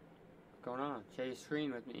 What's going on? Share your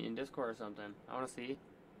screen with me in Discord or something. I want to see.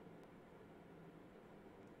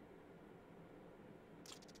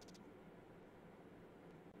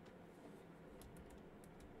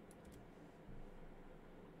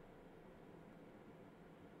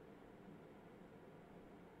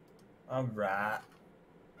 Alright.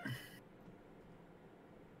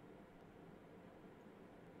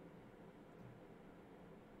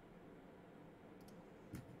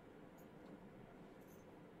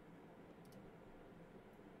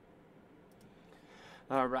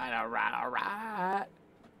 Alright. I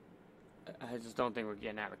just don't think we're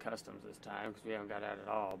getting out of customs this time because we haven't got out at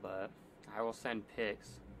all, but I will send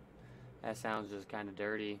pics. That sounds just kind of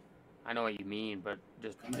dirty. I know what you mean, but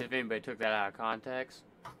just if anybody took that out of context,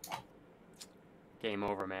 game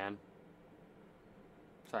over, man.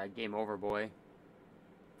 Sorry, game over, boy.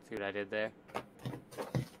 See what I did there?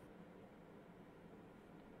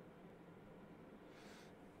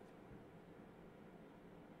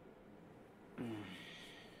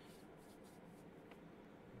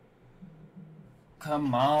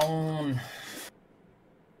 Come on.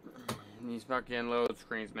 These fucking load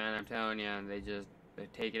screens, man, I'm telling you, they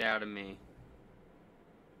take it out of me.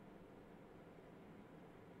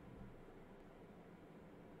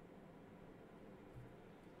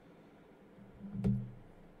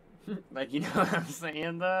 Like, you know what I'm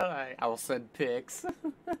saying, though? I will send pics.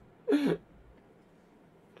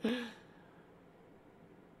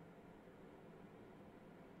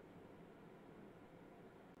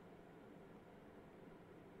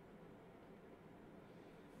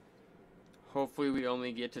 Hopefully we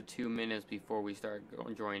only get to 2 minutes before we start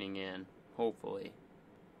joining in. Hopefully.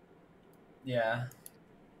 Yeah.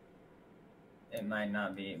 It might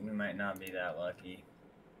not be, we might not be that lucky.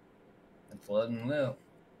 It's loading loot.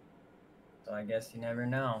 So I guess you never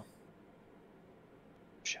know.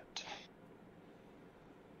 Shit.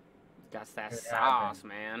 Got that Could sauce, happen.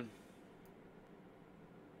 man.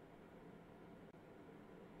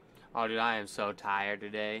 Oh, dude, I am so tired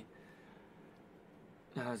today.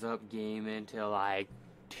 I was up gaming till like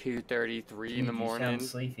 2:33 in the morning. You sound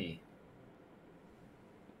sleepy.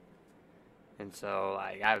 And so,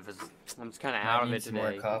 like, I'm just kind of Might out of need it some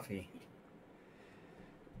today. more coffee.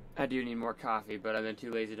 I do need more coffee, but I've been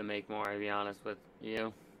too lazy to make more, to be honest with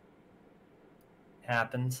you.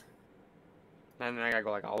 Happens. And then I gotta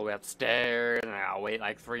go, like, all the way upstairs, and I gotta wait,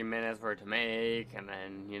 like, 3 minutes for it to make, and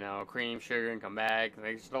then, you know, cream, sugar, and come back.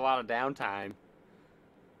 Like, it's just a lot of downtime.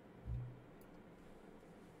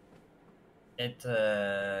 It's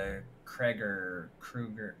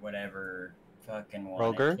Kruger, whatever fucking one.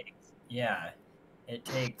 Kroger? Yeah. It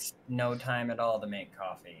takes no time at all to make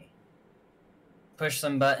coffee. Push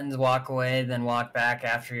some buttons, walk away, then walk back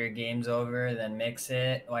after your game's over, then mix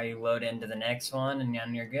it while you load into the next one, and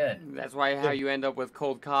then you're good. That's why how you end up with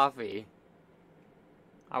cold coffee.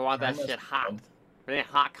 I want that Almost shit hot. cold. If it ain't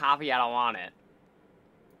hot coffee, I don't want it.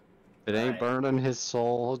 If it ain't Right. burning his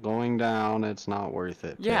soul going down, it's not worth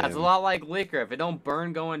it. to Yeah, it's a him. lot like liquor. If it don't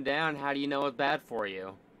burn going down, how do you know it's bad for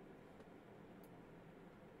you?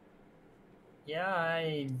 Yeah,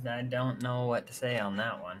 I don't know what to say on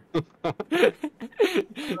that one.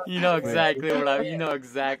 You know exactly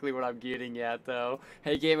what I'm getting at, though.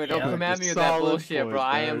 Hey, gamer, don't Yeah, come at me with that solid bullshit, bro. point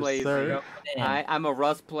I am there, lazy. sir. I'm a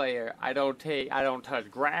Rust player. I don't touch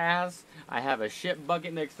grass. I have a shit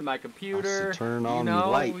bucket next to my computer. Has to turn You on the know,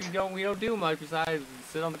 light. we don't do much besides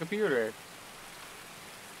sit on the computer.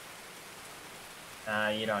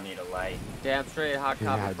 You don't need a light. Damn straight hot Yeah,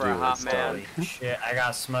 coffee I for a do, hot it's man. Holy shit, I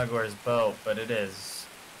got Smuggler's Boat, but it is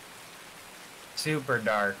super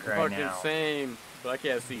dark right Fucking now. same, but I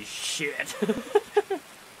can't see shit.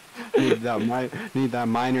 need that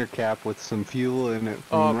miner cap with some fuel in it.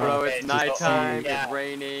 Oh, from bro, Rust. it's Okay, nighttime. yeah. It's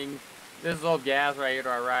raining. This is old gas right here to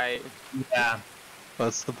our right. Yeah.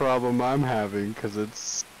 That's the problem I'm having, because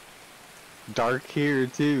it's dark here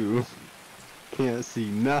too. Can't see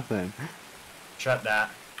nothing. Shut that.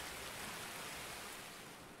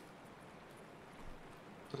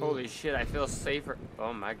 Holy shit, I feel safer.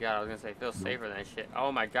 Oh my god, I was gonna say I feel safer than shit.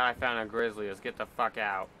 Oh my god, I found a grizzly. Let's get the fuck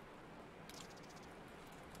out.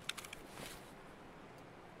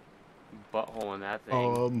 butthole in that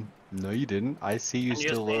thing. No you didn't. I see you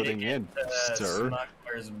still loading in, sir.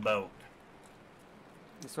 Smuggler's boat.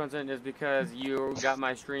 This one's in is because you got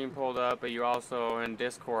my stream pulled up, but you also in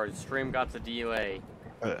Discord. Stream got the delay.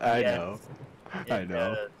 I know. I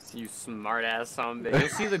know. Does. You smart ass son bitch. You'll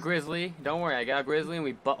see the grizzly. Don't worry, I got a grizzly and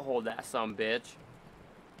we butthole that son bitch.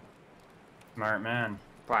 Smart man.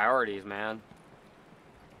 Priorities, man.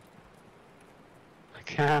 I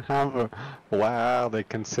can't have a... Wow, they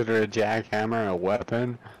consider a jackhammer a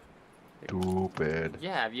weapon? Stupid.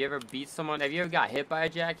 Yeah, have you ever beat someone? Have you ever got hit by a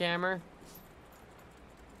jackhammer?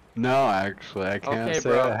 No, actually, I can't Okay, say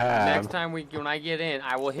bro. I have. Next time when I get in,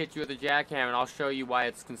 I will hit you with a jackhammer and I'll show you why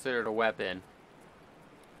it's considered a weapon.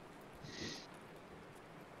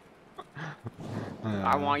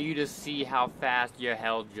 I want you to see how fast your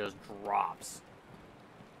health just drops.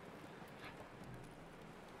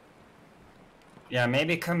 Yeah,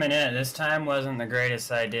 maybe coming in this time wasn't the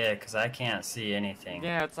greatest idea because I can't see anything.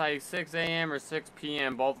 Yeah, it's like 6 a.m. or 6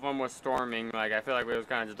 p.m. Both of them was storming. Like, I feel like it was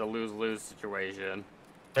kind of just a lose-lose situation.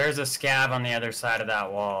 There's a scab on the other side of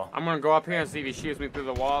that wall. I'm gonna go up here and see if he shoots me through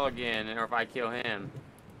the wall again, or if I kill him.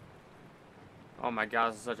 Oh my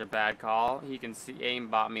god, this is such a bad call. He can see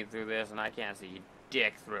aimbot me through this, and I can't see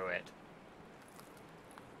dick through it.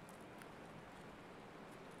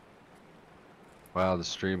 Wow, the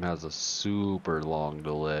stream has a super long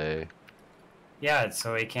delay. Yeah,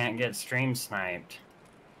 so he can't get stream sniped.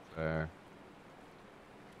 Fair.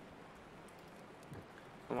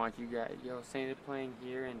 I want you guys. Yo, Saint playing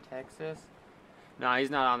here in Texas? No, he's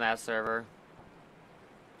not on that server.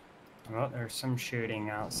 Well, there's some shooting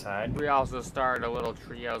outside. We also started a little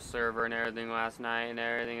trio server and everything last night and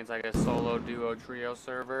everything. It's like a solo duo trio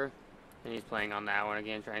server. And he's playing on that one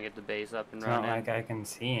again, trying to get the base up and It's not running. like I can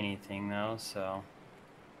see anything though, so.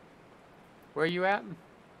 Where you at?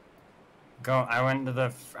 I'm going to the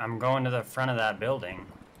front of that building.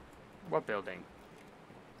 What building?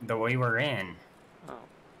 The we were in. Oh.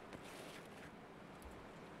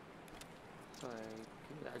 Like,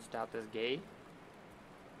 I just out this gate.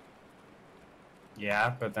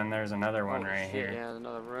 Yeah, but then there's another one Oh, right shit, here. yeah, there's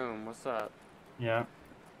another room. What's up? Yep.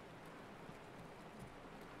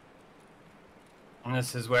 And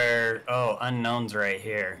this is where, oh, unknown's right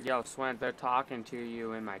here. Yo, Swent, they're talking to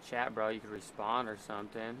you in my chat, bro. You could respond or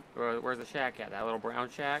something. Where's the shack at? That little brown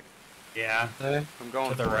shack? Yeah, I'm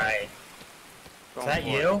going to the for it. right. Going Is that for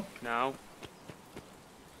you? it. No.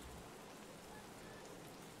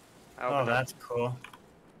 I Oh, opened up- that's cool.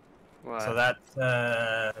 What? So that's,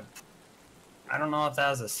 I don't know if that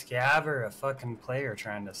was a scab or a fucking player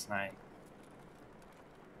trying to snipe.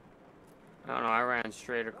 I don't know, I ran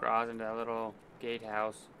straight across into that little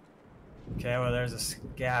gatehouse. Okay, well, there's a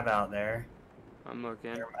scab out there. I'm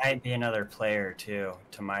looking. There might be another player, too,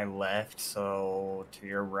 to my left, so to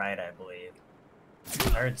your right, I believe.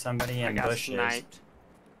 I heard somebody I in got bushes. sniped.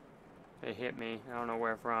 They hit me. I don't know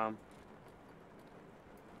where from.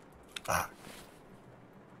 Ah,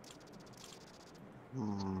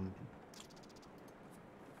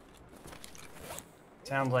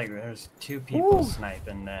 sounds like there's two people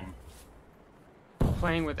sniping then.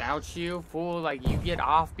 Playing without you, fool. Like, you get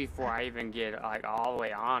off before I even get, like, all the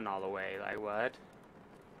way on all the way. Like, what?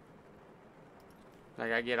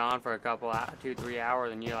 Like, I get on for a couple, 2-3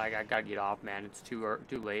 hours, and you're like, I gotta get off, man. It's too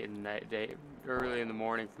late in the day, early in the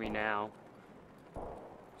morning for me now.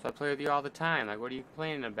 So I play with you all the time. Like, what are you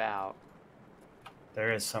complaining about?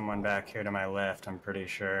 There is someone back here to my left, I'm pretty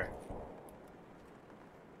sure.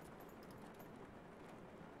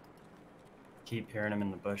 Keep hearing him in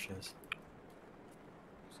the bushes.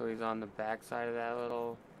 So he's on the back side of that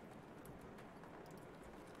little...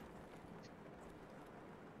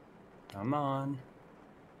 Come on.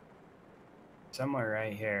 Somewhere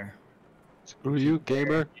right here. Screw you,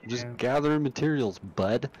 gamer. Just Yeah. gathering materials,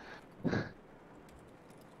 bud. I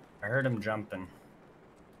heard him jumping.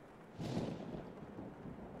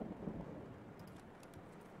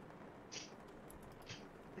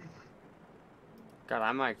 God,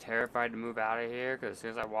 I'm like terrified to move out of here because as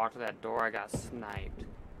soon as I walked to that door, I got sniped.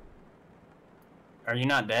 Are you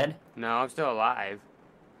not dead? No, I'm still alive.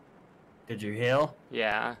 Did you heal?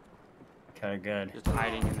 Yeah, Okay, good. just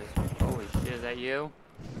hiding in this. Holy shit, is that you?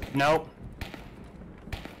 Nope.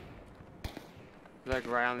 Like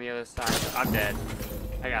right on the other side. I'm dead.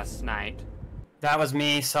 I got sniped. That was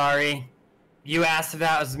me, sorry. You asked if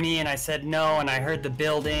that was me and I said no and I heard the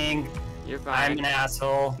building. You're I'm fine. an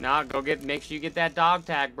asshole. No, make sure you get that dog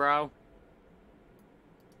tag, bro.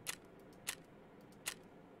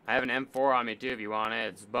 I have an M4 on me too if you want it.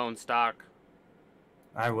 It's bone stock.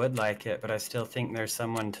 I would like it, but I still think there's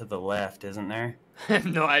someone to the left, isn't there? I have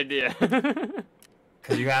no idea.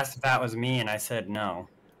 Because you asked if that was me, and I said no.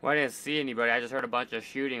 Well, I didn't see anybody. I just heard a bunch of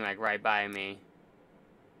shooting, like, right by me.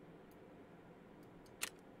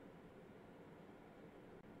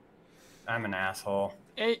 I'm an asshole.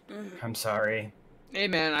 Hey, I'm sorry. hey,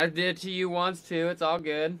 man, I did it to you once, too. It's all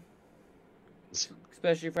good.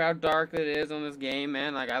 Especially for how dark it is on this game,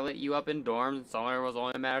 man. Like, I lit you up in dorms, and so it was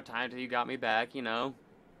only a matter of time till you got me back, you know?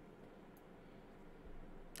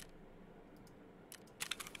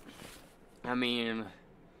 I mean,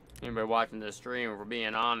 anybody watching this stream, if we're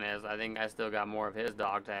being honest, I think I still got more of his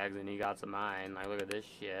dog tags than he got some mine. Like, look at this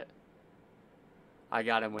shit. I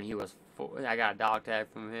got him when he was 4. I got a dog tag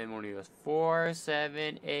from him when he was 4,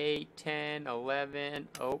 7, 8, 10, 11,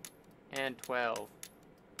 and 12.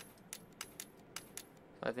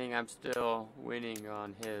 So I think I'm still winning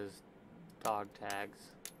on his dog tags.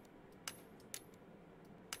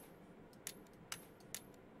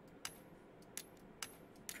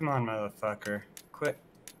 Come on, motherfucker. Quit.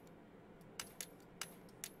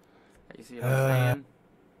 You see what I'm saying?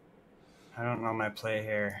 I don't know my play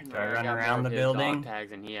here. Do I I run got around more the of his building? dog tags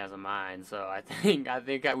than he has of mine, so I think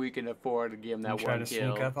we can afford to give him that Try one to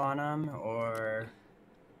kill. sneak up on him, or...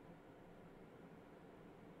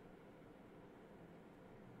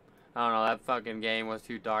 I don't know, that fucking game was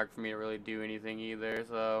too dark for me to really do anything either,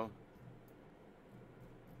 so...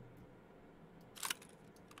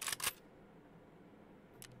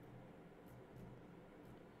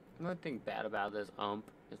 The only thing bad about this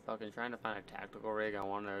is fucking trying to find a tactical rig I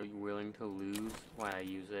want to willing to lose when I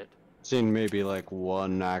use it. Seen maybe like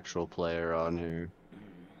one actual player on here.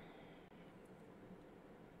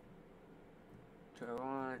 Do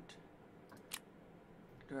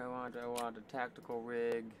I want a tactical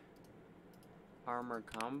rig armor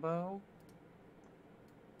combo?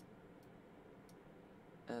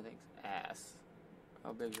 That thing's ass.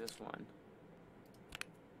 How big's this one?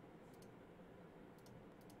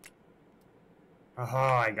 Oh,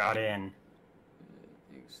 I got in.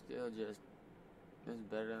 It's still just... It's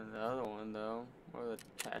better than the other one, though. What are the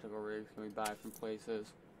tactical rigs can we buy from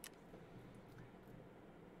places?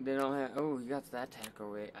 They don't have... Oh, you got that tactical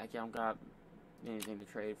rig. I don't got anything to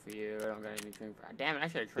trade for you. I don't got anything to trade for... Damn it, I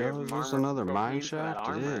should have traded Yo, from is this armor another for mine protein for that shaft?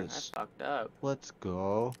 It armor. is. I fucked up. Let's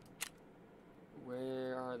go.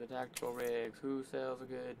 Where are the tactical rigs? Who sells a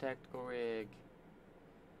good tactical rig?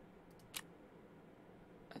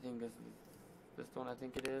 I think this one I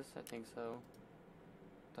think it is. I think so.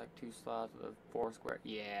 It's like 2 slots of 4 square.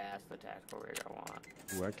 Yeah, that's the tactical rig I want.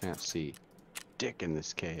 Ooh, I can't see dick in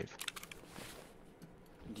this cave.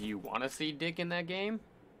 Do you want to see Dick in that game?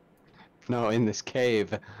 No, in this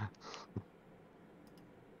cave.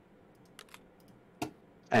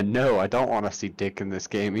 And no, I don't want to see dick in this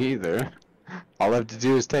game either. All I have to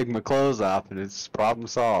do is take my clothes off and it's problem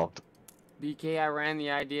solved. BK, I ran the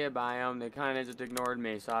idea by them. They kind of just ignored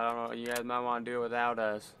me, so I don't know. You guys might want to do it without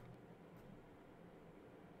us.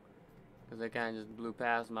 Because they kind of just blew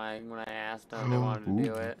past when I asked them they wanted to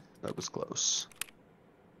do it. That was close.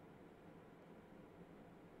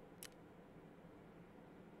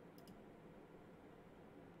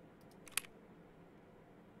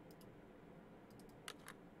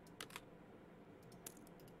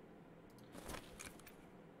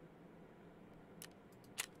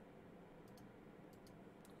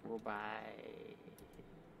 We'll buy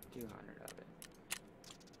 200 of it.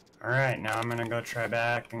 Alright, now I'm gonna go try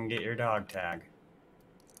back and get your dog tag.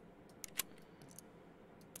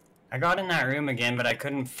 I got in that room again, but I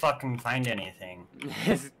couldn't fucking find anything.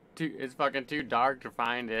 It's fucking too dark to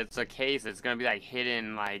find it. It's a case. It's gonna be like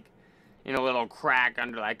hidden like in a little crack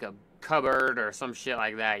under like a cupboard or some shit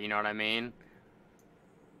like that. You know what I mean?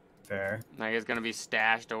 Fair. Like it's gonna be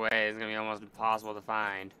stashed away. It's gonna be almost impossible to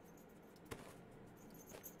find.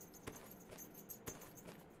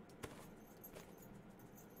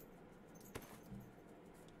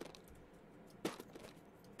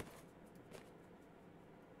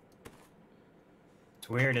 It's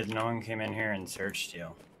weird that no one came in here and searched you.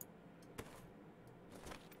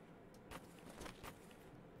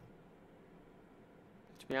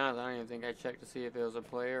 To be honest, I don't even think I checked to see if it was a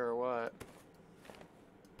player or what.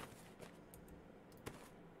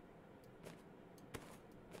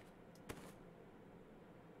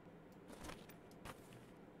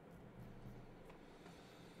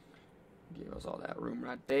 Give us all that room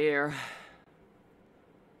right there.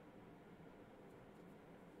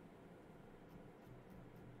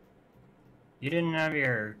 You didn't have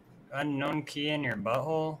your unknown key in your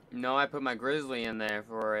butthole? No, I put my grizzly in there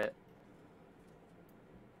for it.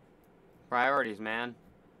 Priorities, man.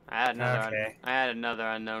 I had another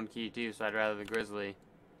unknown key too, so I'd rather the grizzly.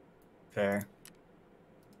 Fair.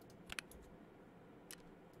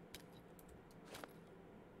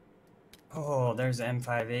 Oh, there's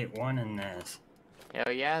M581 in this.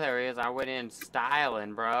 Hell yeah, there is. I went in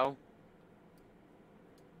styling, bro.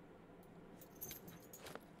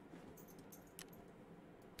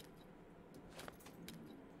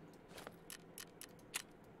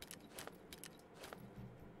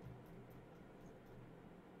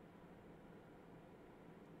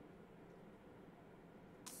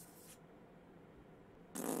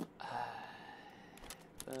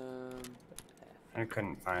 I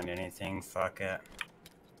couldn't find anything. Fuck it.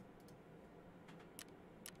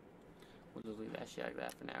 We'll just leave that shit like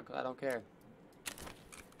that for now, because I don't care.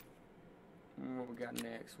 What we got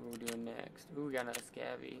next? What are we doing next? Ooh, we got another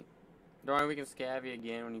scabby. Don't worry, we can scabby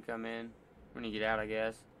again when you come in. When you get out, I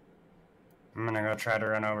guess. I'm gonna go try to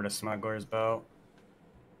run over to Smuggler's Boat.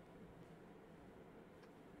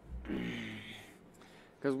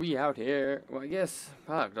 Because we out here. Well, I guess,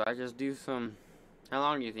 fuck, do I just do some... How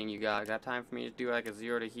long do you think you got? Got time for me to do like a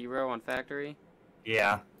 0 to hero on factory?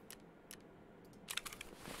 Yeah.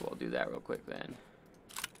 We'll do that real quick then.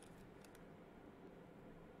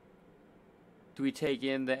 Do we take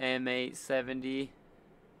in the M870?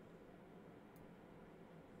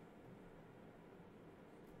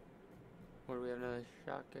 What do we have, another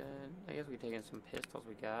shotgun? I guess we take in some pistols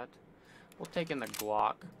we got. We'll take in the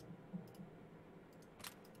Glock.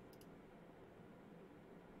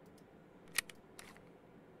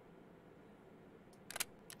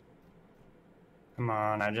 Come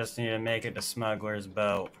on, I just need to make it to Smuggler's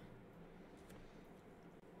Boat.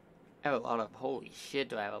 I have a lot of... Holy shit,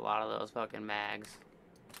 do I have a lot of those fucking mags.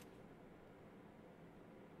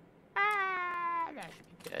 Ah, that should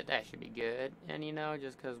be good. That should be good. And you know,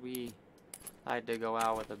 just because we like to go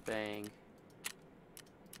out with a bang.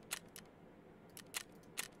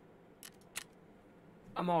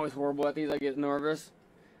 I'm always horrible at these. I get nervous.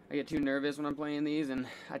 I get too nervous when I'm playing these, and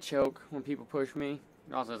I choke when people push me.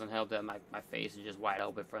 It also doesn't help that my face is just wide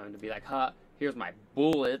open for them to be like, huh, here's my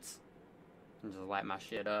bullets. And just light my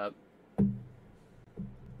shit up.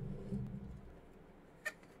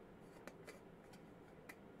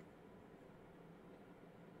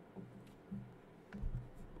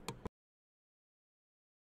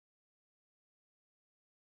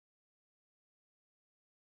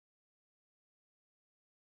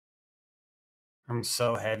 I'm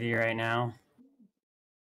so heavy right now.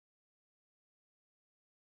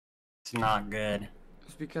 It's not good.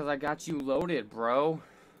 It's because I got you loaded, bro.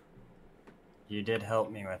 You did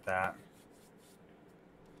help me with that.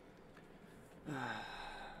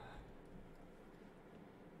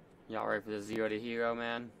 Y'all ready for the 0 to hero,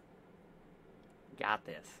 man? Got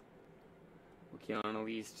this. We're killing at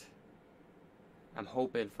least... I'm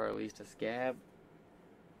hoping for at least a scab.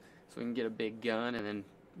 So we can get a big gun and then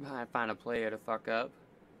find a player to fuck up.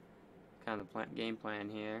 Kind of the game plan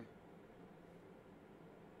here.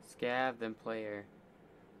 Scav, then player.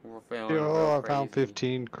 We're feeling Yo, I found crazy.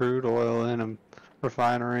 15 crude oil in a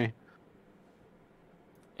refinery.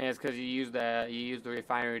 And it's because you used the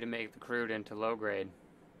refinery to make the crude into low grade.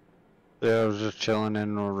 Yeah, I was just chilling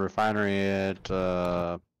in a refinery at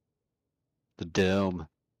the Dome.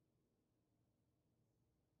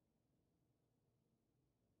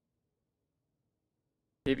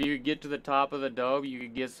 If you could get to the top of the dome, you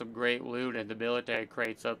could get some great loot at the military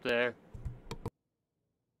crates up there.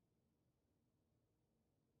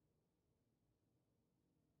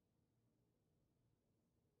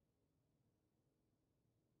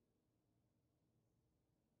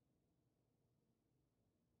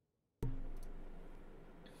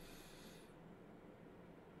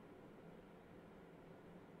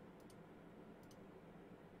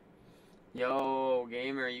 Yo,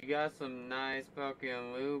 gamer, you got some nice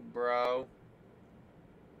fucking loot, bro.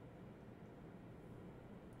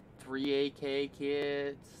 3 AK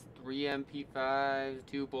kits, 3 MP5s,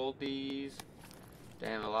 2 bolties.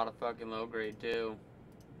 Damn, a lot of fucking low grade too.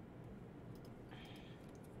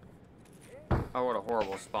 Oh, what a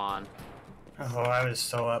horrible spawn. Oh, I was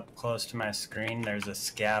so up close to my screen. There's a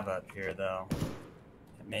scab up here, though.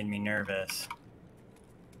 It made me nervous.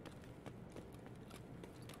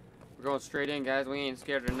 We're going straight in, guys. We ain't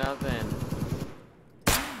scared of nothing.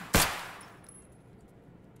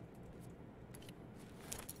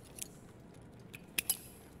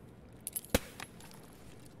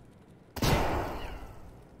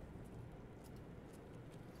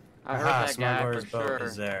 I heard that guy for Smuggler's Boat sure.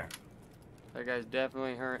 is there. That guy's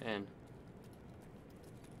definitely hurting.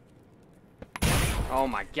 Oh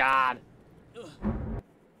my god.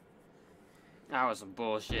 That was some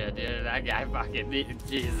bullshit, dude. That guy fucking needed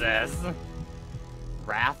Jesus.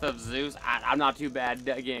 Wrath of Zeus? I'm not too bad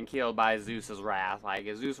getting killed by Zeus's wrath. Like,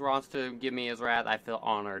 if Zeus wants to give me his wrath, I feel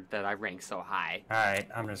honored that I rank so high. Alright,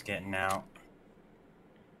 I'm just getting out.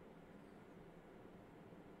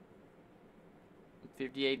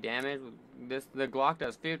 58 damage? The Glock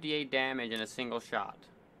does 58 damage in a single shot.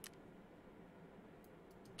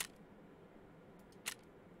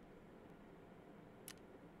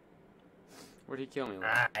 What'd he kill me with?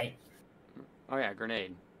 Alright. Oh yeah,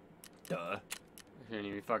 grenade. Duh. I shouldn't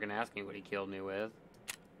even fucking ask me what he killed me with.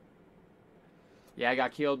 Yeah, I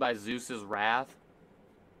got killed by Zeus's wrath.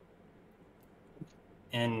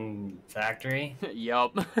 In factory?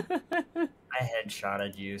 Yup. I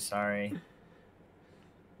headshotted you, sorry.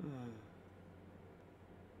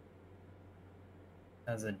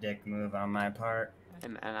 That was a dick move on my part.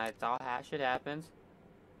 And I thought that shit happens.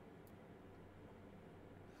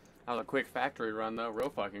 That was a quick factory run though, real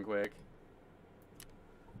fucking quick.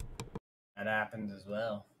 That happens as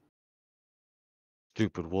well.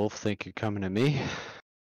 Stupid wolf, think you're coming to me?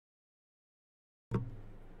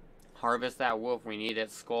 Harvest that wolf, we need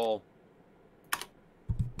its skull.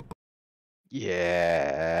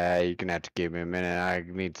 Yeah, you're gonna have to give me a minute. I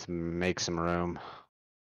need to make some room.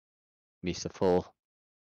 Misa full.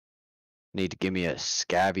 Need to give me a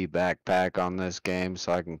scabby backpack on this game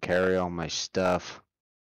so I can carry all my stuff.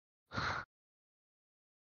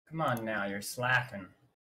 Come on now, you're slacking.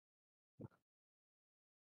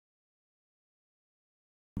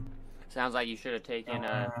 Sounds like you should have taken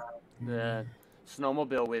the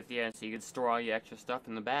snowmobile with you so you could store all your extra stuff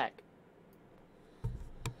in the back.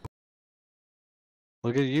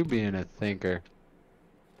 Look at you being a thinker.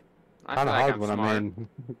 I Kind feel of like hard I'm when smart. I'm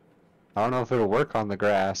in. I don't know if it'll work on the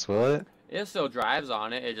grass, will it? It still drives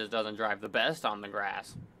on it, it just doesn't drive the best on the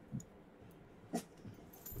grass.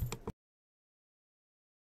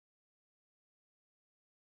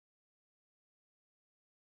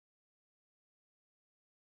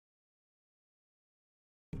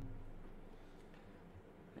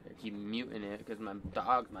 I keep muting it because my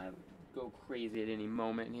dogs might go crazy at any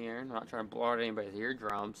moment here. I'm not trying to blow out anybody's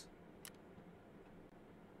eardrums.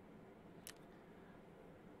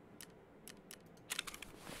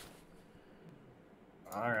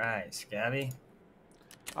 Alright, Scabby.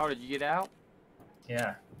 Oh, did you get out?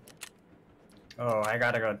 Yeah. Oh, I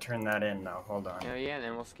gotta go turn that in though. Hold on. Oh yeah,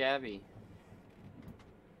 then we'll scabby.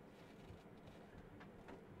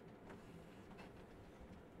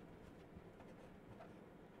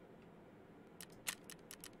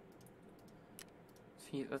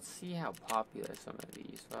 See, let's see how popular some of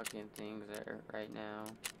these fucking things are right now.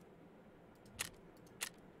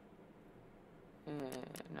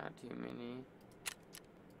 Not too many.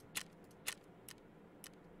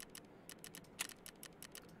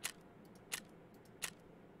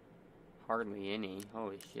 Hardly any.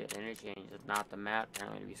 Holy shit, interchange is not the map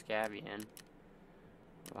apparently to be scabby in.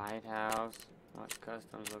 Lighthouse. What's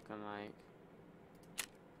customs looking like?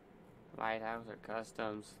 Lighthouse or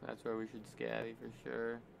customs. That's where we should scabby for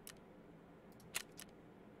sure.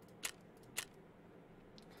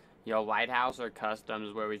 Yo, Lighthouse or customs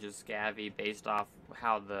is where we should scabby based off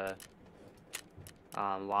how the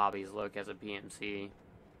lobbies look as a PMC.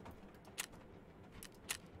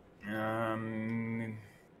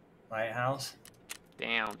 Lighthouse?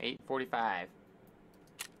 Down, 8:45.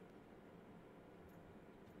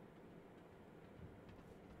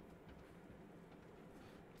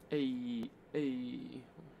 Hey, hey.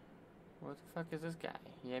 What the fuck is this guy?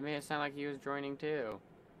 Yeah, it made it sound like he was joining too.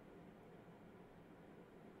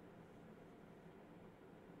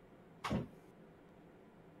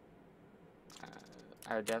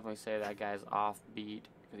 I would definitely say that guy's offbeat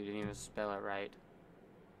because he didn't even spell it right.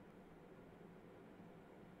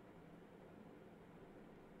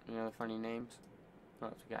 Any other funny names? What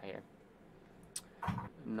else we got here?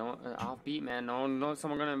 No, offbeat man. No,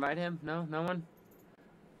 someone gonna invite him? No, no one.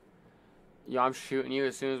 Yo, I'm shooting you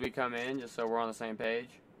as soon as we come in, just so we're on the same page.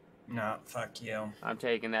 No, fuck you. I'm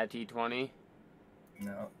taking that T20.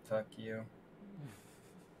 No, fuck you.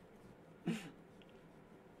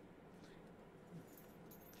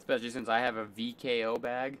 Especially since I have a VKO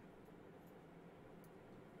bag.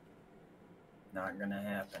 Not gonna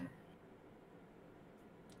happen.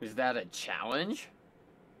 Is that a challenge?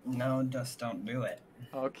 No, just don't do it.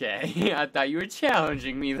 Okay, I thought you were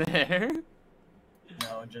challenging me there.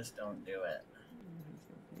 No, just don't do it.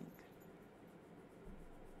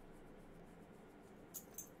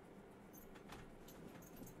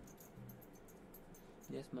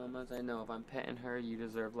 Yes, mamas, I know. If I'm petting her, you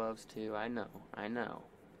deserve loves too. I know. I know.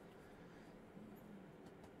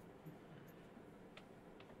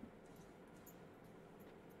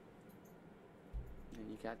 And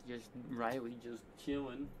you got just Riley just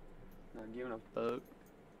chilling, not giving a fuck.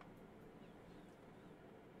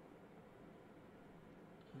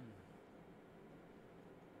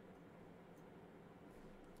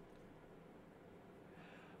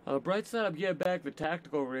 On the bright side, I'm getting back the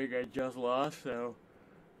tactical rig I just lost, so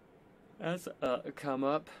that's a come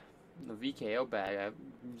up. The VKO bag, I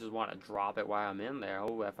just want to drop it while I'm in there.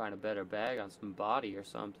 Hopefully I find a better bag on some body or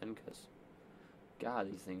something, because,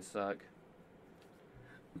 God, these things suck.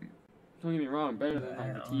 Don't get me wrong, better than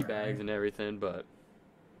like the tea bags and everything, but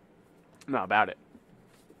I'm not about it.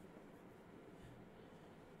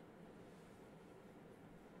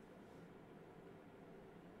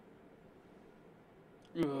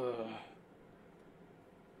 Ugh.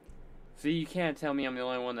 See, you can't tell me I'm the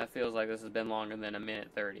only one that feels like this has been longer than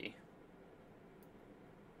 1:30.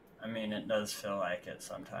 I mean, it does feel like it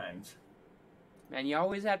sometimes. Man, you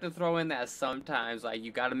always have to throw in that sometimes, like,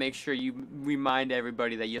 you gotta make sure you remind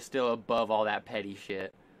everybody that you're still above all that petty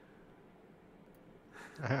shit.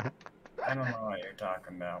 I don't know what you're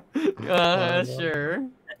talking about. Sure.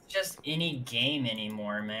 It's just any game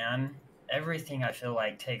anymore, man. Everything I feel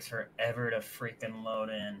like takes forever to freaking load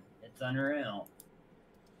in. It's unreal.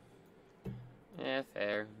 Yeah,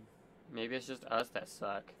 fair. Maybe it's just us that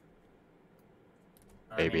suck.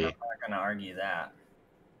 Maybe. I mean, I'm not gonna argue that.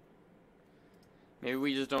 Maybe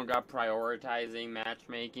we just don't got prioritizing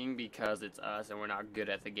matchmaking because it's us and we're not good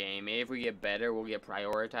at the game. Maybe if we get better, we'll get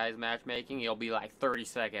prioritized matchmaking. It'll be like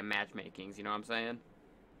 30-second matchmakings, you know what I'm saying?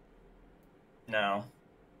 No.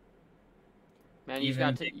 Man, you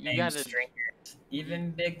gotta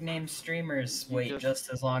even big name streamers wait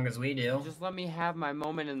just as long as we do. Just let me have my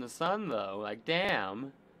moment in the sun, though. Like,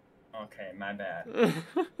 damn. Okay, my bad.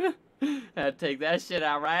 Had to take that shit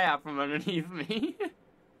right out from underneath me.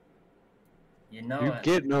 You know You it.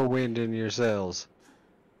 get no wind in your sails.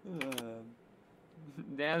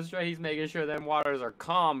 Damn straight he's making sure them waters are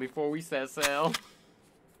calm before we set sail.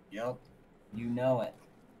 Yup. You know it.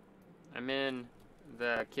 I'm in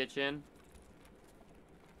the kitchen.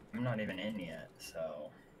 I'm not even in yet, so...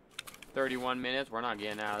 31 minutes. We're not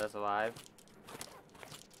getting out of this alive.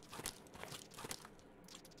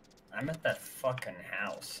 I'm at that fucking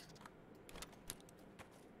house.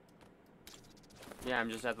 Yeah,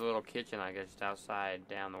 I'm just at the little kitchen, I guess, just outside,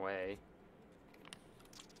 down the way.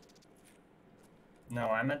 No,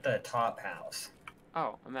 I'm at the top house.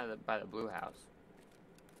 Oh, I'm at by the blue house.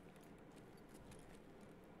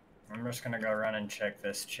 I'm just gonna go run and check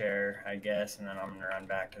this chair, I guess, and then I'm gonna run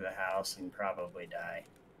back to the house and probably die.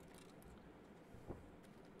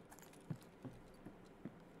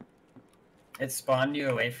 It spawned you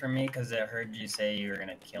away from me because it heard you say you were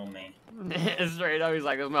gonna kill me. Straight up, he's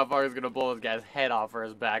like, this motherfucker's gonna blow this guy's head off for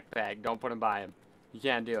his backpack. Don't put him by him. You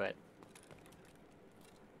can't do it.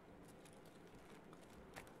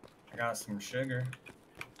 I got some sugar.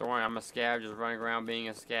 Don't worry, I'm a scav, just running around being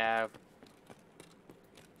a scav.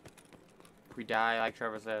 If we die, like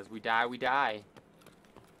Trevor says, we die, we die.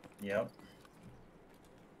 Yep.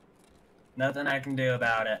 Nothing I can do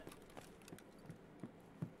about it.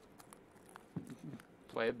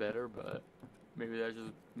 Play it better, but maybe that's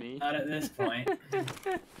just me. Not at this point.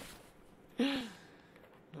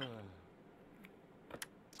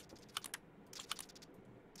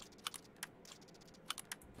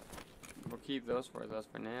 We'll keep those for us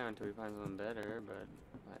for now until we find something better, but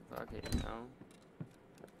like, fuck it, you know?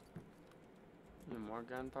 Any more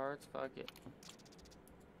gun parts? Fuck it.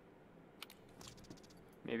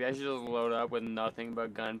 Maybe I should just load up with nothing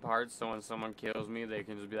but gun parts so when someone kills me, they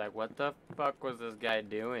can just be like, what the fuck was this guy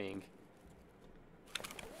doing?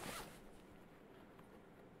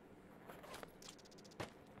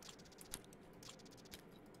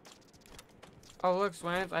 Oh, look,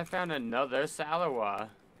 Swans, I found another Salawa.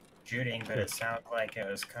 Shooting, but it sounded like it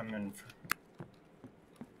was coming from...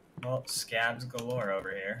 Well, scabs galore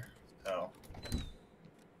over here, so...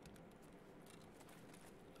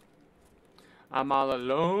 I'm all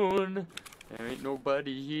alone. There ain't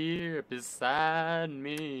nobody here beside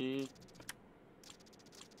me.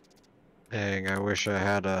 Dang, I wish I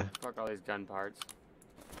had a... Fuck all these gun parts.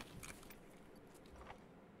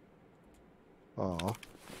 Oh.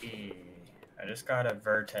 I just got a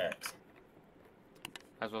vertex.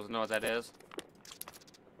 I'm supposed to know what that is?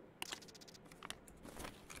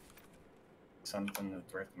 Something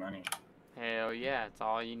that's worth money. Hell yeah, it's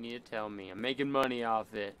all you need to tell me. I'm making money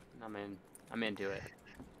off it. I'm into it.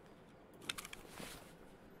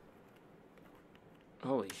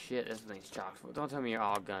 Holy shit, this thing's chock full. Don't tell me you're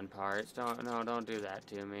all gun parts. Don't do that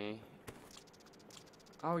to me.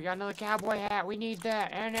 Oh, we got another cowboy hat. We need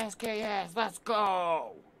that. And SKS. Let's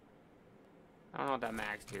go. I don't know what that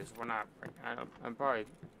max to, so we're not. I'm probably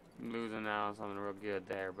losing out on something real good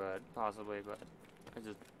there, but possibly. But I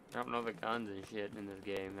don't know the guns and shit in this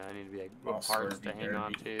game that I need to be like what parts to hang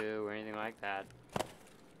on to or anything like that.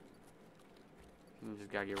 You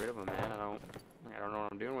just gotta get rid of them, man. I don't know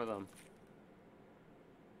what I'm doing with them.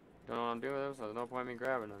 Don't know what I'm doing with them, so there's no point in me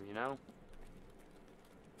grabbing them, you know?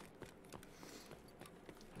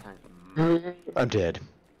 I'm dead.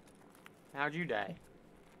 How'd you die?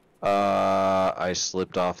 I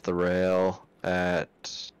slipped off the rail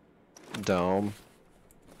at Dome.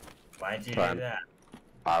 Why'd you do that?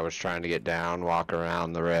 I was trying to get down, walk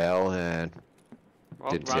around the rail, and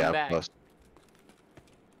Well, didn't see run how back. close.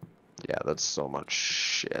 Yeah, that's so much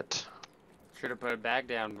shit. Should have put it back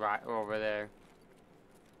down right over there.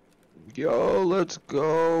 Yo, let's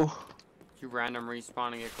go. Did you random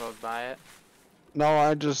respawn and get close by it? No,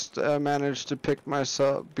 I just managed to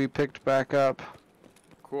be picked back up.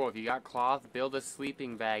 Cool, if you got cloth, build a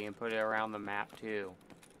sleeping bag and put it around the map too.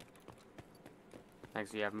 Like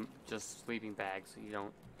so you have just sleeping bags so you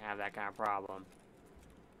don't have that kind of problem.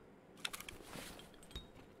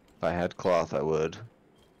 If I had cloth, I would.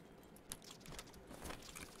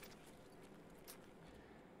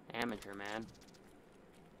 Amateur, man.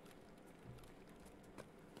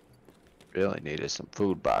 Really needed some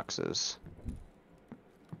food boxes.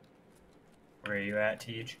 Where are you at,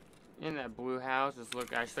 Teach? In that blue house, just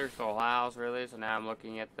look, I searched the whole house really, so now I'm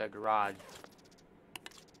looking at the garage.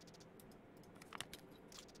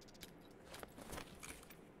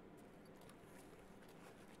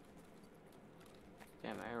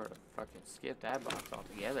 Damn, I would have fucking skipped that box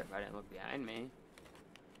altogether if I didn't look behind me.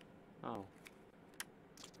 Oh.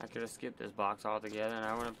 I could have skipped this box altogether and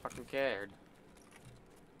I wouldn't have fucking cared.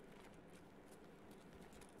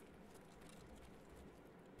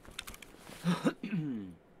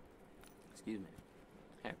 Excuse me.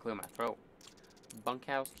 I had to clear my throat.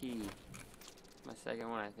 Bunkhouse key. My second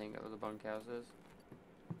one, I think, of the bunkhouses.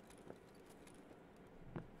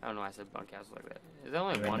 I don't know why I said bunkhouse like that. Is there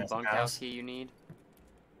only You in one this bunkhouse house? key you need?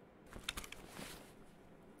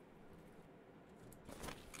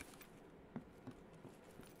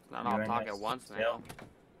 It's not You all in talk this at once still?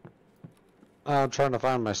 now. I'm trying to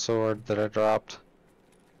find my sword that I dropped.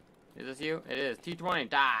 Is this you? It is. T20,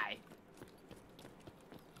 die!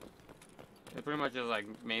 It pretty much is like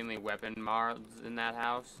mainly weapon mods in that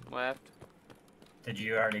house left. Did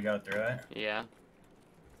you already go through it? Yeah.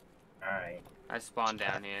 Alright, I spawned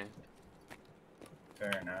down here.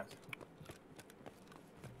 fair enough.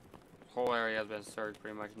 Whole area has been searched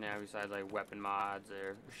pretty much now besides like weapon mods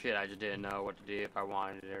or shit I just didn't know what to do if I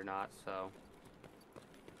wanted it or not, so.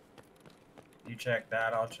 You check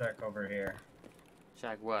that, I'll check over here.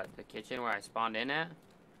 Check what? The kitchen where I spawned in at?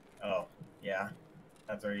 Oh, yeah.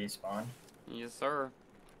 That's where you spawned? Yes, sir.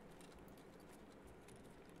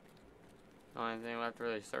 The only thing left to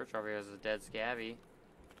really search over here is a dead scabby.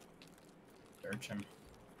 Search him.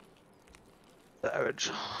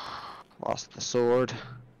 Savage. Lost the sword.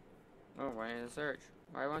 Oh, why didn't it search?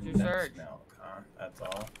 Why won't you That's search? milk, huh? That's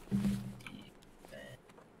all.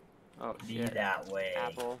 Oh, Be shit. that way.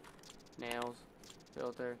 Apple, nails,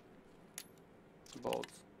 filter, bolts,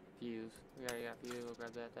 fuse. We already got fuse. We'll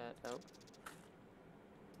grab that. Oh.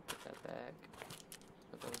 Put that back.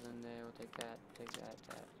 Put those in there. We'll take that. Take that.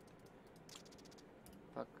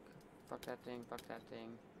 Fuck that thing. Fuck that thing.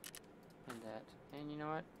 And that. And you know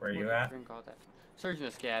what? Where you We'll at? drink all that. Searching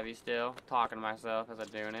the scabby still. Talking to myself as I'm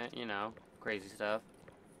doing it. You know, crazy stuff.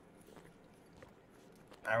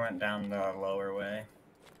 I went down the lower way.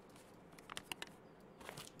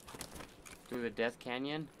 Through the Death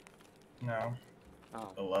Canyon? No,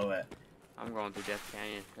 Oh, below it. I'm going through Death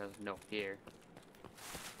Canyon because no fear.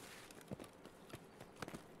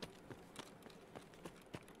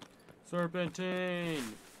 Serpentine!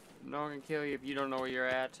 No one can kill you if you don't know where you're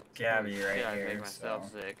at. Gabby Holy right shit, I here, make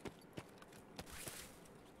myself so. sick.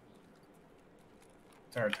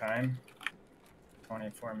 It's our time.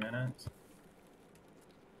 24 minutes.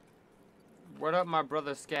 What up, my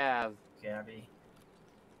brother Scav? Gabby.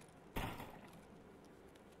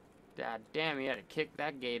 God damn, he had to kick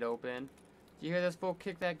that gate open. Did you hear this fool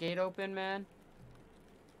kick that gate open, man?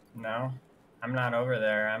 No, I'm not over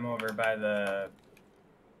there. I'm over by the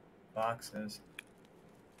boxes.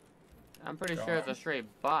 I'm pretty Go sure it's on. a straight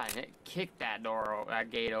button. It kicked that that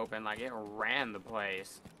gate open like it ran the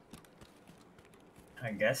place.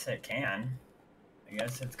 I guess it can. I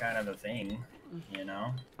guess it's kind of a thing, you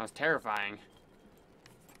know? That was terrifying.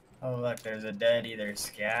 Oh, look, there's a dead either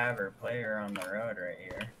scav or player on the road right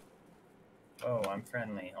here. Oh, I'm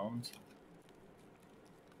friendly, Holmes.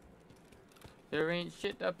 There ain't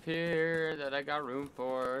shit up here that I got room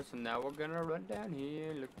for, so now we're gonna run down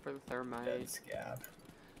here and look for the Dead thermite. scab.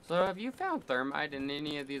 So have you found thermite in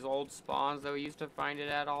any of these old spawns that we used to find it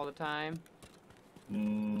at all the time?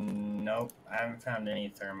 Nope, I haven't found any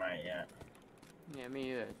thermite yet. Yeah,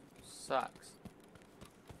 me either. Sucks.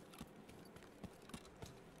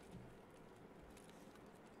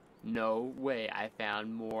 No way, I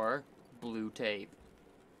found more blue tape.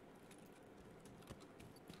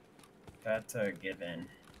 That's a given.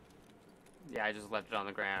 Yeah, I just left it on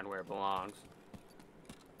the ground where it belongs.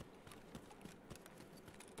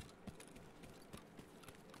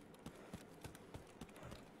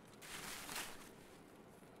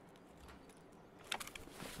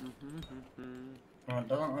 Well, it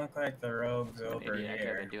doesn't look like the rogue's over Idiot, I could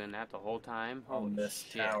have been here doing that the whole time. on Holy this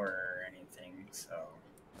shit. tower or anything, so...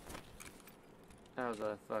 That was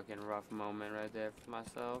a fucking rough moment right there for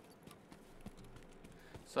myself.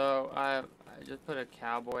 So, I just put a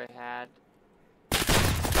cowboy hat.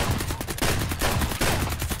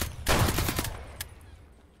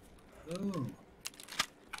 Ooh.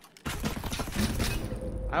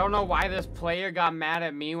 I don't know why this player got mad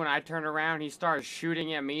at me when I turned around. He started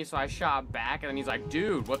shooting at me, so I shot back, and then he's like,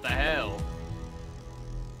 dude, what the hell?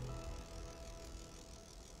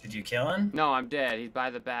 Did you kill him? No, I'm dead. He's by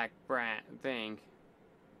the back thing.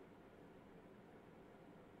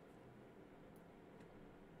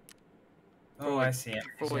 Oh, I see him.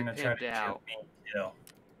 He's fully gonna try to pimped out. shoot me too.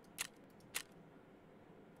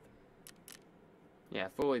 Yeah,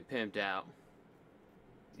 fully pimped out.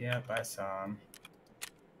 Yep, I saw him.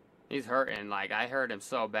 He's hurting. Like, I hurt him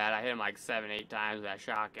so bad. I hit him like 7, 8 times with that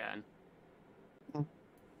shotgun.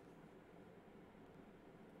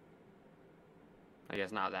 I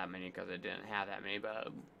guess not that many because it didn't have that many, but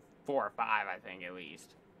 4 or 5, I think, at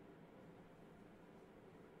least.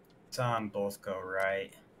 Saw them both go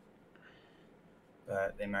right.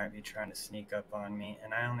 But they might be trying to sneak up on me,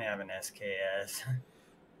 and I only have an SKS.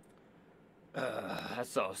 That's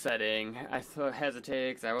so upsetting. I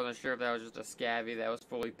hesitated because I wasn't sure if that was just a scabby that was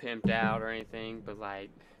fully pimped out or anything, but like,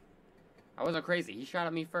 I wasn't crazy. He shot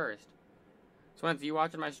at me first. Swenson, you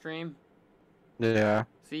watching my stream? Yeah.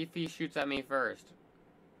 See if he shoots at me first.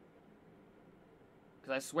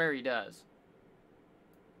 Because I swear he does.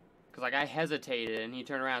 Because like, I hesitated and he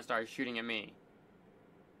turned around and started shooting at me.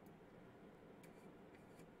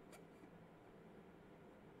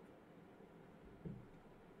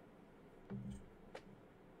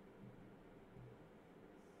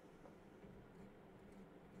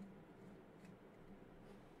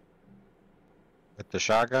 With the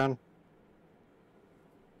shotgun?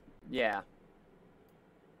 Yeah.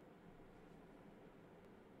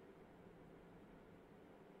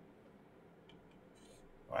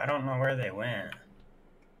 Well, I don't know where they went.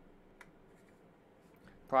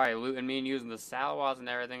 Probably looting me and using the salwas and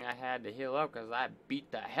everything I had to heal up because I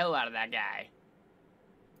beat the hell out of that guy.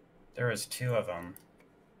 There was 2 of them.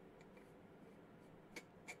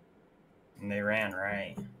 And they ran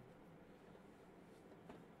right.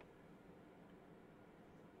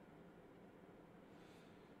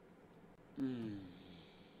 Hmm.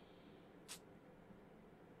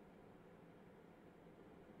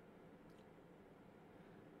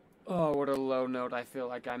 Oh, what a low note I feel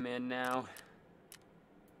like I'm in now.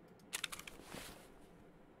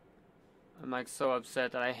 I'm like so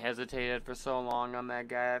upset that I hesitated for so long on that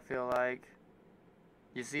guy, I feel like.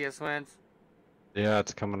 You see it, Swins? Yeah,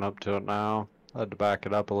 it's coming up to it now. I had to back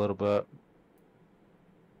it up a little bit.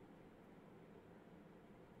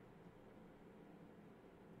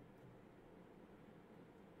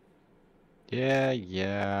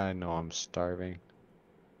 Yeah, I know I'm starving.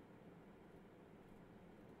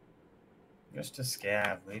 Just a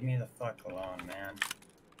scab. Leave me the fuck alone, man.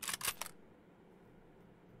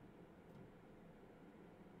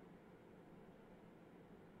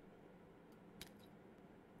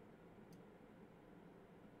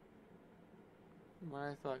 Why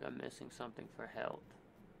I feel like I'm missing something for health.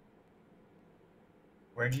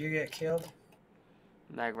 Where'd you get killed?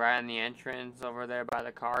 Like right in the entrance over there by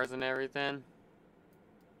the cars and everything.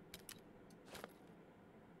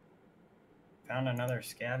 Found another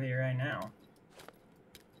scabby right now.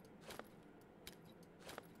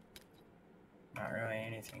 Not really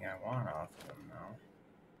anything I want off of them, though.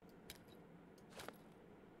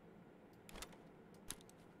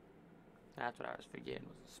 That's what I was forgetting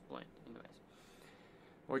was a splint. Anyways.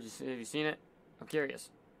 What'd you see? Have you seen it? I'm curious.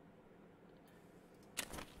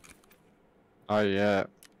 Oh yeah.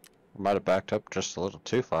 I might have backed up just a little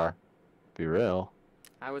too far. Be real.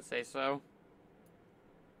 I would say so.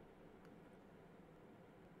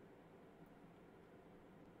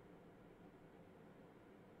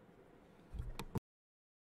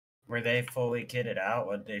 Were they fully kitted out?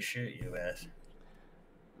 What'd they shoot you with?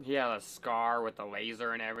 He had a scar with the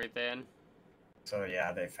laser and everything. So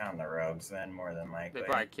yeah, they found the rogues then, more than likely. They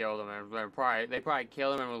probably killed him. And they probably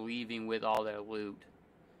killed him and were leaving with all their loot.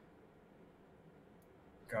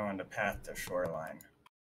 Going to path to shoreline.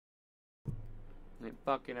 I mean,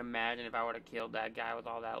 fucking imagine if I would have killed that guy with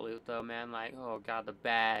all that loot, though, man. Like, oh god, the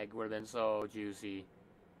bag would have been so juicy.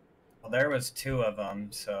 Well, there was 2 of them,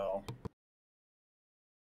 so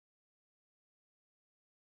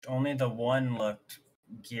only the one looked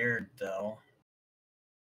geared, though.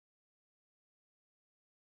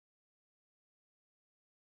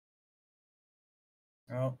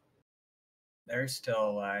 Oh, they're still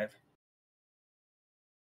alive.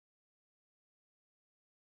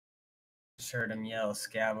 Just heard him yell,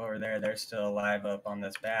 "Scab over there." They're still alive up on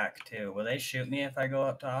this back, too. Will they shoot me if I go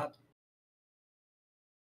up top?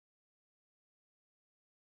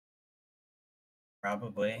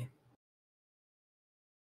 Probably.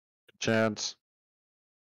 Chance.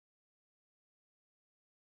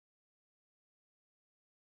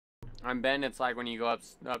 I'm betting it's like when you go up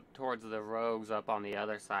towards the rogues up on the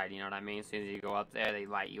other side, you know what I mean? As soon as you go up there, they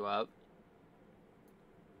light you up.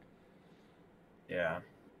 Yeah.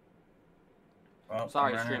 Well,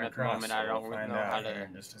 Sorry, I'm stream running at the across, moment. so I don't we'll really find know out how here to.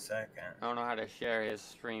 in just a second. I don't know how to share his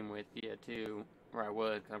stream with you too, or I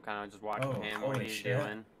would. Cause I'm kind of just watching Oh, him what holy he's shit.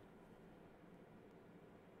 doing.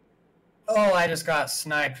 Oh, I just got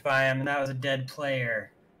sniped by him, and that was a dead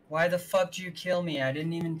player. Why the fuck did you kill me? I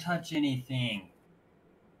didn't even touch anything.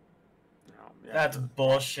 Oh, yeah, That's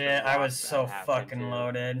bullshit. I was that so happened, fucking too.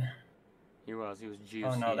 loaded. He was juicy.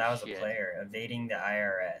 Oh no, that as was a shit. player evading the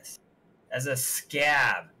IRS. As a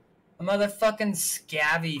scab. A motherfucking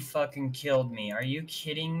scabby fucking killed me. Are you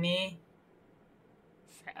kidding me?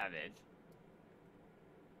 Savage.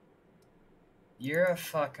 You're a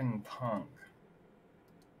fucking punk.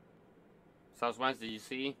 So, Spence, did you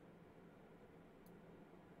see?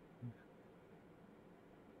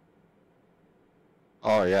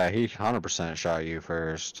 Oh yeah, he 100% shot you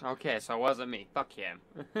first. Okay, so it wasn't me. Fuck him.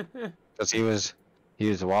 Cause he was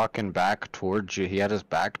walking back towards you. He had his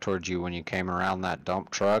back towards you when you came around that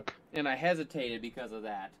dump truck. And I hesitated because of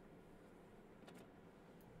that.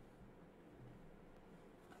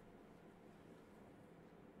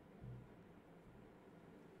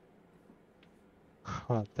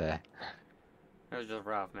 What the? It was just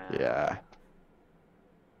rough, man. Yeah.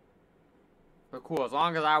 But cool, as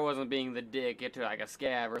long as I wasn't being the dick into like a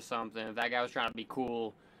scab or something, if that guy was trying to be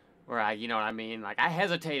cool, or like, you know what I mean? Like, I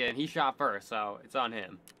hesitated and he shot first, so it's on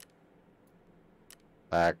him.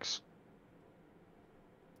 Facts.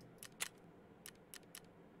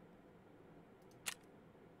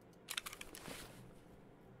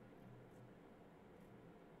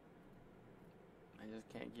 I just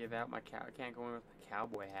can't give out my I can't go in with my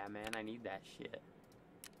cowboy hat, man. I need that shit.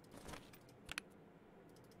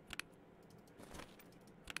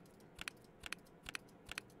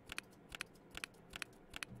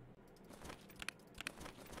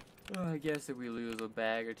 Oh, I guess if we lose a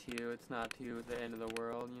bag or two, it's not too the end of the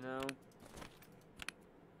world, you know?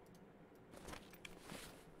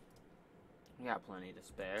 We got plenty to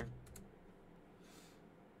spare.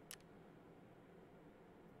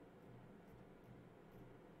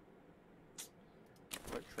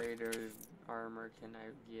 What trader's armor can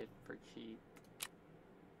I get for cheap?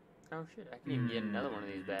 Oh shit, I can even get another one of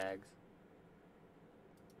these bags.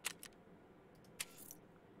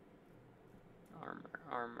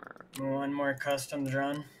 Armor. One more customs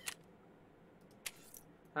run.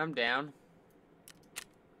 I'm down.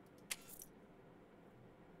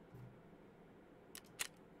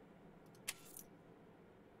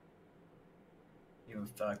 You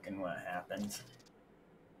fucking what happens.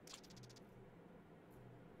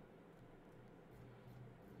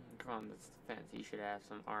 Come on, that's fancy. You should have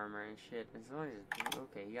some armor and shit. As long as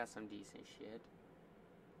okay, you got some decent shit.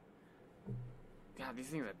 God, these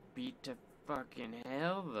things are beat to fucking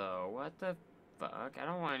hell, though. What the fuck? I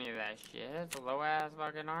don't want any of that shit. It's a low ass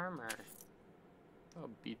fucking armor. Oh,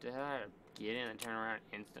 beat to hell. I had to get in and turn around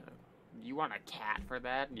instantly. You want a cat for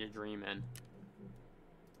that? You're dreaming.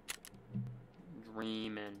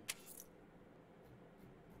 Dreaming.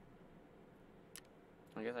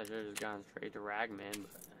 I guess I should have just gone straight to Ragman,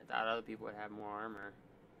 but I thought other people would have more armor.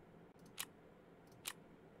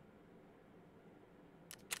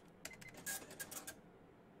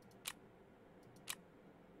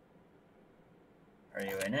 Are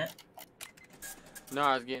you in it? No,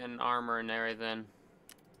 I was getting armor and everything.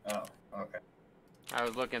 Oh, okay. I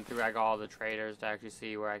was looking through like all the traders to actually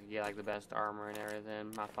see where I could get like the best armor and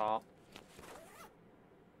everything. My fault.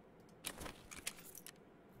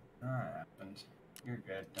 Oh, that happens. You're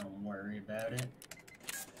good, don't worry about it.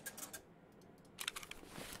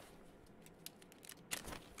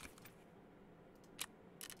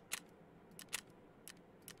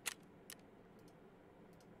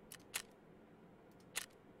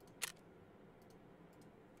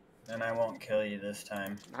 And I won't kill you this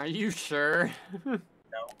time. Are you sure? No.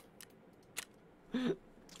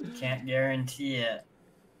 Can't guarantee it.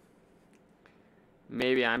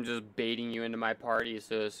 Maybe I'm just baiting you into my party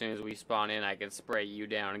so as soon as we spawn in, I can spray you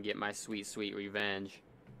down and get my sweet, sweet revenge.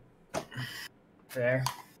 Fair.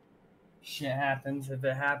 Shit happens. If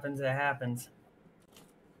it happens, it happens.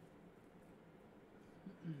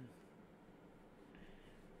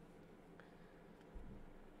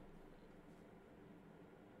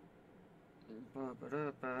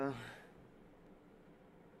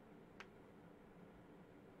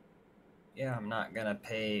 Yeah, I'm not gonna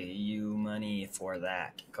pay you money for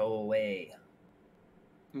that. Go away.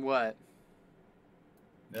 What?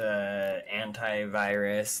 The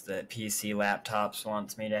antivirus that PC Laptops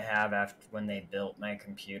wants me to have after when they built my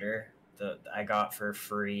computer, I got for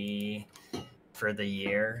free for the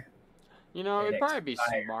year. You know, it'd probably be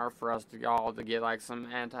expired. smart for us to all to get like some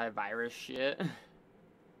antivirus shit.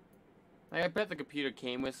 Like, I bet the computer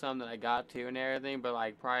came with some that I got to and everything, but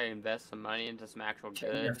like probably invest some money into some actual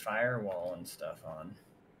Turn your good. firewall and stuff on.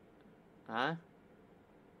 Huh?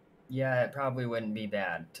 Yeah, it probably wouldn't be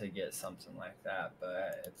bad to get something like that,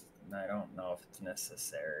 but I don't know if it's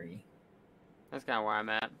necessary. That's kind of where I'm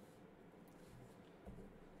at.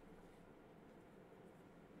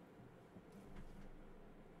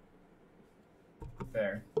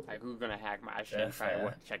 Fair. Like, who's gonna hack my shit? That's Try fair.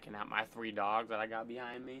 what, checking out my 3 dogs that I got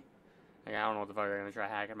behind me? Like, I don't know what the fuck they're gonna try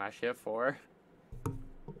hacking my shit for.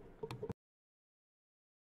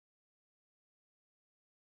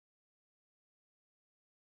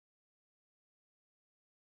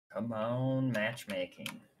 Come on,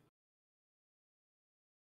 matchmaking.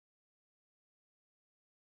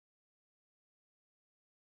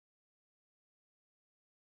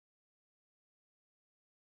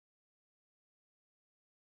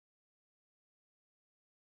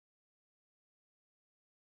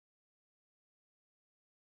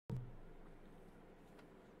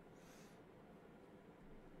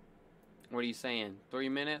 What are you saying? 3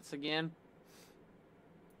 minutes again?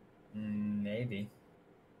 Maybe.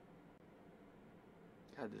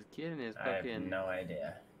 God, this kid and his I have fucking... no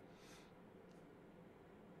idea.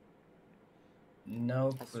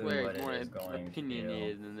 No I clue swear, what it's more it is going to do.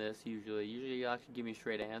 opinionated than this usually. Usually you actually give me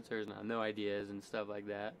straight answers and I have no ideas and stuff like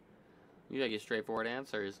that. Usually I get straightforward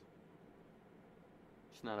answers.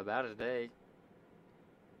 It's not about it today.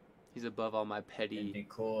 He's above all my It'd petty be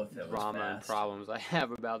cool if it was drama and fast. problems I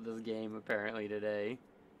have about this game apparently today.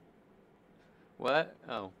 What?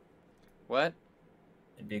 Oh. What?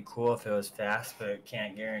 It'd be cool if it was fast, but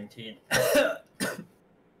can't guarantee it.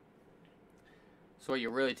 So what you're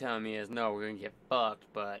really telling me is no, we're gonna get fucked,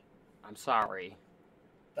 but I'm sorry.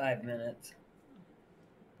 5 minutes.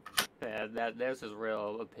 Yeah, there's his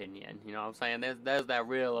real opinion. You know what I'm saying? There's that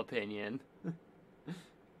real opinion.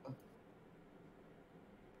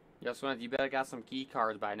 Yo, Swint, you better got some key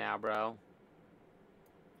cards by now, bro.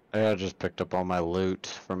 Yeah, I just picked up all my loot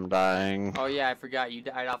from dying. Oh yeah, I forgot you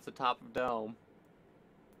died off the top of Dome.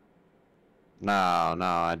 No,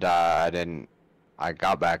 I died. I didn't. I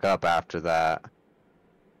got back up after that.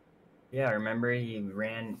 Yeah, remember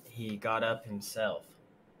he got up himself.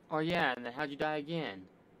 Oh yeah, and then how'd you die again?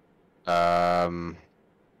 I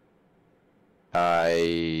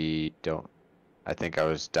don't. I think I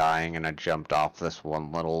was dying and I jumped off this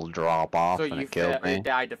one little drop off So and you it killed me.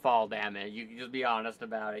 died to fall damage. You can just be honest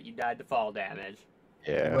about it. You died to fall damage.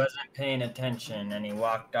 He Yeah. wasn't paying attention and he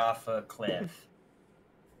walked off a cliff.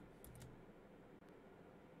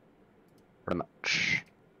 Pretty much.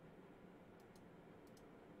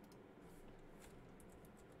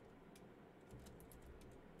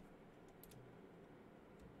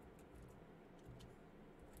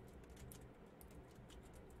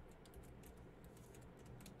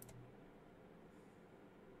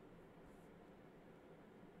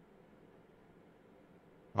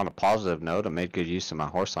 On a positive note, I made good use of my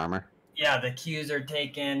horse armor. Yeah, the queues are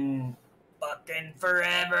taking fucking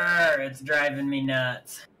forever. It's driving me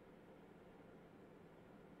nuts.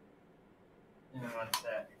 Give me 1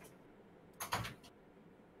 sec.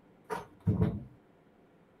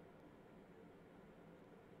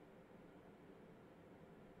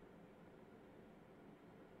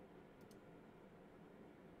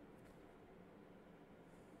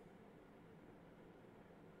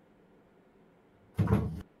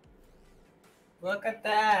 Look at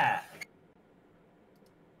that.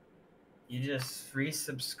 You just free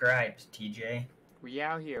subscribed, TJ. We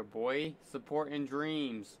out here, boy. Supporting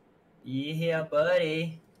dreams. Yeah,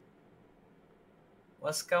 buddy.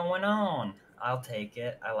 What's going on? I'll take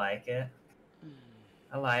it. I like it.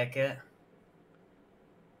 I like it.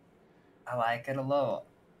 I like it a lot.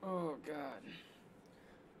 Oh, God.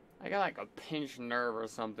 I got like a pinched nerve or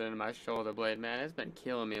something in my shoulder blade, man. It's been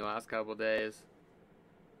killing me the last couple days.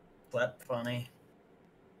 Slept funny.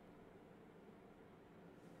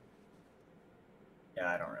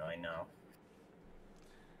 Yeah, I don't really know.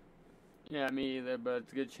 Yeah, me either, but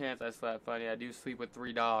it's a good chance I slept funny. I do sleep with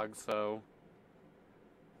 3 dogs, so...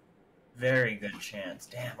 Very good chance.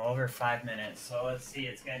 Damn, over 5 minutes. So let's see,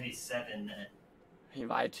 it's gonna be 7 minutes. He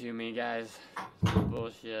lied to me, guys.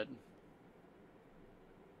 Bullshit.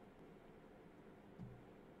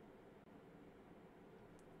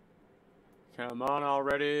 Come on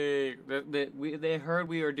already. They heard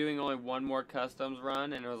we were doing only 1 more customs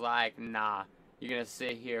run, and it was like, nah, you're gonna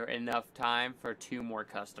sit here enough time for 2 more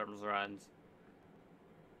customs runs.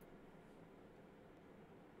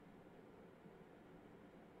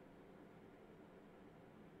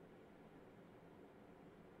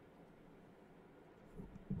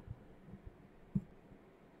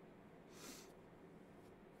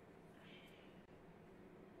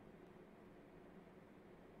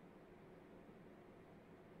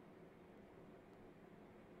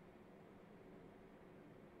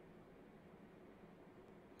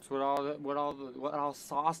 So what all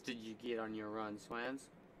sauce did you get on your run, Swans?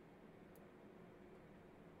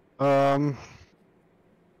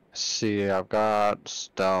 See, I've got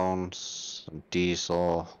stones, some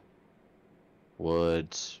diesel,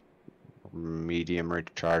 woods, medium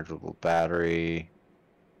rechargeable battery,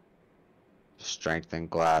 strengthened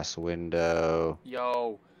glass window.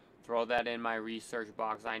 Yo, throw that in my research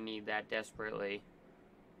box. I need that desperately.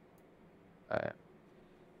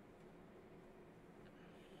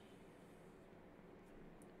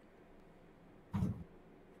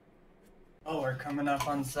 Oh, we're coming up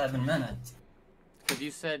on 7 minutes. Because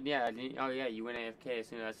you said, yeah, oh yeah, you went AFK as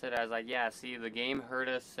soon as I said it. I was like, yeah, see, the game heard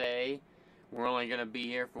us say we're only going to be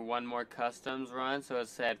here for 1 more customs run, so it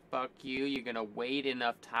said, fuck you, you're going to wait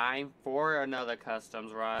enough time for another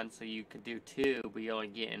customs run so you could do 2, but you're only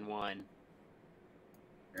getting 1.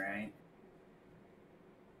 Right.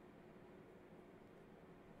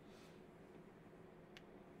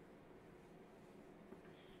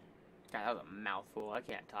 God, that was a mouthful. I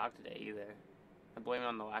can't talk today either. I blame it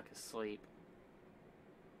on the lack of sleep.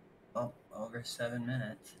 Oh, over 7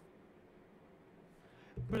 minutes.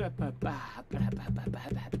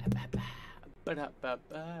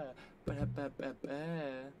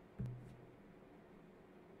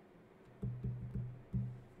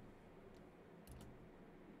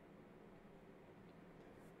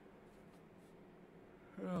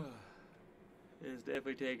 It's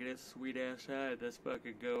definitely taking its sweet ass time this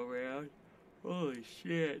fucking go around. Holy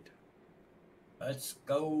shit. Let's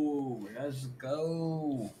go. Let's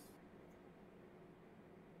go.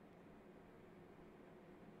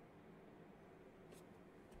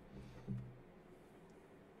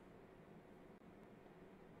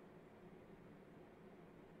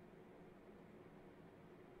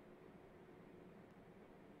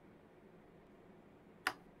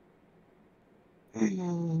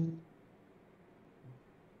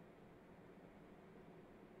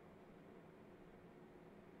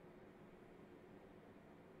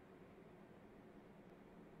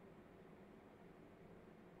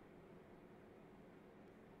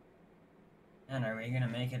 And are we gonna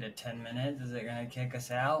make it at 10 minutes? Is it gonna kick us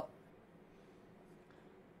out?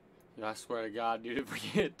 Yeah, I swear to God, dude, if we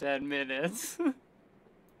get 10 minutes.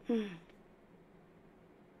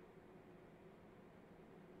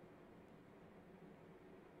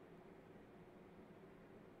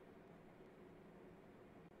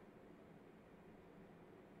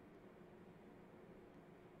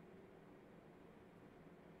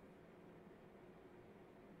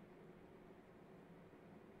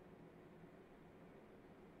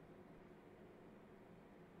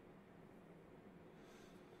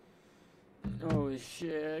 Holy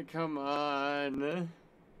shit, come on.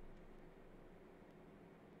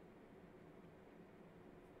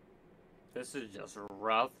 This is just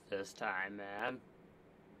rough this time, man.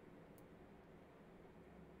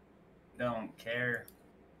 Don't care.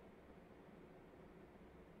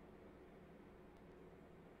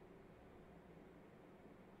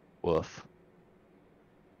 Woof.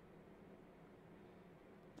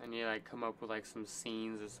 I need to like come up with like some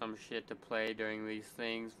scenes or some shit to play during these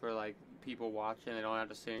things for like people watching. They don't have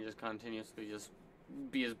to sit and just continuously just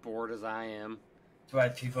be as bored as I am. That's why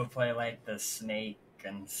people play like the snake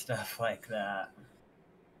and stuff like that.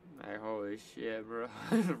 Like, holy shit, bro.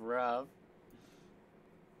 It's rough.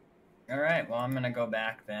 Alright, well, I'm gonna go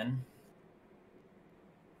back then.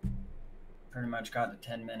 Pretty much got to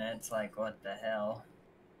 10 minutes, like, what the hell?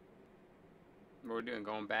 What we're doing,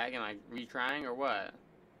 going back and like retrying or what?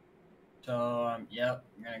 So, yep,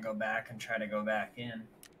 I'm gonna go back and try to go back in.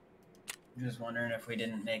 I'm just wondering if we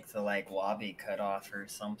didn't make the, like, lobby cutoff or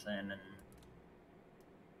something, and...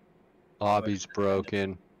 Lobby's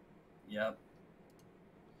broken. Yep,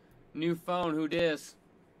 New phone, who dis?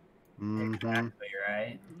 exactly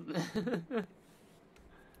right.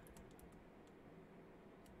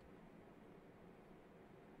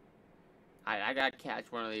 I gotta catch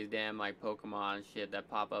one of these damn like Pokemon shit that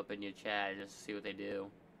pop up in your chat just to see what they do.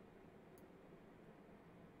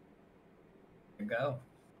 Here you go.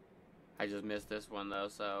 I just missed this one though,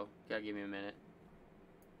 so gotta give me a minute.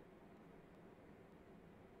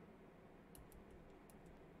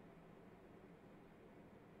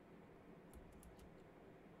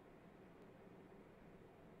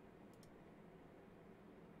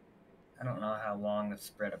 I don't know how long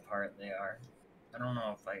spread apart they are. I don't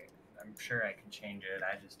know if I'm sure I can change it,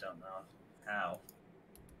 I just don't know how.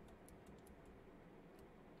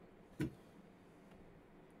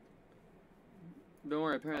 Don't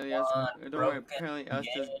worry, apparently us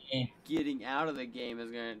just getting out of the game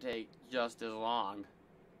is gonna take just as long.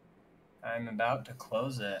 I'm about to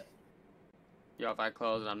close it. Yo, if I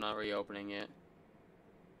close it, I'm not reopening it.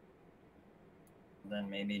 Then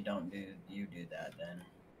maybe don't do that then.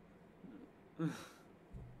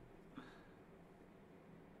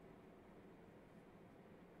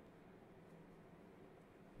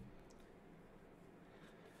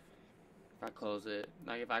 If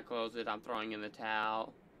I close it, I'm throwing in the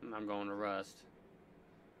towel and I'm going to Rust.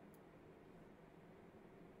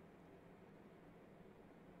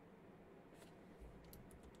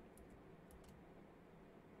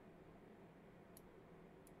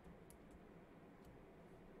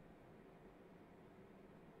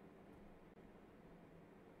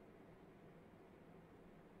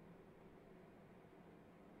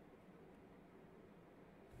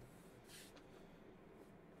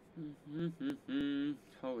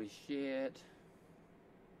 Holy shit.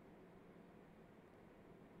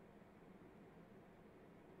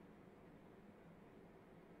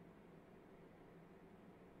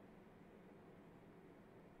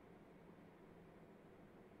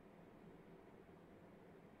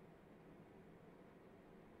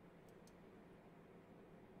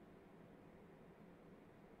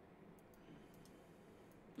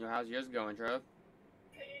 Yo, how's yours going, Trev?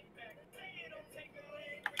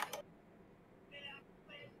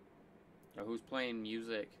 Yo, who's playing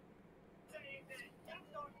music?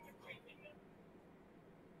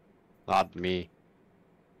 Not me.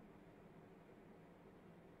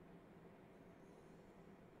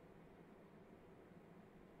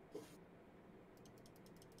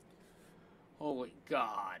 Holy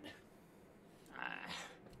God.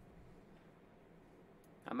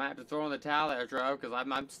 I might have to throw in the towel there, Trev, because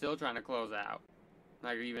I'm still trying to close out.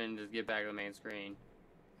 Like, even just get back to the main screen.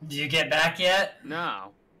 Did you get back yet?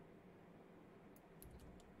 No.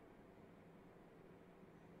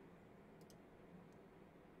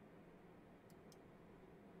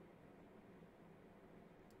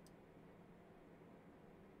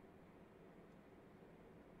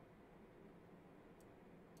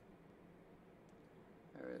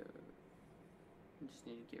 I just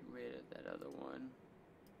need to get rid of that other one.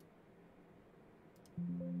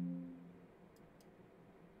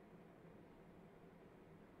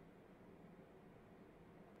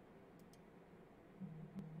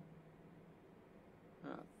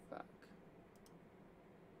 Oh, fuck.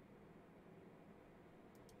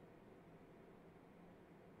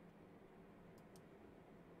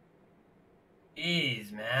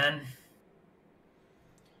 Jeez, man.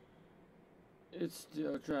 It's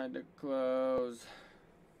still trying to close.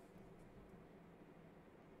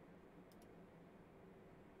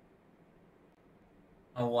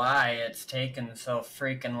 Oh, why it's taking so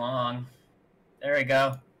freaking long. There we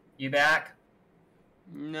go. You back?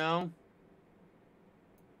 No.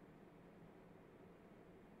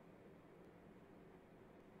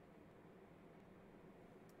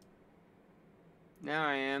 Now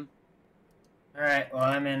I am. Alright, well,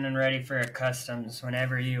 I'm in and ready for customs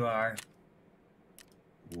whenever you are.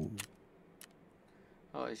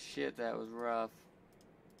 Holy shit, that was rough.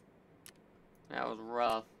 That was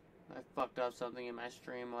rough. I fucked up something in my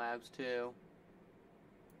Streamlabs too.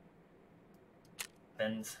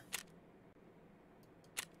 Happens.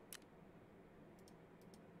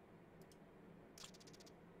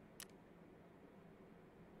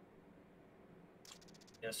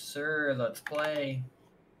 Yes, sir. Let's play.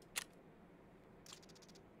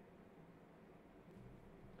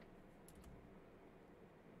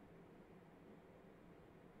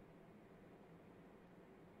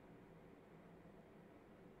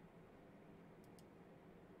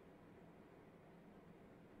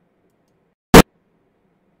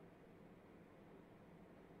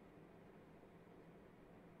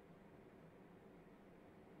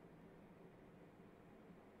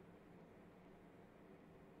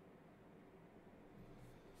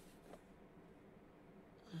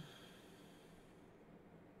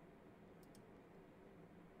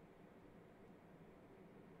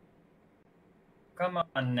 come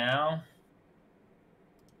on now.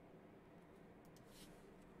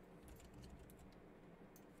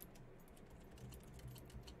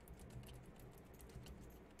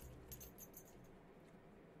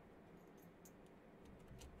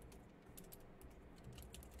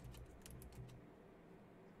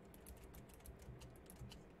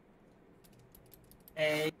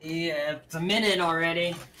 Hey, yeah, it's a minute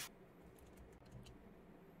already.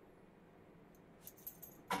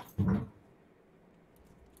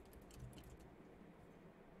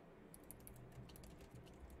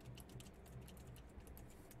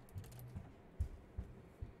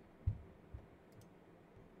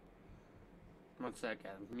 One second,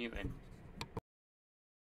 I'm muting.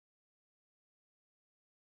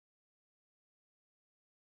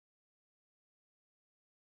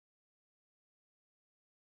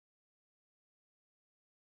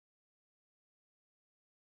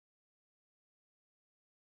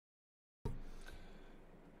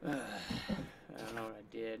 I don't know what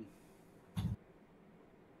I did.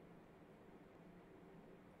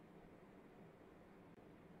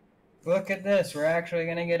 Look at this. We're actually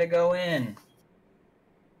gonna get to go in.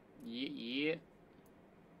 Yeah.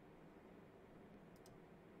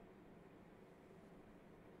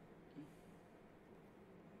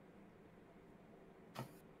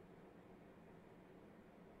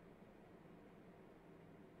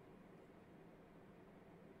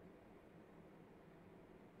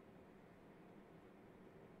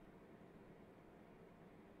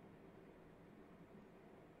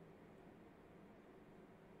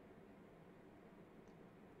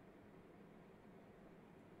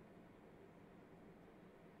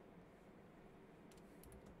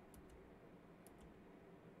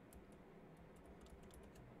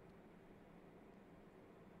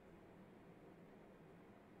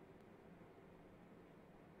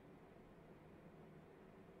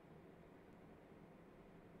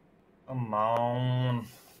 Come on.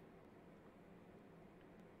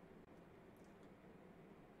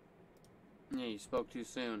 Yeah, you spoke too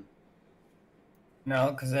soon.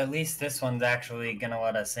 No, because at least this one's actually gonna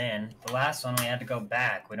let us in. The last one we had to go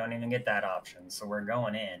back. We don't even get that option, so we're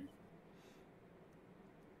going in.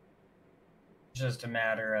 It's just a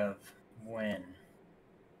matter of when.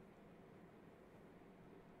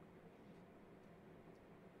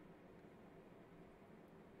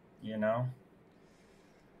 You know?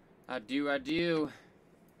 I do.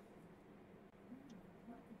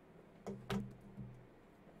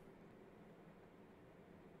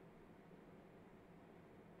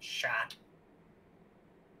 Shot.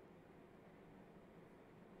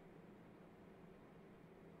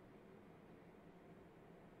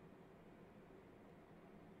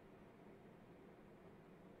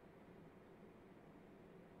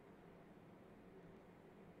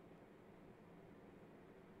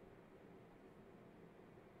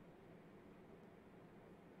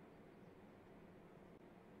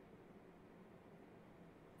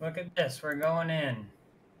 Look at this. We're going in.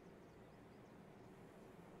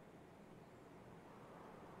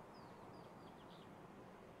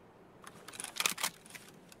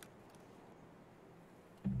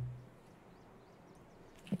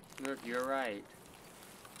 Look, you're right.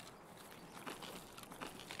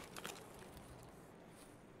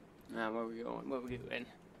 Now, where we going? What we doing?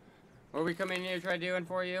 What are we coming in here to try doing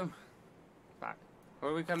for you? Fuck. What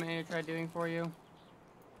are we coming in here to try doing for you?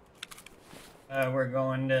 We're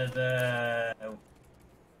going to the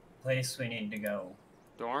place we need to go.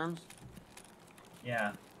 Dorms?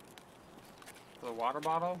 Yeah. For the water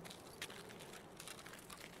bottle?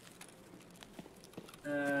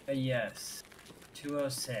 Yes.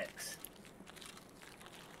 206.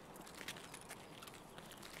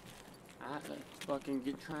 Alright, let's fucking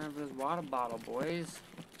get trying for this water bottle, boys.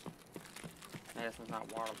 I guess it's not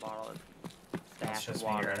water bottle, it's That's stash just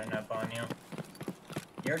water. me running up on you.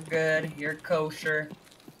 You're good. You're kosher.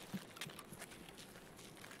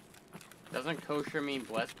 Doesn't kosher mean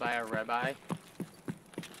blessed by a rabbi?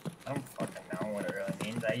 I don't fucking know what it really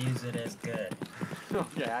means. I use it as good.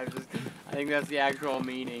 Okay, I think that's the actual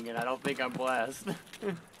meaning, and I don't think I'm blessed.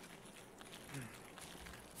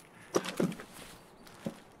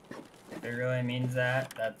 If it really means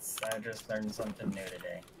that, I just learned something new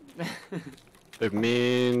today. It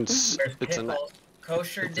means There's it's an pickles.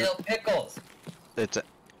 Kosher dill pickles. it's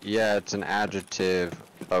an adjective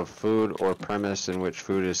of food or premise in which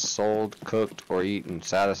food is sold, cooked, or eaten,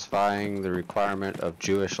 satisfying the requirement of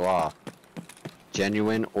Jewish law.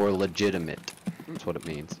 Genuine or legitimate. That's what it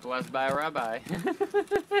means. Blessed by a rabbi.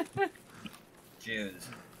 Jews.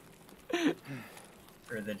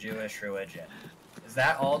 For the Jewish religion. Is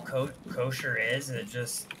that all kosher is? It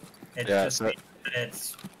just Yeah, just so- means but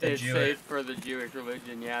it's the It's Jewish. safe for the Jewish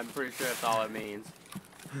religion. Yeah, I'm pretty sure that's all it means.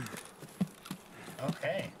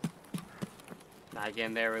 Okay. Like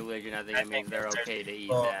in their religion, I think I it means think they're that there's okay to eat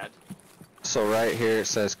people- that. So right here it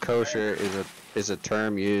says kosher is a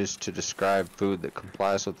term used to describe food that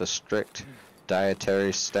complies with the strict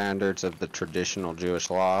dietary standards of the traditional Jewish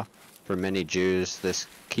law. For many Jews, this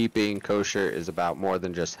keeping kosher is about more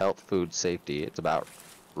than just health, food safety. It's about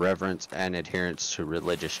reverence and adherence to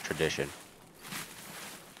religious tradition.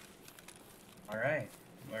 All right.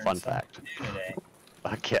 Learned Fun something fact. new today.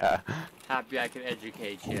 Fuck yeah. Happy I can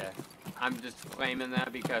educate you. I'm just claiming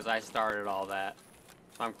that because I started all that.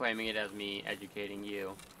 So I'm claiming it as me educating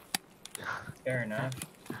you. Fair enough.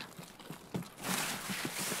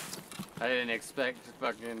 I didn't expect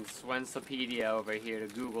fucking Swensopedia over here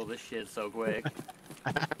to Google this shit so quick.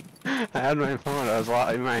 I had my phone, I was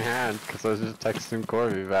in my hand because I was just texting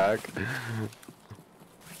Corby back.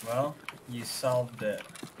 Well, you solved it.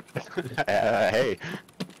 Hey.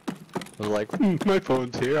 I was like, my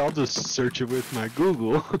phone's here, I'll just search it with my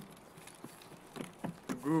Google.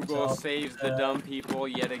 Google So, saves the dumb people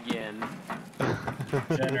yet again.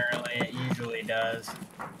 Generally, it usually does.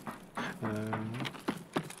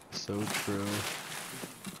 So true.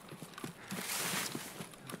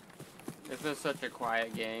 This is such a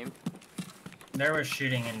quiet game. There was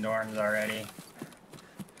shooting in dorms already.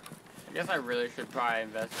 I guess I really should probably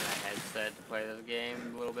invest in a headset to play this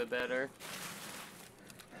game a little bit better.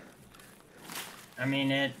 I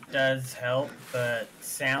mean, it does help, but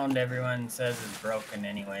sound everyone says is broken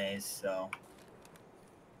anyways, so.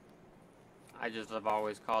 I just have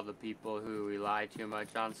always called the people who rely too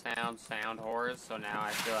much on sound whores, so now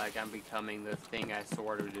I feel like I'm becoming the thing I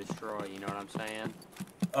sort of destroy, you know what I'm saying?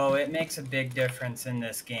 Oh, it makes a big difference in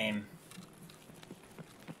this game.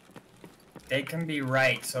 They can be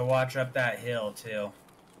right, so watch up that hill, too.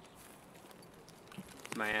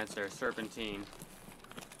 My answer, serpentine.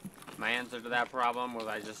 My answer to that problem was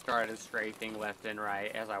I just started strafing left and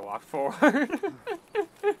right as I walked forward.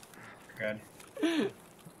 Good.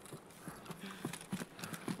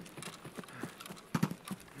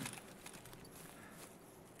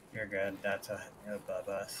 You're good. That's above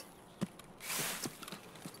us.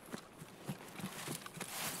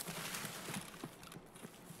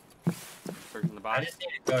 Searching the I box. just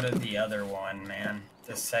need to go to the other one, man.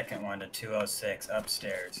 The second one to 206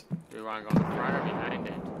 upstairs. Do you want to go in the front or behind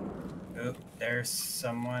it? Oop, there's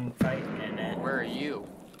someone fighting in it. Where are you?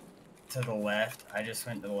 To the left. I just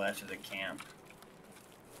went to the left of the camp.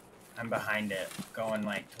 I'm behind it. Going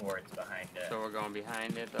like towards behind it. So we're going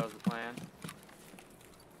behind it, that was the plan?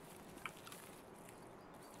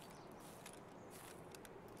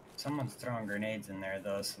 Someone's throwing grenades in there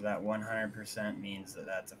though, so that 100% means that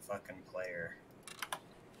that's a fucking player.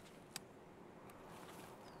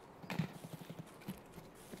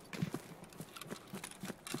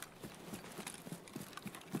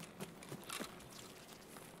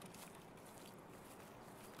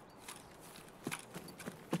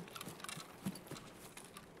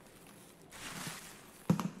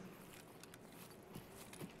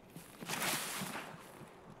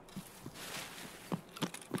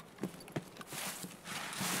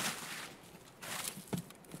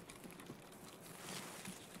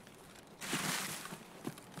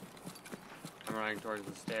 I'm running towards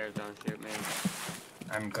the stairs, don't shoot me.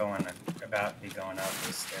 I'm about to be going up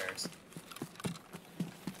the stairs.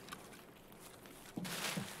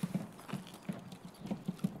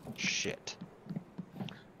 Shit.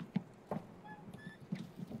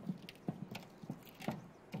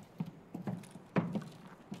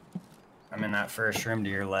 I'm in that first room to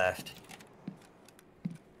your left.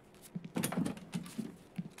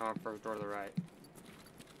 I'm on first door to the right.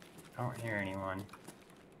 I don't hear anyone.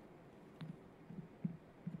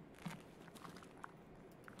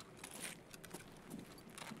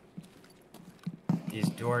 These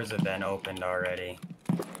doors have been opened already.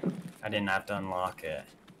 I didn't have to unlock it.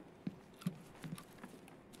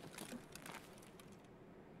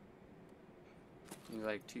 He's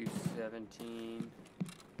like 217.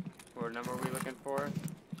 What number are we looking for?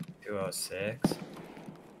 206.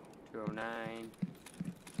 209.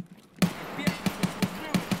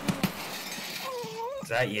 Is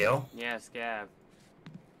that you? Yeah, Scav.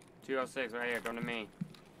 206, right here, come to me.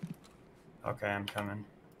 Okay, I'm coming.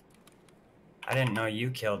 I didn't know you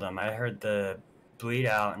killed him. I heard the bleed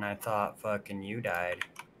out and I thought fucking you died.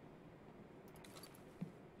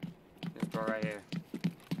 This door right here.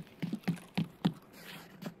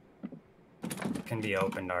 It can be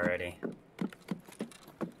opened already.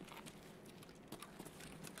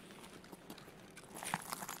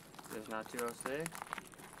 This not 206?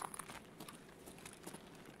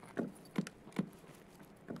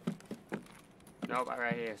 Nope,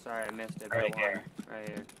 right here. Sorry, I missed it. by Right one. here. Right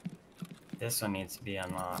here. This one needs to be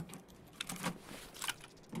unlocked.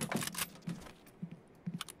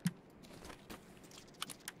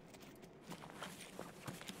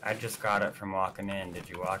 I just got it from walking in. Did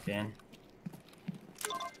you walk in?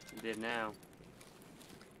 You did now.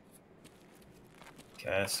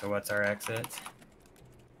 Okay, so what's our exit?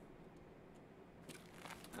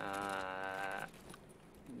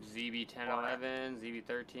 ZB1011,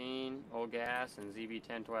 ZB13, old gas, and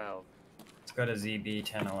ZB1012. Let's go to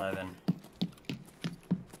ZB1011.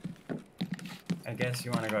 I guess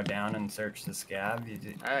you want to go down and search the scab? You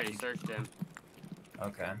did, I already searched him.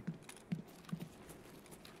 okay.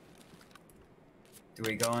 Do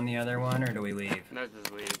we go on the other one or do we leave? Let's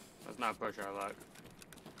just leave. Let's not push our luck.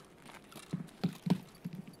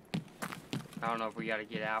 I don't know if we gotta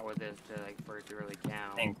get out with this to like for it to really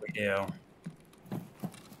count. I think we do.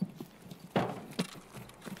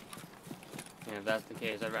 And if that's the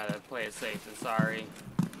case, I'd rather play it safe than sorry.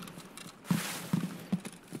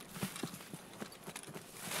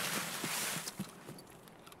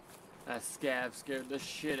 That scab scared the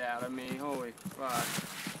shit out of me. Holy fuck.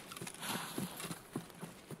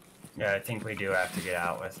 Yeah, I think we do have to get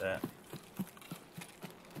out with it.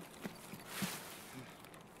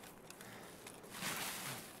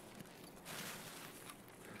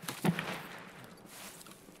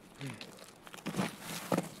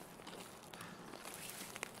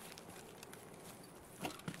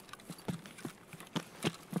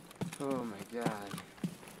 Oh my god.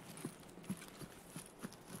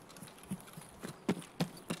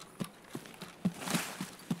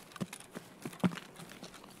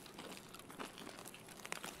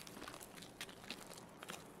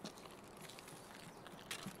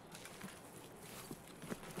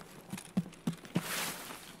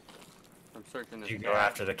 I'm searching this. Did you go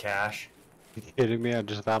after the cash? You kidding me? I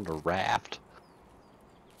just found a raft.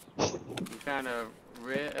 You found a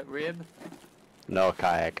rib? No, a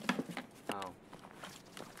kayak. Oh.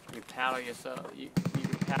 You paddle yourself. You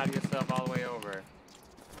can paddle yourself all the way over.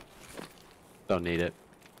 Don't need it.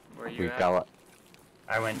 Where you We've at? got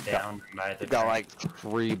I went down by the we've got train. like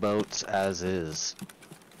 3 boats as is.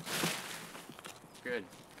 Good.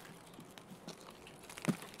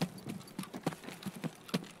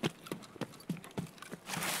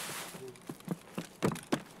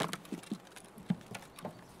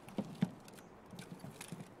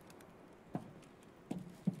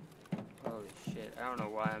 Holy shit. I don't know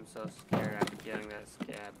why I'm so scared after getting that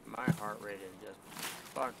scab. My heart rate is just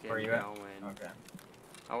fucking Where you at? going. Okay.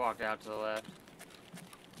 I walked out to the left.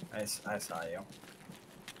 I saw you.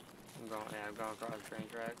 I'm going across the train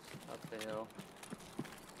tracks, up the hill.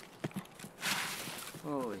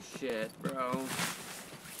 Holy shit, bro.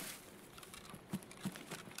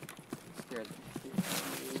 Scared the shit out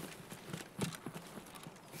of me.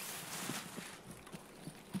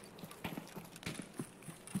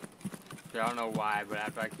 I don't know why, but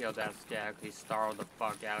after I killed that scab, he startled the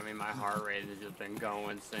fuck out of me. My heart rate has just been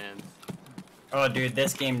going since. Oh, dude,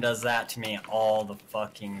 this game does that to me all the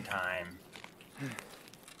fucking time.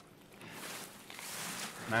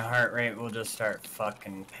 My heart rate will just start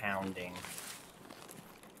fucking pounding.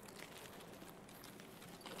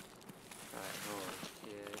 Alright,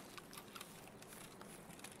 holy shit.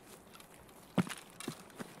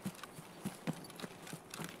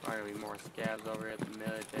 Probably more scabs over at the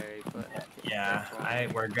military, but Yeah,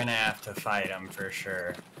 we're gonna have to fight them for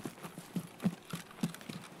sure.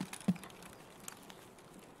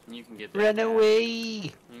 You can get this Run cash. away!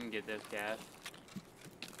 You can get this cash.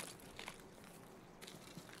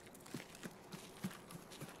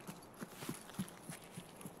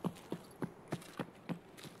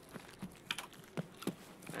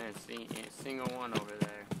 I didn't see a single one over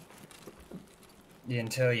there.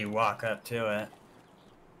 Until you walk up to it.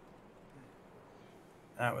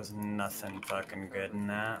 That was nothing fucking good in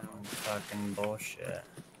that. It was fucking bullshit.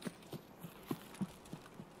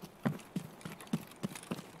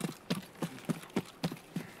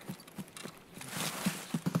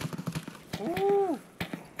 Ooh.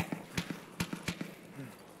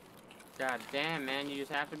 God damn, man, you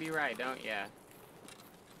just have to be right, don't ya?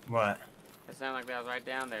 What? It sounded like that was right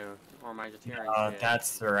down there, or am I just hearing Oh, shit?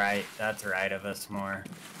 that's right of us more.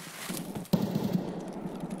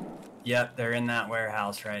 Yep, they're in that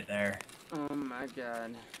warehouse right there. Oh my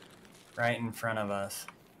god. Right in front of us.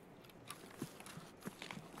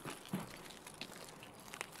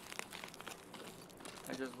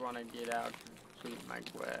 I just want to get out to complete my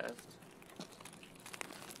quest.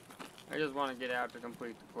 I just want to get out to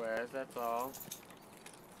complete the quest, that's all.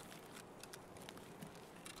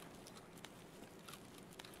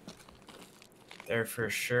 They're for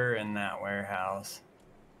sure in that warehouse.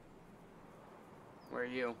 Where are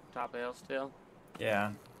you? Top of the hill still?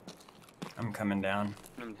 Yeah. I'm coming down.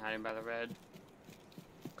 I'm hiding by the red.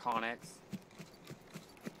 Connex.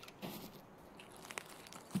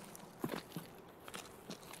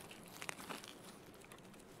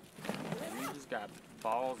 You just got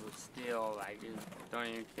balls of steel, like you don't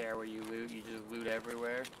even care where you loot, you just loot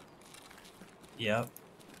everywhere. Yep.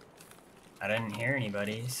 I didn't hear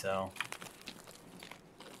anybody, so...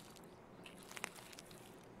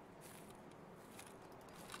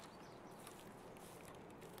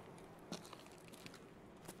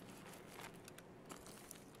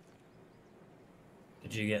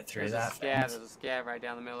 Did you get through that fence? There's a scav right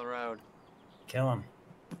down the middle of the road. Kill him.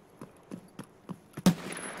 Did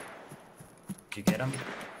you get him?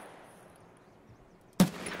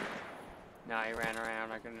 No, he ran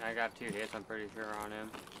around. I got 2 hits, I'm pretty sure, on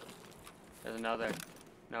him. There's another.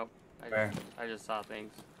 Nope. I just saw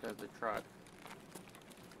things because of the truck.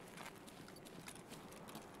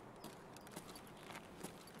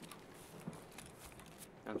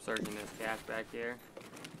 I'm searching this gas back here.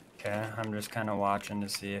 Okay, I'm just kind of watching to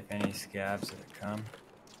see if any scabs have come.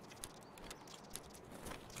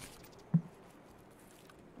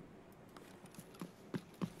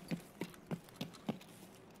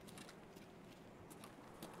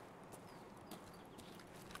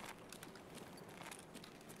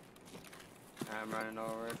 I'm running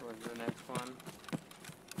over towards the next one.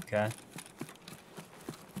 Okay.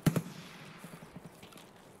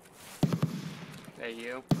 Hey,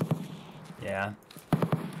 you? Yeah.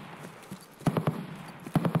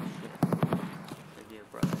 Should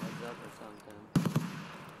give brother heads up or something.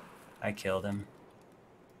 I killed him.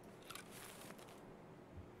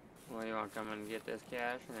 Well, you want to come and get this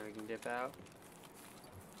cash and then we can dip out?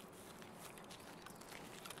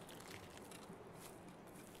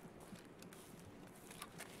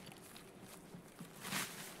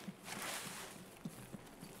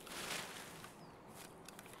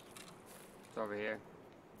 It's over here.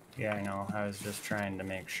 Yeah, I know. I was just trying to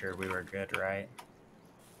make sure we were good, right?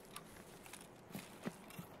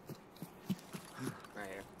 Right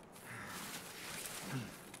here.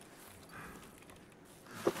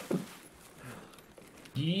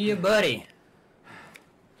 Yeah, buddy.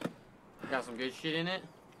 Got some good shit in it?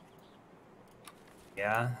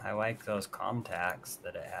 Yeah, I like those contacts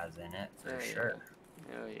that it has in it, for Hell sure.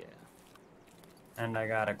 Yeah. Hell yeah. And I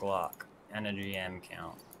got a Glock and a GM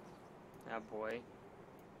count. That boy.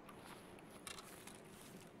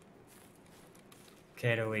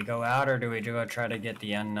 Okay, do we go out or do we go try to get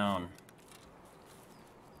the unknown?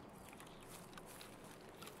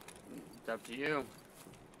 It's up to you.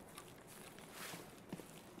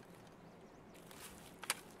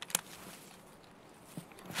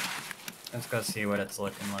 Let's go see what it's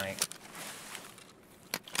looking like.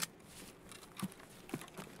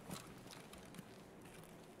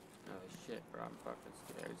 Oh shit, bro, I'm fucking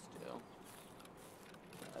scared still.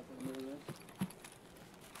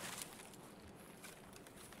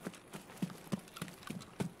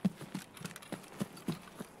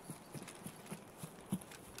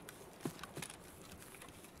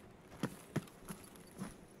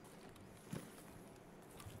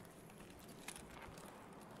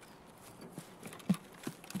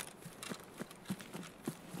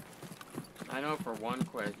 I know for one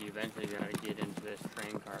quest you eventually gotta get into this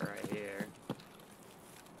train car right here.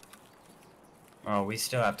 Oh, we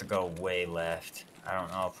still have to go way left. I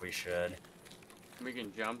don't know if we should. We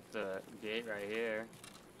can jump the gate right here.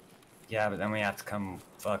 Yeah, but then we have to come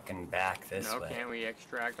fucking back this No, way. can't we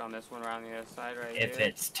extract on this one around the other side right here? If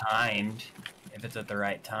it's timed, if it's at the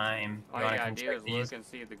right time. All you gotta do is look and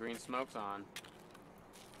see if the green smoke's on.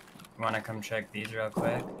 You wanna come check these real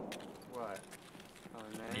quick? What? Oh,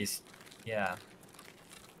 man. These, yeah.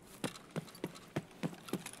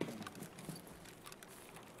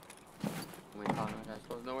 We found out I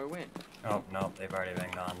supposed to know where we went. Oh, nope, they've already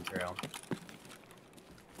been gone through.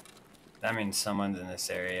 That means someone's in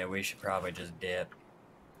this area. We should probably just dip.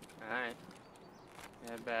 Alright.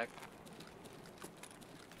 Head back.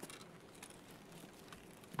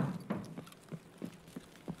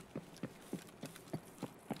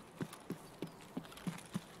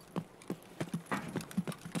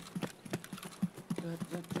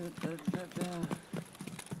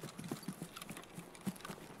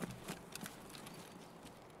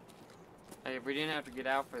 Hey, if we didn't have to get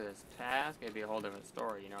out for this task, it'd be a whole different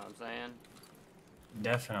story, you know what I'm saying?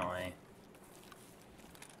 Definitely.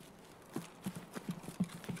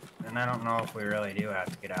 And I don't know if we really do have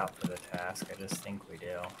to get out for the task. I just think we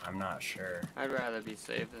do. I'm not sure. I'd rather be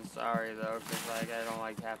safe than sorry, though, because, like, I don't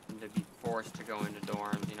like having to be forced to go into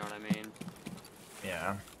dorms, you know what I mean?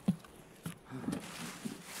 Yeah.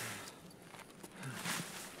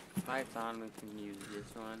 Lights on, we can use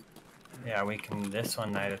this one. Yeah, we can. This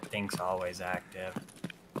one I think's always active.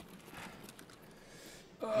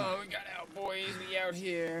 Oh, we got out, boys. We out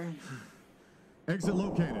here. Exit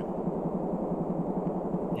located.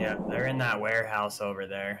 Yeah, they're in that warehouse over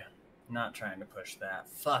there. Not trying to push that.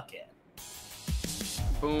 Fuck it.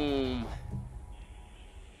 Boom.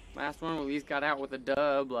 Last one, we at least got out with a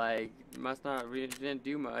dub. Like, must not really didn't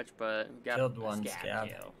do much, but we got Killed a one scab scab.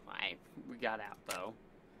 kill. Like, we got out though.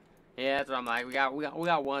 Yeah, that's what I'm like. We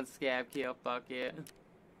got one scab kill. Fuck it.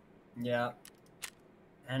 Yeah.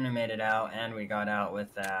 And we made it out, and we got out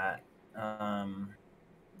with that.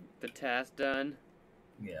 The task done.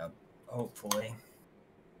 Yeah, hopefully.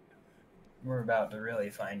 We're about to really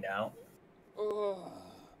find out. Oh.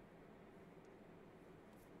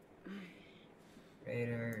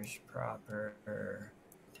 Raiders proper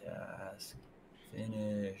task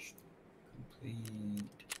finished.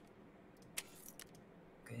 Complete.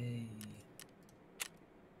 Okay.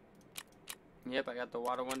 Yep, I got the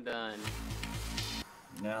water one done.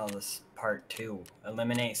 Now this part 2.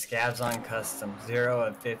 Eliminate scabs on custom. 0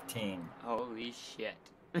 of 15. Holy shit.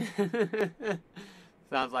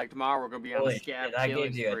 Sounds like tomorrow we're gonna be on Holy a scab shit, that killing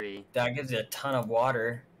gives you spree. that gives you a ton of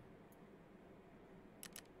water.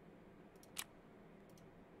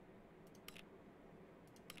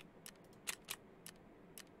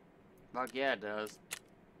 Fuck yeah, it does.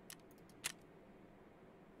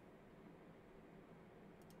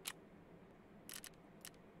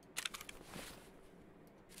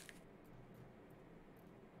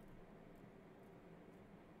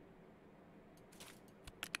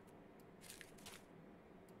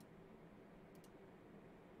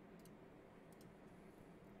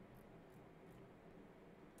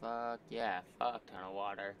 Fuck yeah, fuck ton of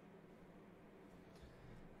water.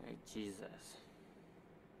 Hey, Jesus.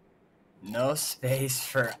 No space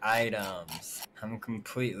for items. I'm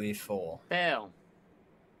completely full. Fail.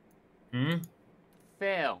 Hmm?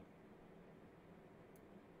 Fail.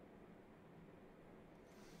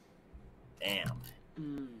 Damn.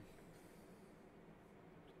 Mm.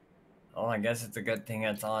 Oh, I guess it's a good thing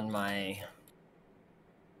it's on my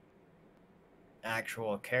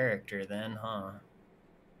actual character then, huh?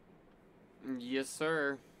 Yes,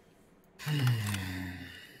 sir.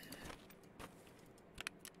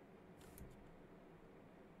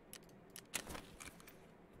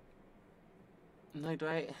 Like,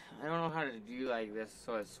 I don't know how to do, like, this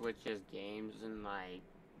so it switches games and, like,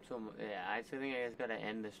 so, yeah, I think I just gotta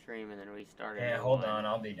end the stream and then restart it. Yeah, hold on,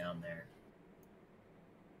 I'll be down there.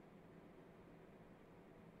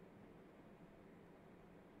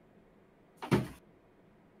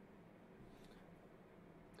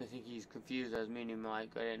 I think he's confused as meaning, like,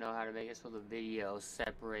 I didn't know how to make it so the videos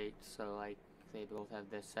separate, so, like, they both have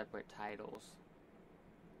their separate titles.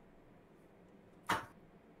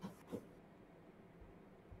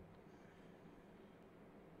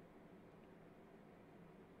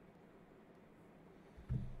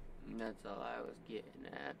 And that's all I was getting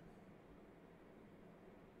at.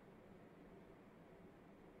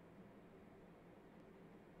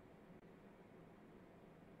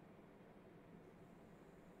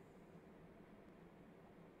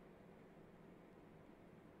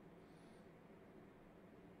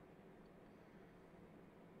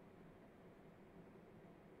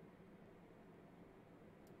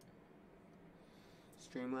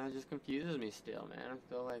 Streamlabs just confuses me still, man. I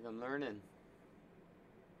feel like I'm learning.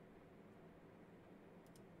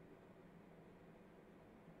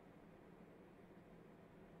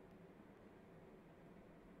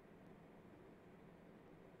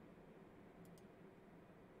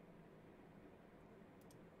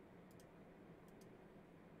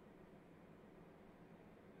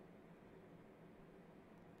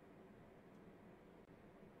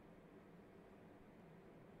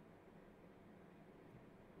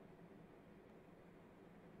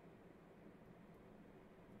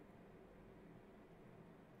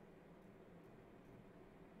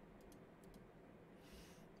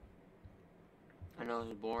 I know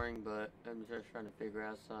it's boring, but I'm just trying to figure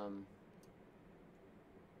out some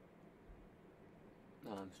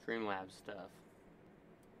Streamlabs stuff.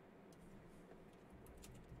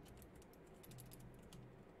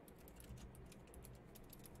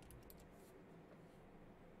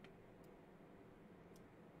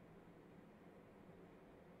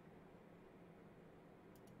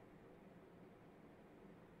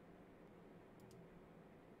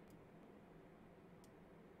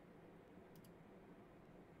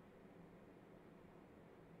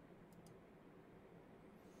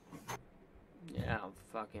 Yeah, I don't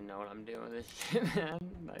fucking know what I'm doing with this shit,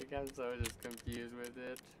 man. Like, I'm so just confused with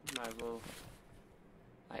it. Might as well.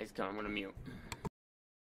 He's coming. I'm gonna mute.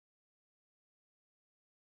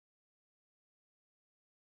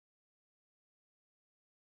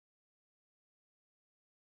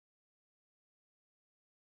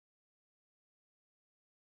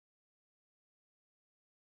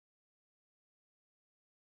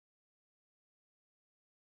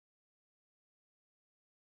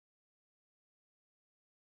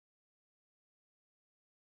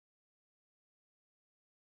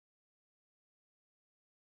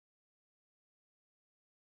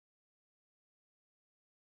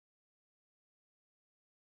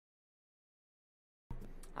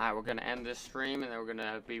 Alright, we're gonna end this stream and then we're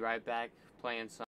gonna be right back playing some.